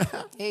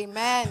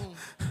 Amen.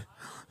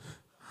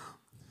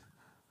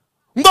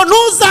 Ngo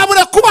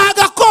ntuzabure kubaha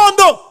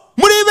gakondo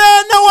muri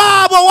bene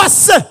wabo wa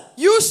se.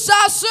 You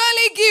shall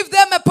surely give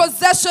them a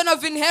possession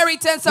of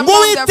inheritance Ngo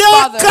among their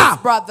Uwiteka.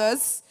 father's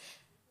brothers.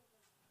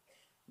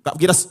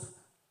 Gabwira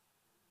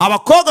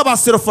abakobwa ba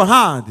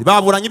Selofehadi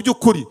baburanye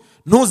iby'ukuri,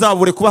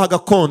 ntuzabure kubaha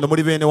gakondo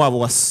muri bene wabo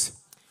wa se.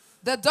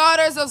 The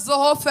daughters of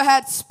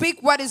Zelophehad speak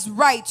what is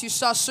right. You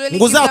shall surely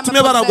Ngo give them uzatume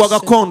a baragwa possession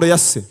gakondo ya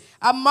se.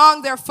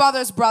 among their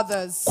father's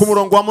brothers. Ku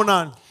murongo wa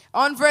 8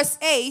 On verse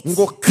 8,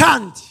 ngo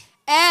kandi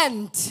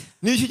and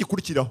n'iki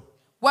gikurikiraho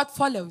what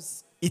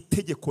follows?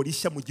 itegeko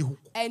rishya mu gihugu.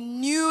 A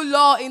new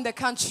law in the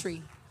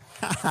country.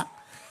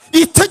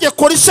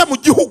 Itegeko rishya mu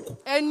gihugu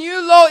A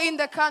new law in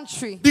the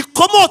country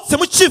rikomotse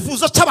mu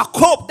cyifuzo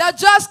cy'abakobwa. that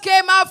just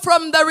came out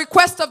from the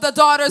request of the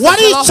daughters of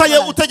Waricaye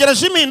Zelophehad.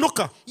 utegereje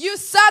impinduka, You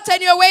sat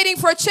and you're waiting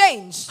for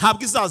change.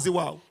 ntabwo izaza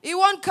iwawe. It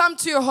won't come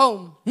to your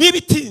home. Niba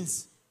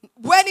itinze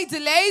When it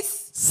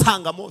delays,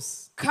 sanga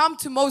Mose. Come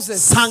to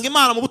Moses. Sanga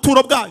Imana mu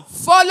buturo bwayo.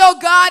 Follow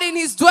God in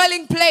his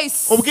dwelling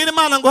place. Ubwira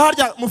Imana ngo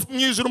harya mu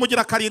ijuru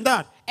mugira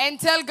kalendari. And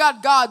tell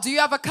God, do you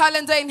have a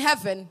calendar in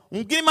heaven?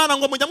 Ubwira Imana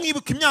ngo mujya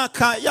mwibuka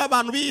imyaka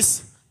y'abantu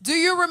b'isi. Do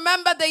you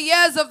remember the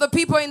years of the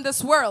people in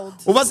this world?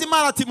 Ubaza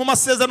Imana ati mu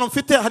masezerano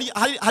mfite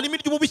harimo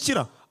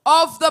iry'ububikira.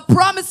 Of the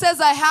promises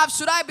I have,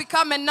 should I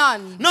become a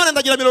nun? None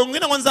ndagira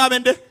 40 ngo nzabe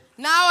nde.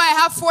 Now I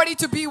have 40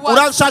 to be what?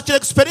 Urashakira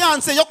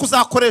experience yo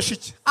kuzakoresha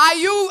iki? Are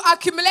you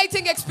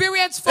accumulating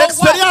experience for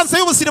experience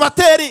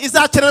y'ubusiribateri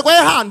izakenerwa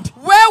y'ahandi.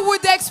 Where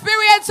would the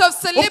experience of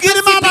celibacy be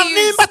used?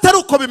 Nimba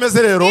uko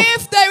bimeze rero.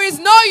 If there is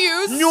no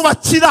use,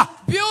 nyubakira.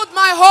 Build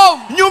my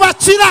home.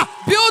 Nyubakira.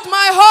 Build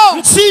my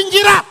home.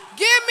 Nshingira.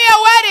 Give me a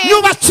wedding.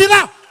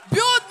 Nyubakira.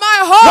 Build my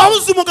home.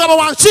 Wabuze umugabo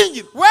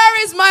wanshingira.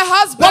 Where is my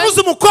husband?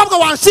 Wabuze umukobwa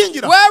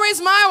wanshingira. Where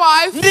is my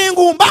wife? Ndi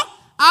ingumba.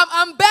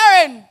 I'm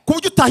barren.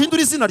 Kubyo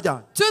utahindura izina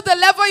ryanjye. To the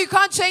level you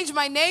can't change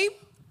my name.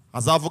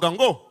 Azavuga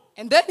ngo.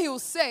 And then he will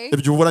say,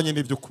 ibyo uburanye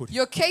n'ibyo ukuri.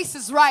 Your case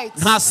is right.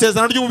 Nta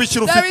sezerano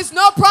ry'ububikira ufite. There is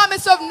no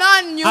promise of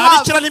none you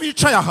have. Abikira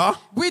ntibicaye aha.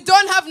 We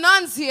don't have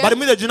nuns here. Bari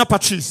muri Regina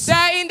Pacis.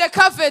 They're in the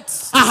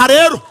coverts. Aha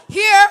rero.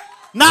 Here.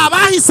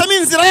 N'abahisemo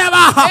inzira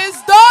y'abaha.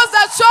 Is those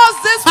that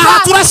chose this path. Aha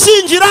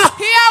turashingira.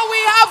 Here we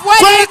have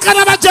weddings.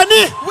 Twerekana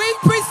abageni. We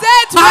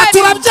present aha weddings.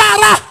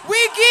 Turabyara.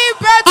 We give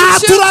birth to aha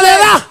children.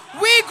 Turarera.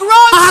 We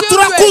grow children.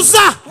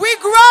 Turakuza. We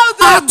grow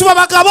them. aha tuba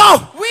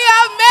abagabo. We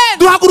have men.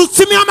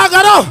 Duhagurutsa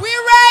imihamagaro. We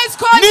raise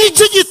callings.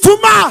 Niki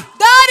gituma.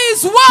 That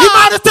is why.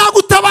 Imana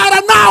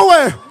itagutabara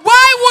nawe.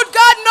 Why would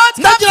God not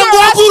come to your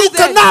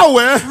rescue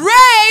nawe.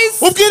 Raise.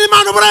 Ubwira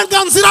Imana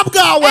uburenganzira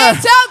bwawe.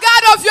 And tell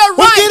God of your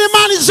rights. Ubwira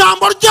Imana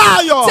ijambo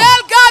ryayo.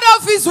 Tell God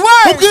of his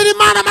word. Ubwira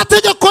Imana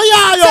amategeko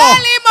yayo. Tell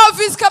him of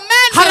his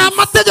commandments. Hari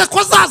amategeko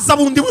azaza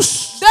bundi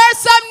bushya. There's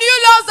some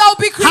new laws that will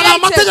be created. Hari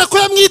amategeko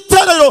yo mu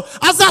iterero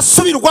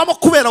azasubirwamo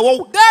kubera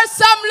wowe. There's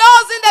some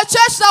laws in the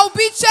church that will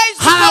be changed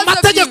because Hari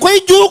amategeko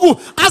y'igihugu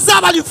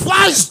azaba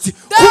revised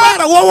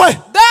kubera wowe.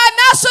 There are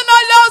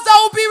national laws that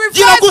will be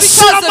revised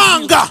because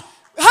of you.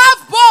 Have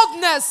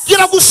boldness.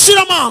 Have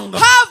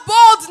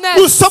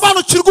boldness.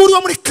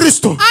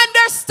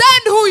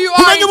 Understand who you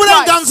are in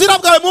Christ.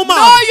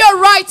 Know your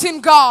right in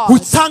God.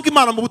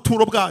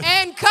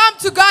 And come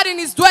to God in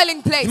his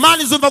dwelling place.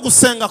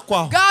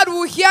 God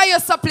will hear your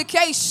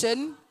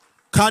supplication.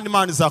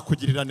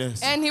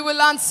 And he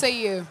will answer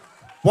you.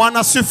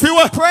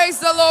 Praise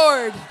the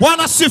Lord.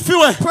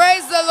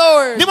 Praise the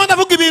Lord.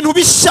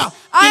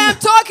 I am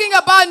talking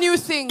about new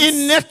things.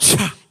 In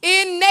nature.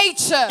 In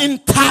nature. In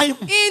time.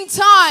 In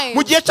time.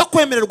 In a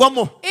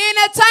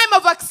time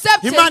of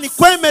acceptance.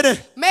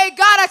 May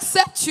God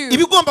accept you.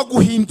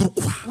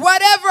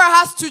 Whatever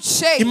has to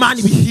change.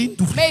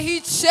 May he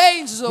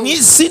change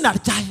those. In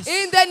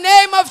the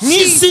name of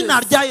Jesus. In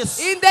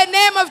the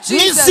name of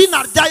Jesus. In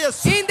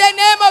the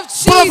name of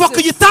Jesus.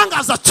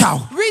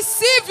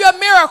 Receive your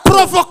miracle.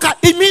 Provoke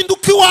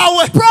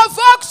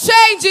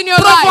change in your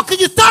life.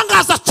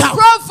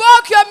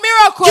 Provoke your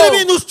miracle. Come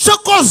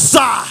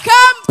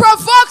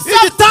provoke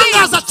something.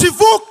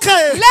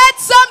 Let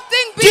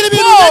something be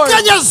born.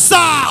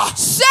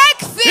 Shake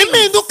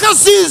things.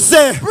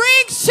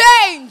 Bring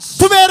change.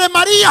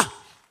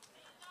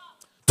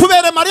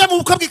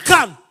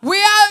 We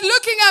are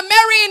looking at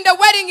Mary in the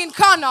wedding in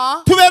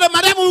Cana.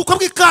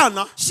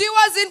 She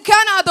was in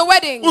Cana at the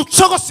wedding. And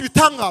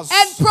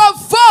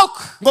provoke.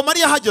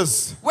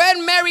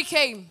 When Mary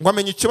came,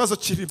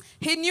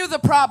 he knew the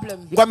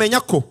problem.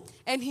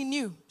 And he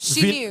knew,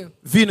 she knew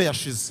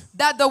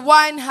that the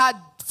wine had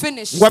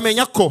finished.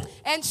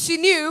 And she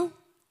knew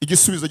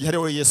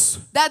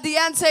that the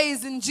answer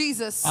is in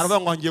Jesus.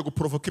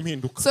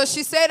 So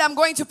she said, I'm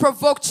going to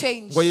provoke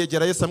change.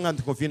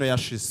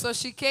 So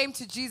she came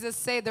to Jesus,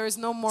 said, there is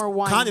no more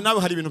wine. And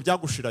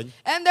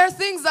there are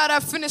things that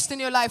have finished in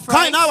your life,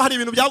 right?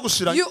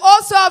 You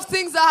also have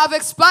things that have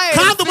expired.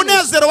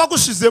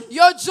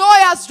 Your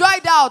joy has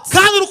dried out.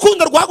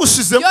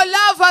 Your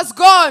love has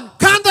gone.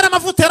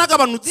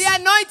 The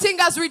anointing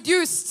has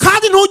reduced.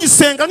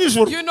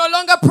 You no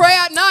longer pray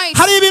at night.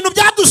 There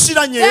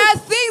are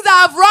things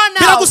that have run out.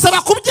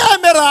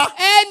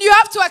 And you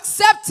have to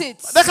accept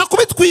it.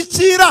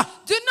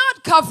 Do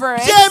not cover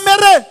it.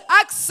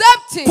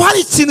 Accept it.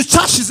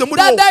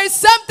 That there is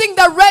something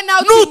that ran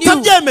out in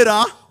you.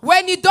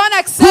 When you don't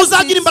accept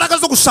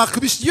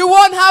it, you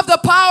won't have the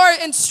power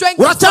and strength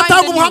to find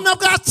the new.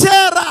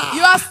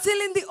 You are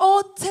still in the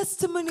Old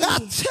Testimony.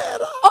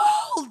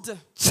 Old.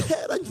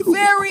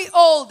 Very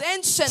old.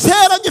 Ancient.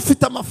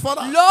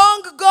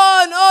 Long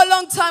gone. Oh,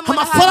 long time when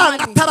I had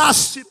money.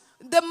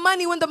 The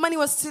money, when the money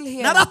was still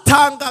here. I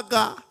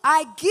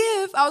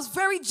was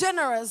very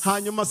generous. How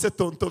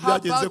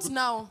about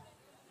now?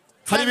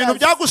 hari ibintu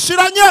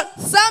byagushiranye,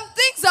 some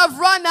things have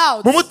run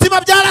out. mu mutima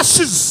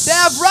byarashize, They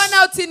have run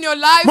out in your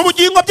life. mu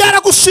bugingo They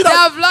byaragushiranye,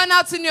 have run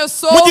out in your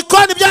soul. mu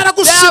gikoni They have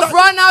byaragushiranye,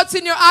 run out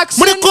in your actions.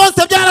 muri konti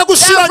They have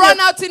byaragushiranye. run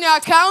out in your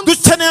accounts.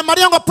 Dukeneye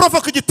Mariya ngo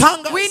provoke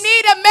igitangaza. We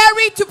need a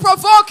Mary to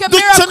provoke a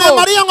Dukeneye miracle.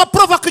 Mariya ngo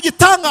provoke We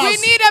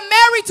igitangaza. need a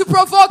Mary to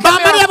provoke a Ba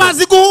Mariya miracle.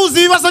 bazi guhuza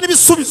ibibazo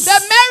n'ibisubizo. The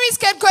Marys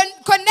can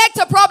connect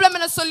a problem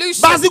and a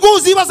solution. Bazi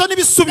guhuza ibibazo They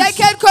n'ibisubizo.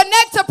 can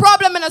connect a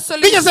problem and a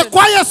solution. Bigeze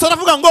kwa Yesu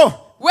aravuga ngo,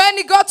 When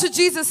he got to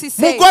Jesus, he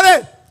said,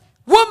 mugore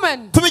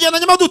woman,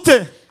 tubigendanyemo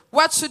dute?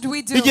 what should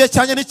we do? Igihe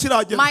cyanjye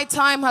ntikiragera. My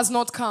time has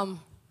not come.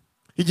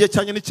 Igihe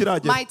cyanjye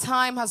ntikiragera. My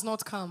time has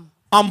not come.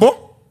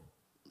 Ambo,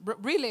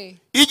 Really?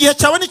 igihe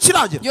cyawe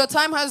ntikiragera. Your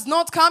time has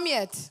not come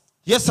yet.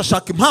 Yesu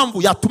ashaka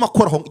impamvu yatuma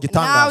akoraho Now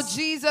igitangaza.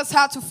 Jesus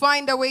had to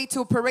find a way to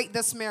operate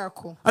this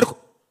miracle. Ariko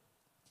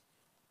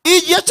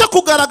igihe cyo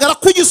kugaragara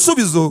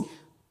kw'igisubizo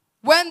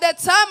When the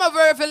time of a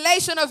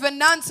revelation of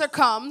an answer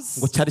comes,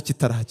 ngo cyari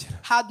kitaragera.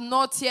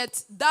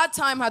 that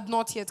time had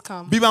not yet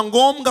come. Biba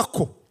ngombwa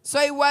ko So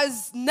it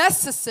was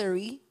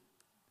necessary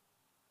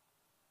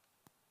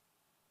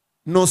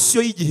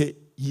nosiyo y'igihe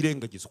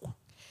yirengagizwa.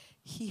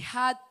 he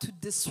had to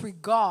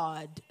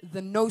disregard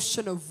the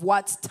notion of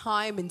what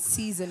time and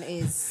season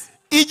is.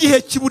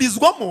 Igihe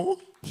kiburizwamo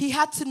He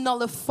had to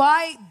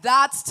nullify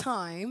that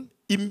time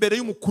imbere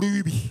y'umukuru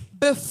w'ibihe.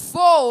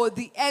 before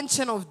the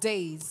Ancient of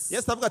Days.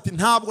 Yesu avuga ati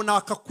ntabwo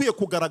nakakwiye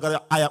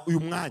kugaragara uyu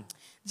mwanya.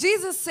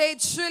 Jesus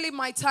said, surely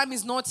my time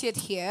is not yet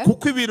here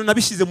Kuko ibintu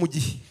nabishyize mu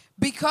gihe.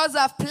 because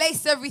I've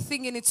placed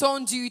everything in its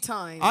own due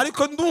time.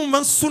 Ariko ndumva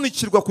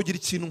nsunikirwa kugira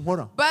ikintu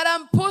nkora. But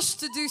I'm pushed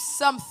to do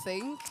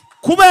something.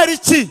 Kubera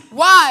iki?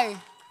 Why?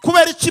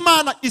 Kubera iki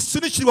Imana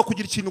isunikirwa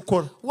kugira ikintu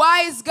ukora?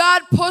 Why is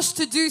God pushed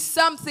to do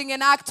something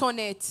and act on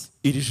it?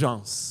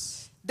 Urgence.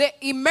 The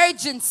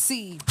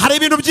emergency. Hari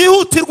ibintu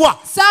byihutirwa.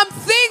 Some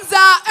things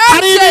are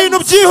Hari ibintu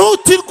urgent.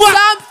 byihutirwa.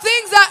 Some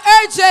things are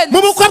urgent.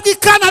 Mu bukwe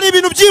bw'Ikana hari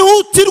ibintu In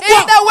byihutirwa.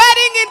 the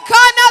wedding in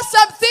Cana,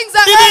 some things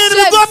are Ibintu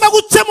urgent. bigomba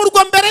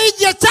gukemurwa mbere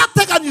y'igihe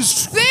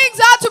cyateganyijwe. Things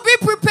had to be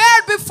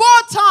prepared before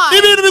time.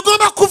 Ibintu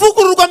bigomba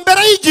kuvugururwa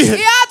mbere y'igihe.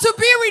 It had to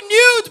be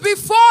renewed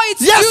before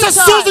its Yesu due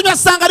asuzumye time.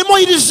 asanga harimo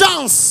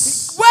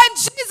urgence. When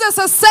Jesus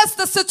assessed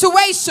the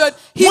situation,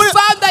 he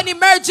found an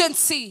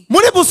emergency.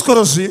 Muri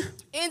psychology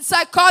In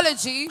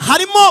psychology,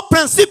 harimo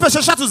principe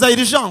esheshatu za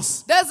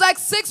urgence. there's like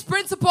 6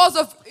 principles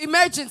of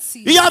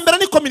emergency. Iya mbere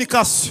ni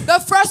communication. The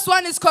first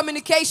one is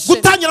communication.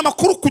 Gutangira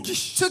amakuru ku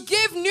gihe. To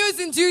give news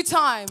in due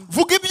time.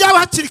 Vuga ibyawe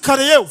hakiri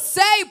kare yewe.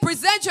 Say,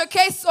 present your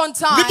case on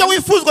time. Ibyo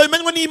wifuzwa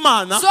bimenywe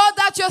n'Imana. So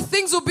that your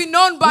things will be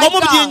known by Ngo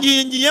God.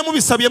 mubyingingiye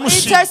mubisabiye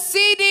mushimye.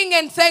 Interceding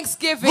and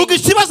thanksgiving. Vuga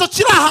ikibazo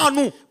kiri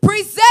ahantu.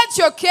 Present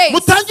your case.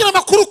 Mutangire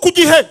amakuru ku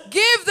gihe.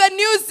 Give the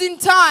news in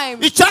time.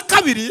 Icya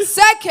kabiri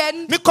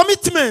Second, ni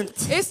commitment.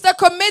 it's the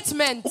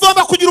commitment.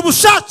 Ugomba kugira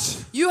ubushake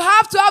You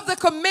have to have the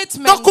no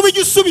commitment kuba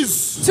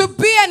igisubizo. to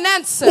be an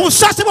answer,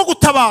 Ubushake bwo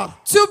gutabara.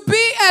 to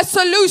be a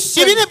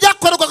solution. Ibi ni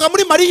byakorerwaga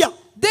muri Mariya.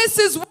 This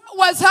is what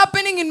was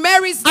happening in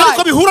Mary's Ariko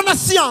life. bihura na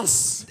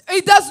science.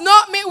 It does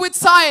not meet with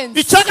science.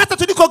 Icya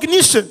gatatu ni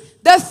cognition.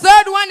 The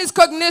third one is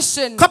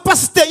cognition.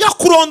 Capacity yo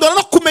kurondora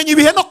no kumenya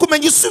ibihe no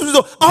kumenya isubizo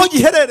aho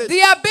giherereye.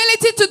 The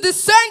ability to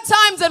discern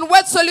times and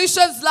where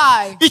solutions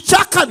lie.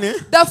 Icya kane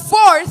The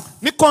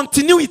fourth ni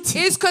continuity.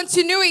 is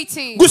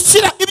continuity.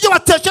 Gushyira ibyo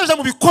watekereje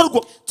mu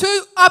bikorwa To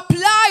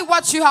apply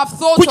what you have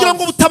thought kugira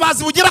ngo of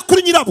ubutabazi bugera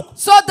kuri nyirabwo.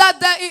 so that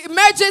the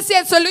emergency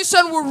and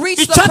solution will reach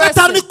the Icya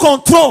gatanu ni person.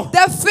 control.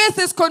 The fifth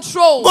is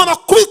control. Ugomba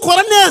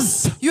kubikora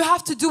neza You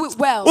have to do it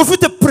well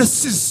ufite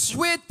precision.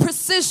 with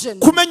precision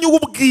Kumenya uwo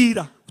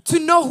ubwira to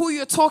know who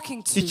you're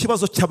talking to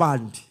ikibazo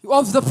cy'abandi.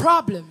 of the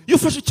problem. Iyo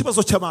ufashe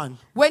ikibazo cy'abandi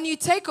When you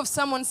take of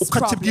someone's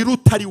problem ukakibwira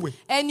utari we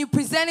and you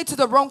present it to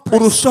the wrong person,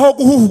 urushaho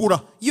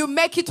guhuhura you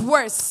make it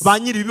worse. ba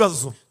nyiri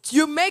ibibazo.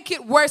 You make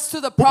it worse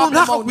to the Umuntu problem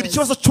ntakakubwira owners.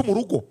 ikibazo cyo mu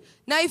rugo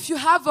Now, if you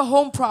have a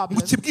home ngo problem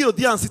ukibwire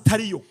audience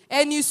itariyo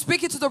and you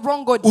speak it to the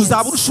wrong uzaba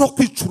audience, urushaho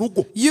kwica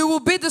urugo. you will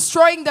be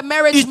destroying the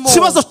marriage more.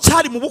 Ikibazo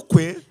cyari mu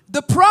bukwe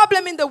The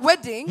problem in the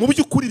wedding mu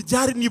by'ukuri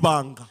ryari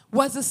n'ibanga.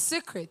 was a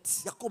secret.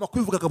 Yakobo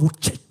kwivugaga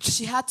bucece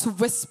She had to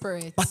whisper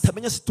it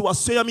batamenya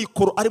situwasiyo ya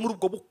mikoro ari muri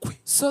ubwo bukwe.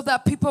 so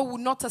that people would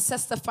not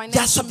assess the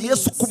financial Byasabye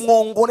Yesu means.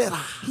 kumwongorera.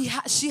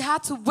 She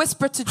had to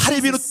whisper to Hari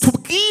ibintu Jesus.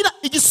 tubwira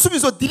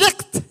igisubizo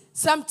direct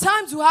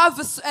Sometimes you have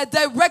a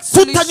direct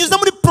solution tutanyuze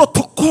muri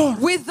protocol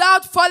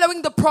without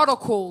following the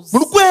protocols mu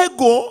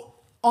rwego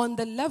on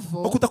the rwo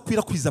level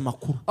kudakwirakwiza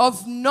amakuru.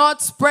 of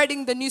not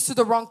spreading the news to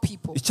the wrong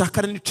people. Icya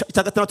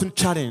gatandatu ni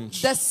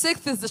challenge. The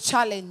sixth is the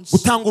challenge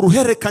Gutanga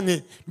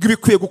uruhererekane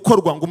rw'ibikwiye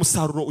gukorwa ngo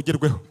umusaruro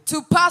ugerweho.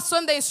 to pass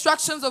on the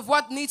instructions of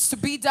what needs to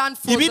be done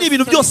for Ibi ni the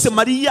ibintu byose solution.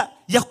 Mariya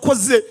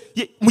yakoze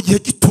mu gihe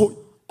gito.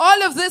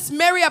 All of this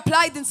Mary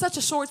applied in such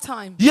a short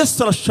time.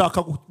 Yesu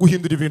arashaka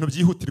guhindura ibintu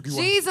byihutirwa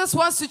iwawe. Jesus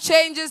wants to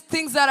change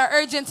things that are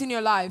urgent in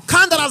your life.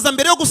 Kandi araza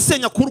mbere yo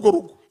gusenya k'urwo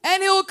rugo.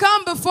 And he will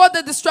come before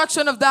the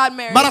destruction of that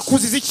marriage.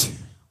 Barakuziza iki?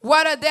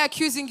 What are they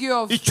accusing you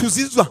of? Icyo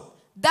uzizwa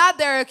That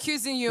they're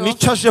accusing you of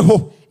nicyo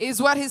ajeho. is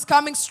what he's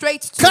coming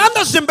straight to. Kandi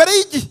aje mbere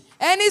y'igihe.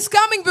 And he's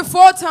coming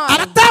before time.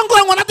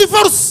 Aratanguranwa na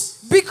divorce.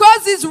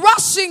 Because he's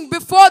rushing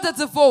before the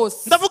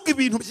divorce.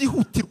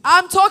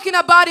 I'm talking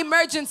about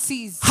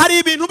emergencies. There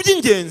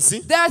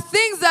are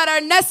things that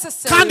are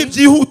necessary and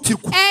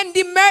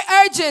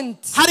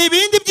urgent.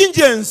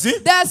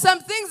 There are some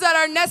things that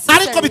are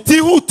necessary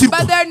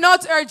but they're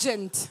not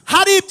urgent.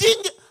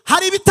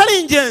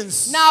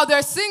 Now there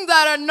are things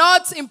that are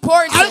not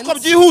important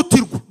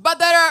but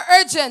that are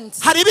urgent.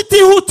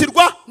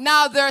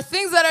 Now there are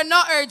things that are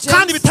not urgent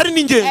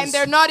and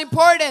they're not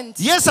important.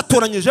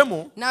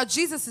 Now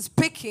Jesus is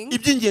picking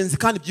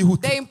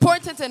the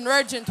important and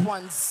urgent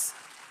ones.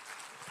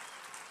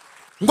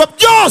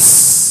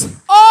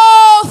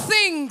 All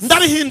things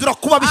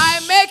I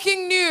am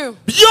making new.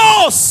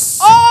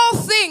 All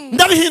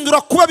things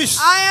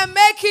I am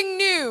making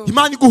new.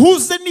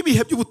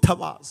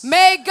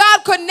 May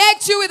God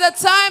connect you with a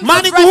time of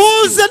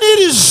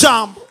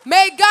rescue.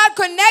 May God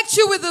connect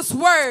you with this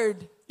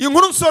word.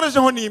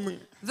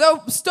 The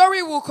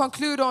story we'll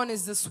conclude on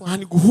is this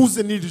one.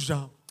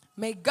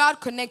 May God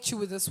connect you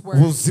with this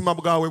word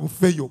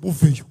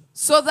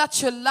so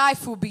that your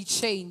life will be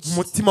changed,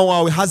 so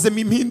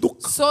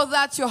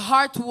that your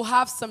heart will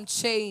have some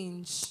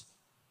change.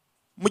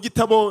 In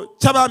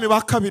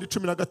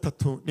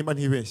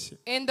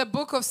the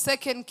book of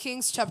 2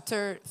 Kings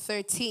chapter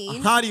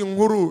 13,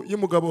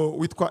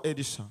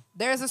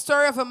 there is a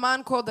story of a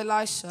man called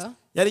Elisha.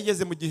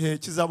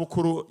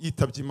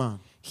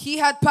 He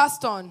had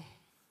passed on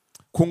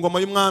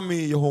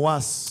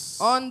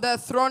the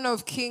throne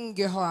of King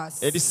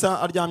Jehoash.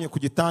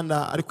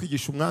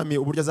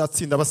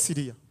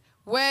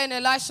 When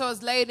Elisha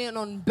was laying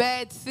on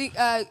bed,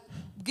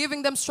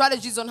 giving them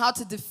strategies on how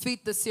to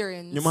defeat the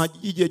Syrians.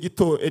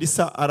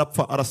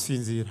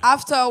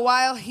 After a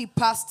while, he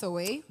passed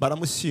away,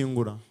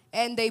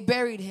 and they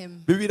buried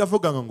him.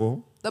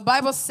 The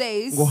Bible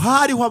says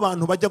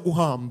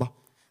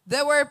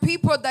there were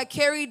people that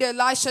carried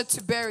Elisha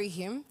to bury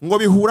him,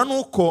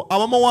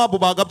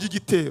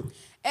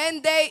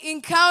 and they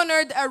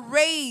encountered a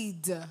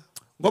raid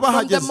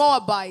from the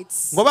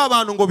Moabites.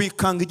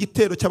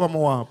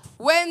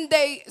 When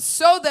they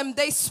saw them,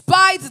 they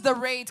spied the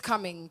raid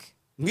coming.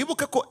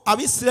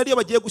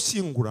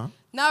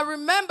 Now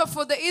remember,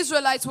 for the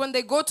Israelites, when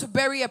they go to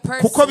bury a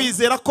person,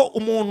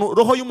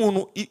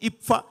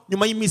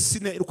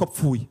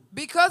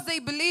 because they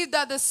believe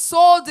that the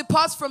soul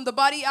departs from the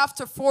body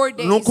after 4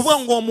 days.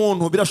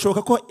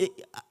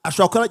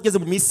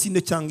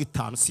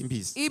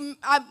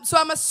 So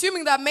I'm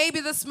assuming that maybe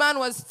this man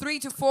was 3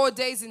 to 4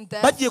 days in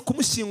death.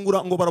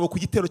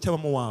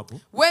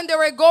 When they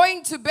were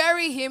going to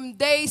bury him,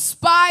 they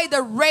spied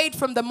a raid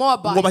from the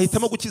Moabites.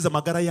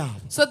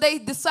 So they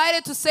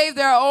decided to save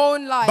their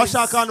own lives.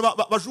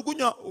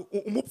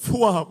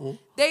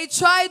 They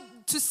tried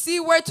to see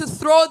where to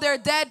throw their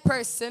dead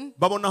person.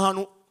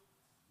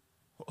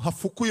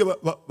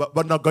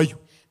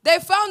 They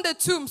found the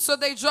tomb, so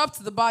they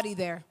dropped the body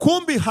there. There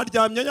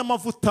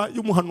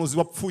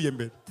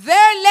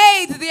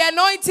laid the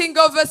anointing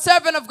of a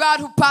servant of God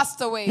who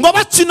passed away. When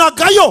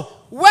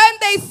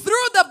they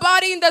threw the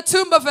body in the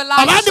tomb of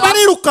Elisha,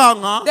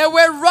 they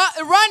were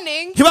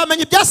running.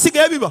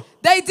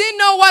 They didn't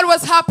know what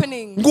was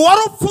happening.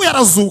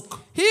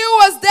 He who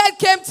was dead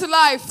came to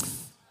life.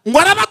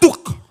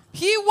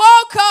 He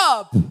woke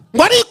up.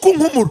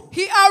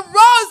 He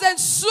arose and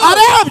shook.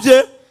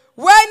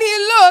 When he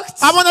looked,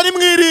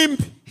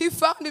 he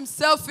found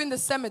himself in the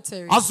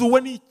cemetery.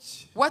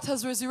 What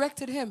has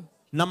resurrected him?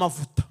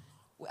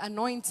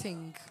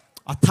 Anointing.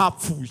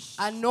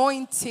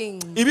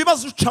 Anointing.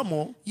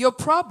 Your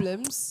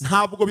problems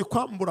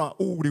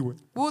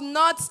will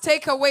not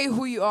take away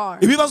who you are.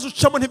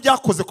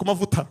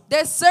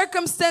 The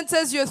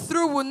circumstances you're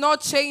through will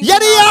not change your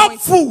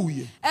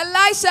anointing.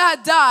 Elisha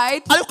had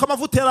died, but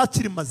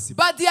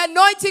the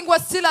anointing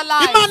was still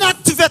alive.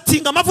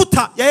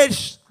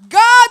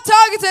 God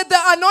targeted the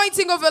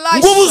anointing of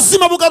Elisha, and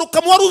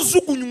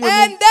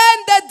then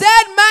the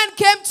dead man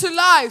came to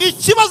life.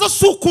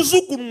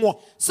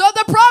 So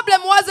the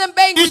problem wasn't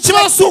being rejected.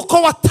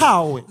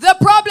 The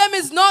problem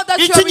is not that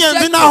you're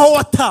rejected.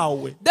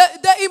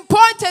 The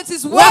importance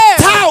is where.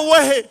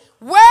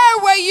 Where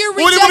were you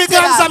rejected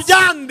at?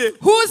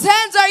 Whose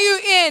hands are you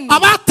in? Those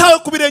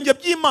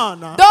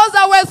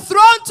that were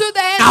thrown to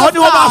the hands of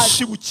God,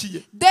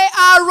 they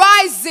are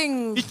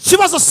rising.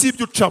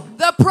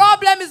 The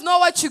problem is not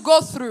what you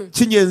go through.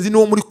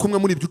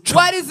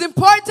 What is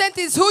important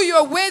is who you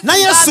are with in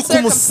that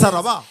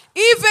circumstance.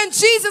 Even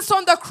Jesus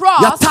on the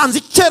cross,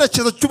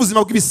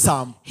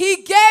 he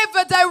gave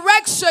a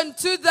direction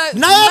to the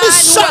man who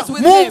was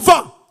with him.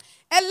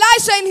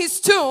 Elisha in his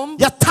tomb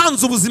gave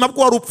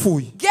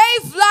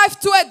life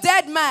to a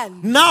dead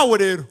man.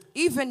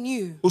 Even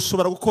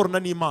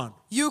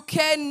you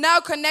can now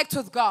connect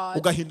with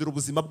God,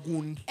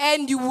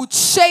 and you will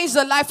change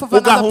the life of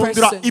another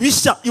person.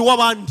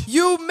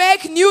 You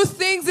make new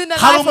things in the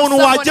life of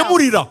someone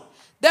else.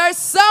 There is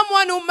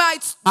someone who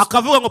might.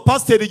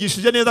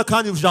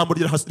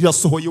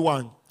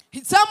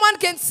 Someone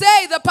can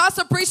say the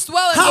pastor preached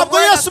well and the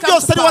word has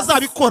come to pass.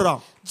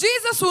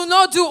 Jesus will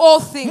not do all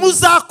things.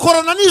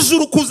 muzakorana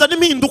n'ijuru kuzana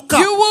impinduka.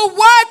 You will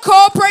work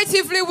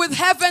cooperatively with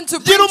heaven to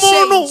bring gira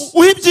umuntu change.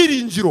 uha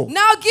ibyiringiro.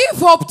 Now give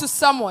hope to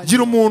someone.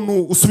 gira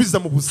umuntu usubiza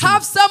mu buzima.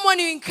 Have someone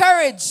you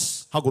encourage.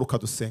 haguruka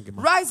dusenge.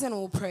 Rise and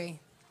we'll pray.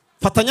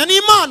 fatanya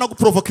n'Imana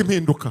guprovoka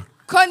impinduka.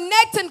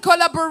 Connect and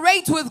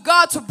collaborate with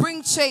God to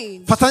bring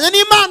change. fatanya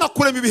n'Imana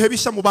kurema ibihe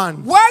bishya mu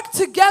bandi. Work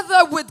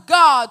together with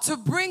God to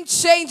bring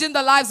change in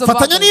the lives of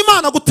fatanya others.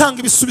 n'Imana gutanga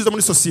ibisubizo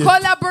muri sosiyete.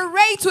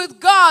 Collaborate with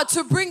God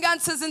to bring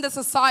answers in the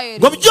society.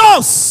 ngo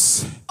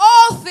byose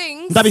All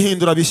things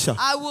ndabihindura bishya.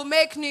 I will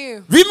make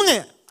new.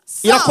 bimwe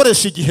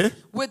irakoresha igihe,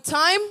 With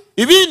time,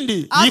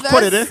 ibindi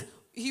yikorere, others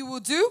He will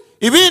do.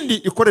 ibindi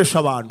ikoresha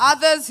abantu,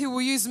 Others He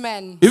will use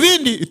men.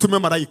 ibindi itume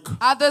marayika.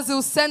 Others He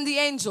will send the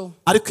angel.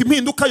 ariko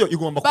impinduka yo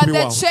igomba But kuba the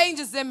iwawe. change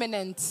is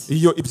imminent.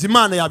 iyo ibyo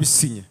Imana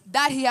yabisinye.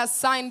 That He has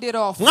signed it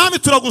off. mwami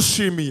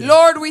turagushimiye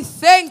Lord, we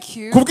thank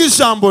you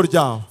kubw'ijambo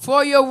ryawe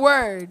for your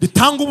word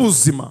ritanga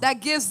ubuzima. that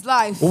gives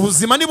life.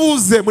 ubuzima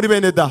nibuze muri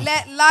bene da.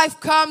 Let life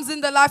comes in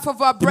the life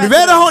of our brethren.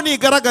 imibereho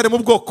nigaragare mu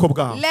bwoko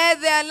bwawe.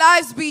 Let their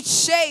lives be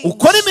changed.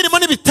 ukora imirimo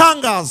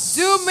n'ibitangaza.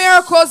 Do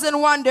miracles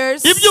and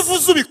wonders. ibyo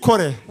uvuze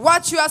ubikore.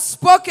 What you have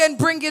spoken,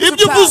 bring it to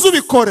ibyo uvuze pass.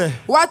 ubikore.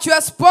 What you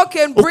have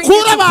spoken, bring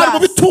ukura it to abantu mu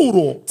pass.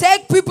 bituro.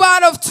 Take people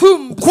out of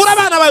tombs. ukura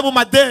abana bawe mu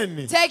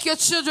madeni. Take your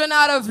children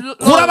out of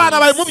ukura abana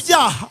bawe mu loans.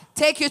 byaha.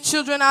 Take your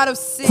children out of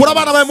sin. ukura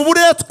abana bawe mu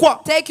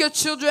buretwa. Take your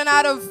children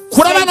out of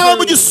ukura abana bawe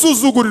mu slavery.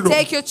 gisuzuguriro.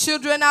 Take your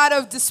children out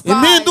of despise.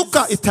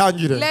 impinduka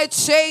itangire. Let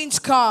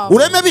change come.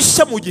 ureme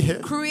bishya mu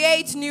gihe.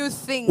 Create new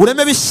things.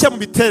 ureme bishya mu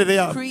miterere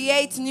yabo.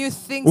 Create new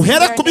things in uhere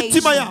their ku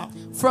mitima nation. yabo.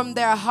 From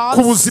their ku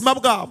hearts buzima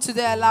bwabo. to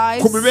their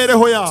lives, ku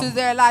mibereho yabo. to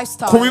their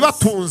lifestyles, ku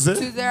bibatunze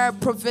to their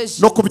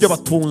provisions, no ku byo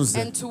batunze.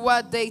 and to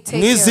what they take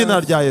mu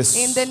izina care rya of. Yesu.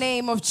 In the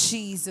name of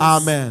Jesus.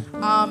 Amen.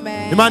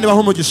 Amen. Imana ibahe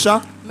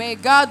umugisha May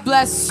God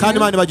bless kandi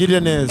you. Imana ibagirire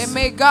neza. And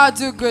may God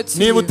do good to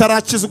niba you.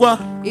 utarakizwa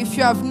If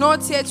you have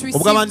not yet received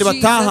ubwo abandi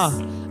bataha,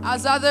 Jesus,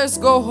 as others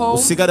go home,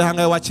 usigare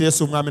hangahe wakire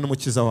Yesu umwami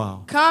n'umukiza wawe.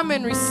 come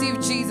and receive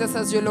Jesus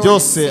as your Lord and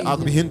byose Savior.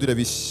 abihindure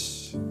bishya.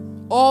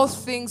 All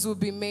things will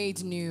be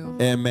made new.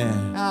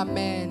 Amen.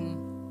 Amen.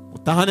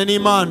 utahane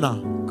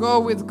n'Imana. Go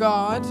with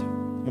God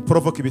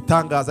muprovoke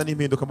ibitangaza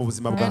n'impinduka mu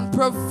buzima bwawe. and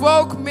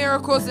provoke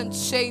miracles and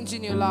change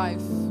in your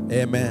life.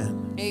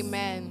 Amen.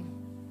 Amen.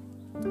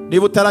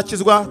 niba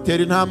utarakizwa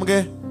tera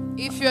intambwe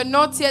If you're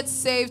not yet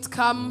saved,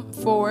 come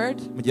forward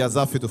mu gihe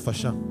azafi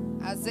dufasha.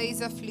 as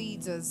Isaac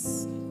leads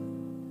us.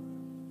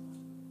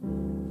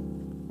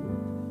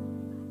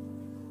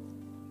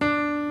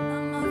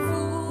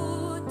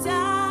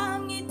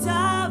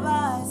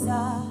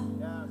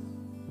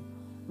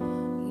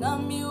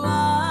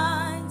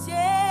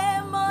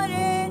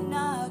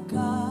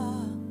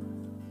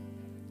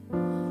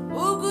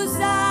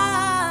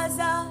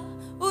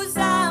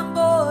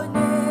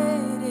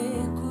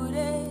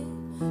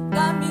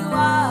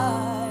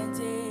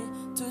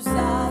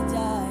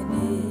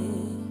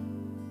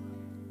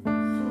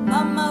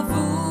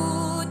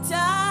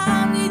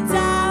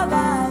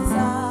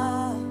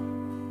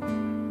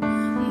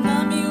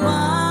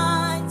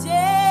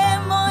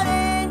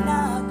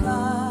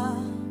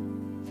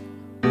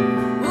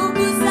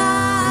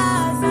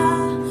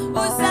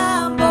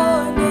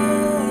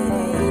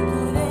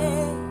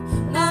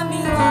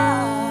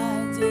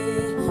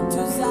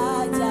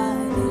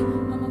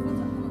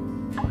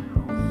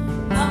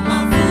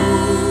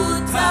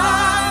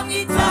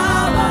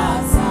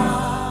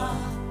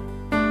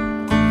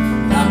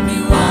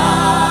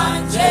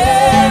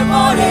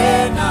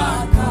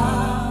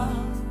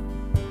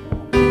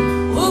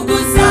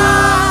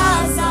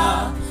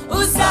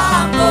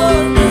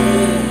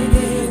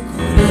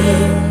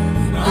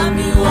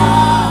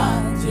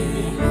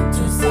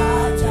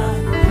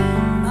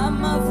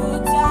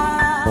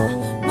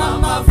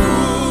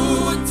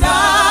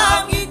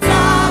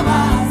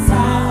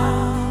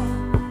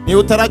 niba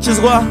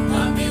utarakizwa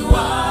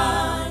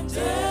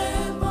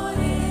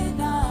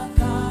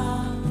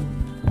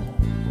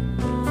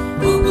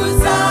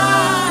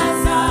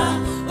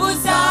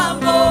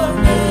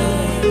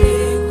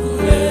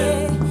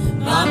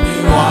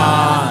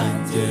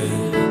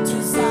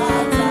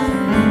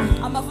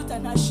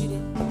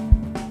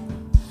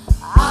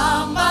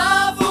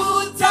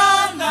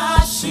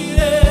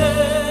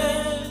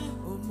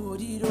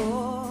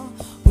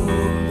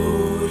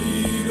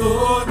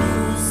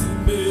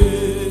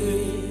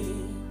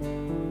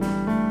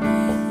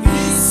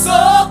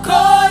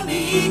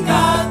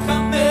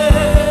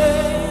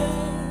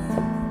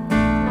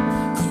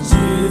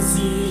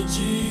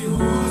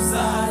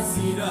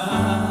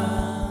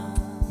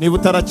niba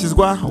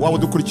utarakizwa waba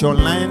udukurikiye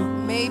online.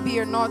 Maybe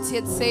you're not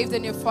yet saved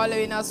and you're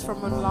following us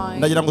from online.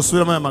 ndagira ngo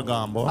usubiremo aya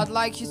magambo.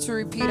 I'd like you to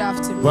repeat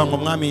after me. vuga ngo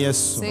mwami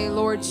Yesu Say,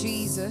 Lord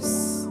Jesus,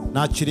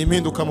 nakira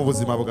impinduka mu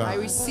buzima I bwawe.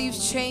 receive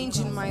change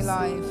in my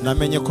life.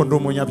 Namenye ko ndi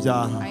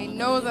umunyabyaha. I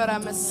know that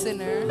I'm a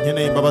sinner.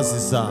 Nkeneye imbabazi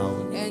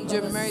zawe. And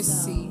your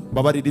mercy.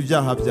 Babarira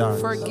ibyaha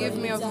byanjye. Forgive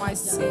me of my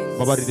sins.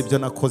 Babarira ibyo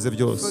nakoze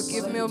byose.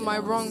 Forgive me of my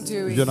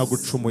wrongdoings. Ibyo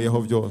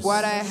nagucumuyeho byose.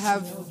 What I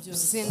have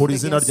sinned Kura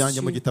izina against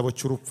ryanjye mu you. gitabo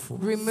cy'urupfu.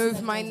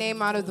 Remove my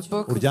name out of the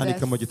book of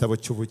Uryandike mu death. gitabo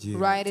cy'ubugingo.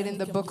 Write it in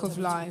the book of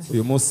life.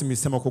 Uyu munsi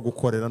mpisemo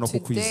kugukorera no Today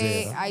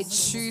kukwizera. I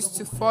choose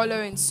to follow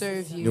and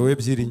serve Ni you. wowe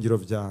byiringiro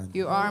byanjye.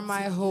 You are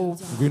my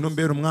hope. Ngwino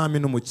mbere umwami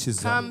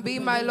n'umukiza. Come be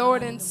my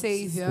Lord and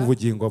Savior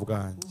ubugingo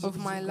bwanjye. of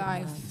my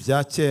life.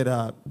 Bya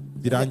kera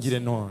birangire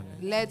none.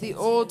 Let the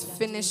old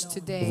finish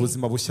today.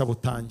 Ubuzima bushya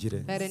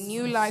butangire. Let a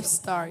new life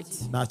start.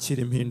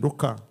 Nakira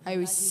impinduka I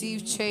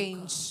receive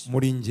change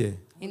muri nge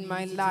in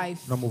my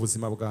life. no mu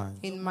buzima bwanjye.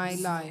 In my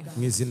life.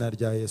 Mu izina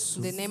rya Yesu.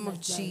 In the name of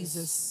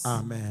Jesus.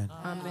 Amen.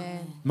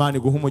 Amen. Imana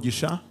iguhe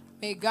umugisha.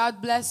 May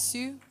God bless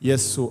you.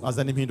 Yesu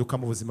azana impinduka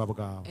mu buzima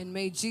bwawe. And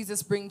may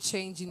Jesus bring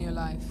change in your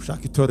life.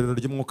 Ushaka itorero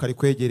ry'umwuka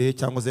rikwegereye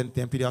cyangwa Zen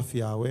Temple iri hafi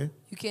yawe.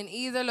 You can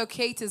either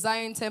locate a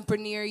Zion Temple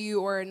near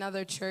you or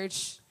another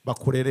church.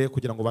 Bakurere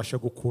kugira ngo bashe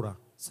gukura.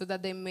 So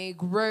that they may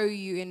grow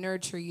you and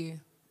nurture you.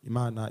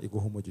 Imana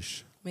iguhe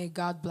umugisha. May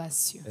God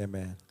bless you.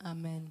 Amen.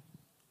 Amen.